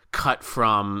cut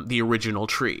from the original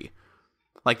tree."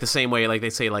 Like the same way, like they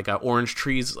say, like orange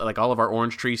trees, like all of our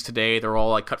orange trees today, they're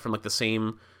all like cut from like the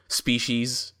same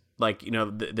species. Like, you know,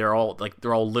 they're all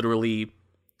literally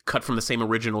cut from the same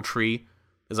original tree.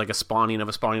 There's like a spawning of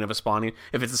a spawning of a spawning.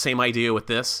 If it's the same idea with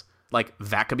this, like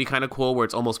that could be kind of cool, where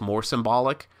it's almost more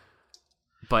symbolic.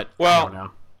 But I don't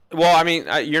know. Well, I mean,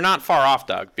 you're not far off,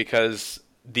 Doug, because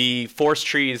the Force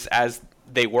trees, as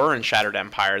they were in Shattered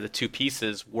Empire, the two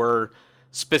pieces were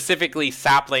specifically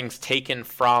saplings taken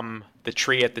from the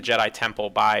tree at the Jedi Temple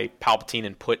by Palpatine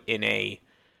and put in a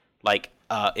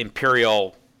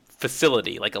Imperial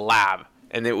facility, like a lab,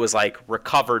 and it was like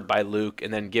recovered by Luke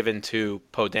and then given to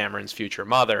Poe Dameron's future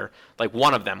mother. Like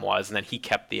one of them was, and then he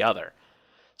kept the other.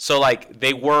 So like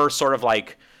they were sort of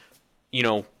like, you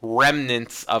know,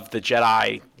 remnants of the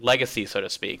Jedi legacy, so to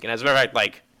speak. And as a matter of fact,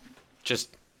 like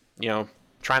just, you know,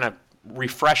 trying to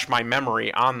refresh my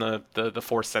memory on the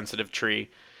Force sensitive tree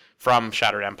from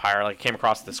Shattered Empire, like came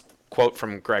across this quote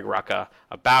from Greg Rucka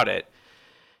about it.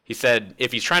 He said,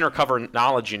 if he's trying to recover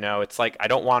knowledge, you know, it's like, I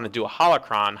don't want to do a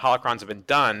holocron. Holocrons have been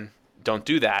done. Don't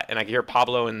do that. And I can hear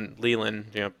Pablo and Leland,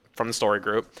 you know, from the story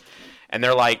group, and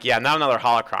they're like, yeah, not another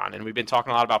holocron. And we've been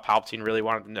talking a lot about Palpatine really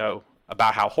wanted to know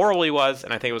about how horrible he was.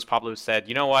 And I think it was Pablo who said,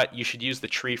 you know what, you should use the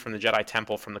tree from the Jedi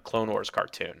Temple from the Clone Wars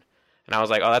cartoon. And I was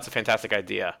like, oh, that's a fantastic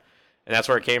idea. And that's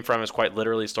where it came from, is quite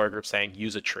literally story group saying,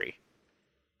 use a tree.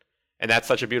 And that's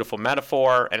such a beautiful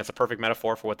metaphor, and it's a perfect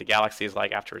metaphor for what the galaxy is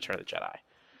like after Return of the Jedi.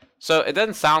 So it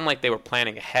doesn't sound like they were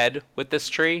planning ahead with this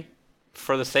tree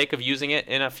for the sake of using it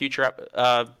in a future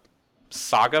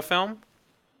saga film.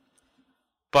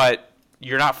 But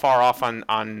you're not far off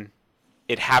on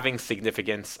it having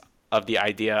significance of the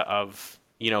idea of,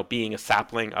 you know, being a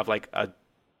sapling of like a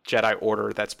Jedi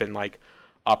Order that's been like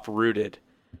uprooted.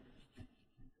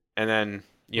 And then,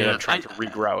 you know, trying to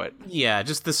regrow it. Yeah,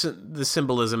 just the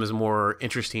symbolism is more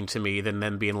interesting to me than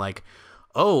them being like,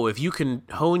 oh, if you can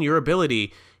hone your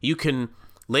ability, you can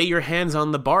lay your hands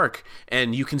on the bark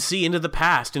and you can see into the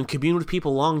past and commune with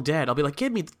people long dead. I'll be like,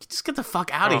 just get the fuck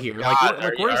out of here. God,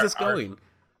 like where is this going?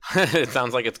 It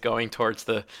sounds like it's going towards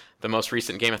the most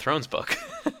recent Game of Thrones book.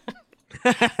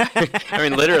 I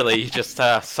mean, literally, just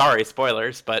sorry,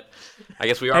 spoilers, but I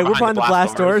guess we are behind the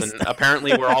blast doors, and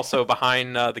apparently we're also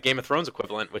behind the Game of Thrones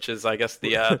equivalent, which is, I guess,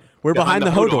 the we're behind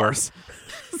the Hodors.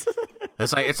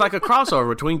 It's like a crossover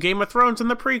between Game of Thrones and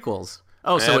the prequels.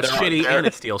 Oh, so it's shitty and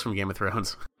it steals from Game of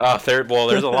Thrones.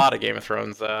 There's a lot of Game of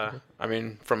Thrones. I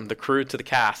mean, from the crew to the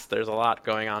cast, there's a lot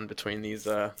going on between these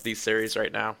series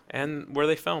right now and where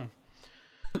they film.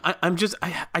 I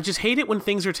just hate it when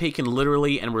things are taken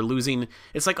literally and we're losing.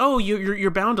 It's like, oh,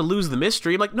 you're bound to lose the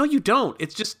mystery. I'm like, no, you don't.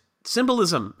 It's just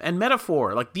symbolism and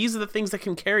metaphor. Like, these are the things that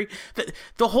can carry.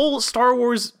 The whole Star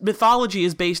Wars mythology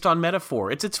is based on metaphor.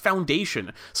 It's its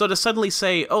foundation. So to suddenly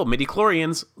say, oh,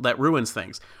 midichlorians, that ruins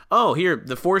things. Oh, here,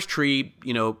 the Force tree,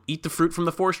 you know, eat the fruit from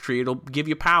the Force tree. It'll give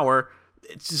you power.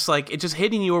 It's just like, it's just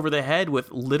hitting you over the head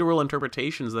with literal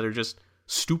interpretations that are just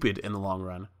stupid in the long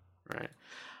run. Right.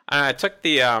 I took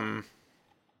the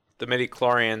the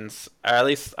midichlorians, or at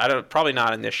least probably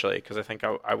not initially, because I think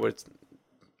I would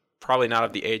probably not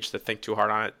have the age to think too hard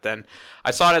on it. Then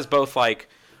I saw it as both like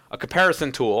a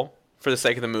comparison tool for the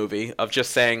sake of the movie, of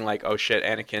just saying like, oh shit,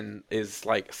 Anakin is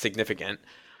like significant,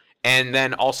 and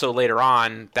then also later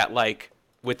on that like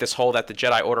with this whole that the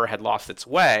Jedi Order had lost its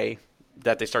way,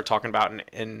 that they start talking about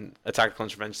in Attack of the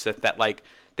Clones Revenge Sith, that like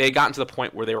they had gotten to the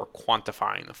point where they were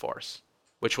quantifying the Force,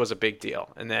 which was a big deal.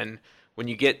 And then when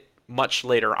you get much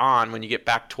later on, when you get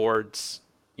back towards,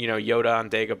 you know, Yoda on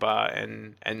Dagobah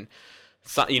and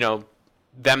so, you know,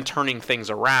 them turning things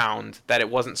around, that it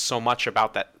wasn't so much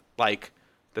about that, like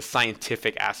the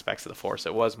scientific aspects of the Force.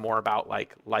 It was more about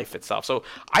like life itself. So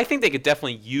I think they could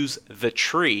definitely use the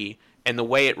tree and the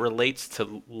way it relates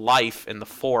to life and the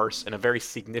Force in a very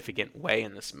significant way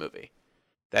in this movie.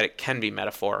 That it can be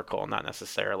metaphorical, not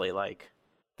necessarily like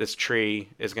this tree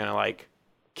is going to like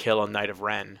kill a Knight of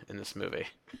Ren in this movie.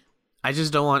 I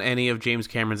just don't want any of James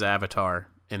Cameron's Avatar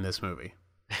in this movie.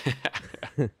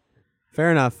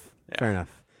 Fair enough. Yeah. Fair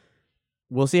enough.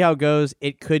 We'll see how it goes.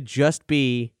 It could just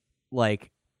be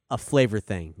like a flavor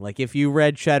thing. Like if you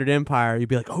read Shattered Empire, you'd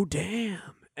be like, oh, damn.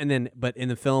 And then, but in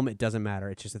the film, it doesn't matter.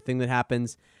 It's just a thing that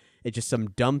happens. It's just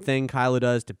some dumb thing Kylo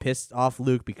does to piss off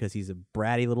Luke because he's a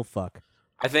bratty little fuck.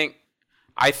 I think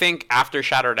after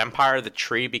Shattered Empire, the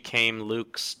tree became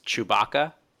Luke's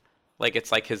Chewbacca. Like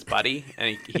it's like his buddy,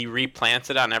 and he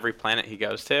replants it on every planet he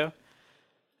goes to.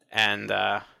 And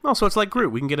so it's like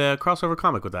Groot. We can get a crossover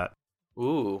comic with that.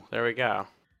 Ooh, there we go.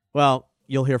 Well,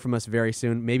 you'll hear from us very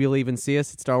soon. Maybe you'll even see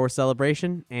us at Star Wars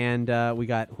Celebration. And we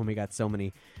got so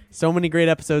many great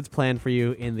episodes planned for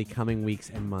you in the coming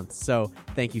weeks and months. So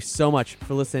thank you so much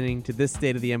for listening to this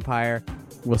State of the Empire.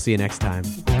 We'll see you next time.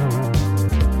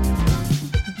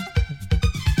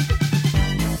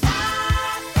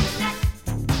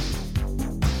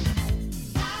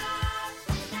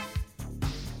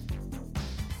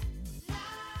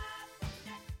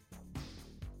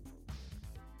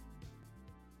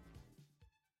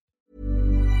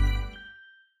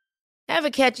 Ever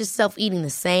catch yourself eating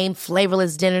the same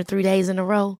flavorless dinner 3 days in a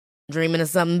row? Dreaming of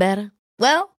something better?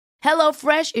 Well,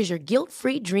 HelloFresh is your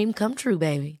guilt-free dream come true,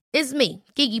 baby. It's me,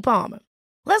 Keke Palmer.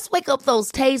 Let's wake up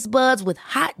those taste buds with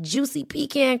hot, juicy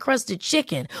pecan-crusted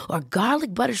chicken or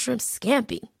garlic butter shrimp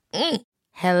scampi.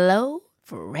 Hello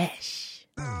Fresh.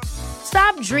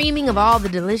 Stop dreaming of all the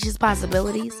delicious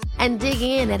possibilities and dig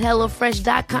in at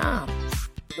HelloFresh.com.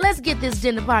 Let's get this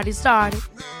dinner party started.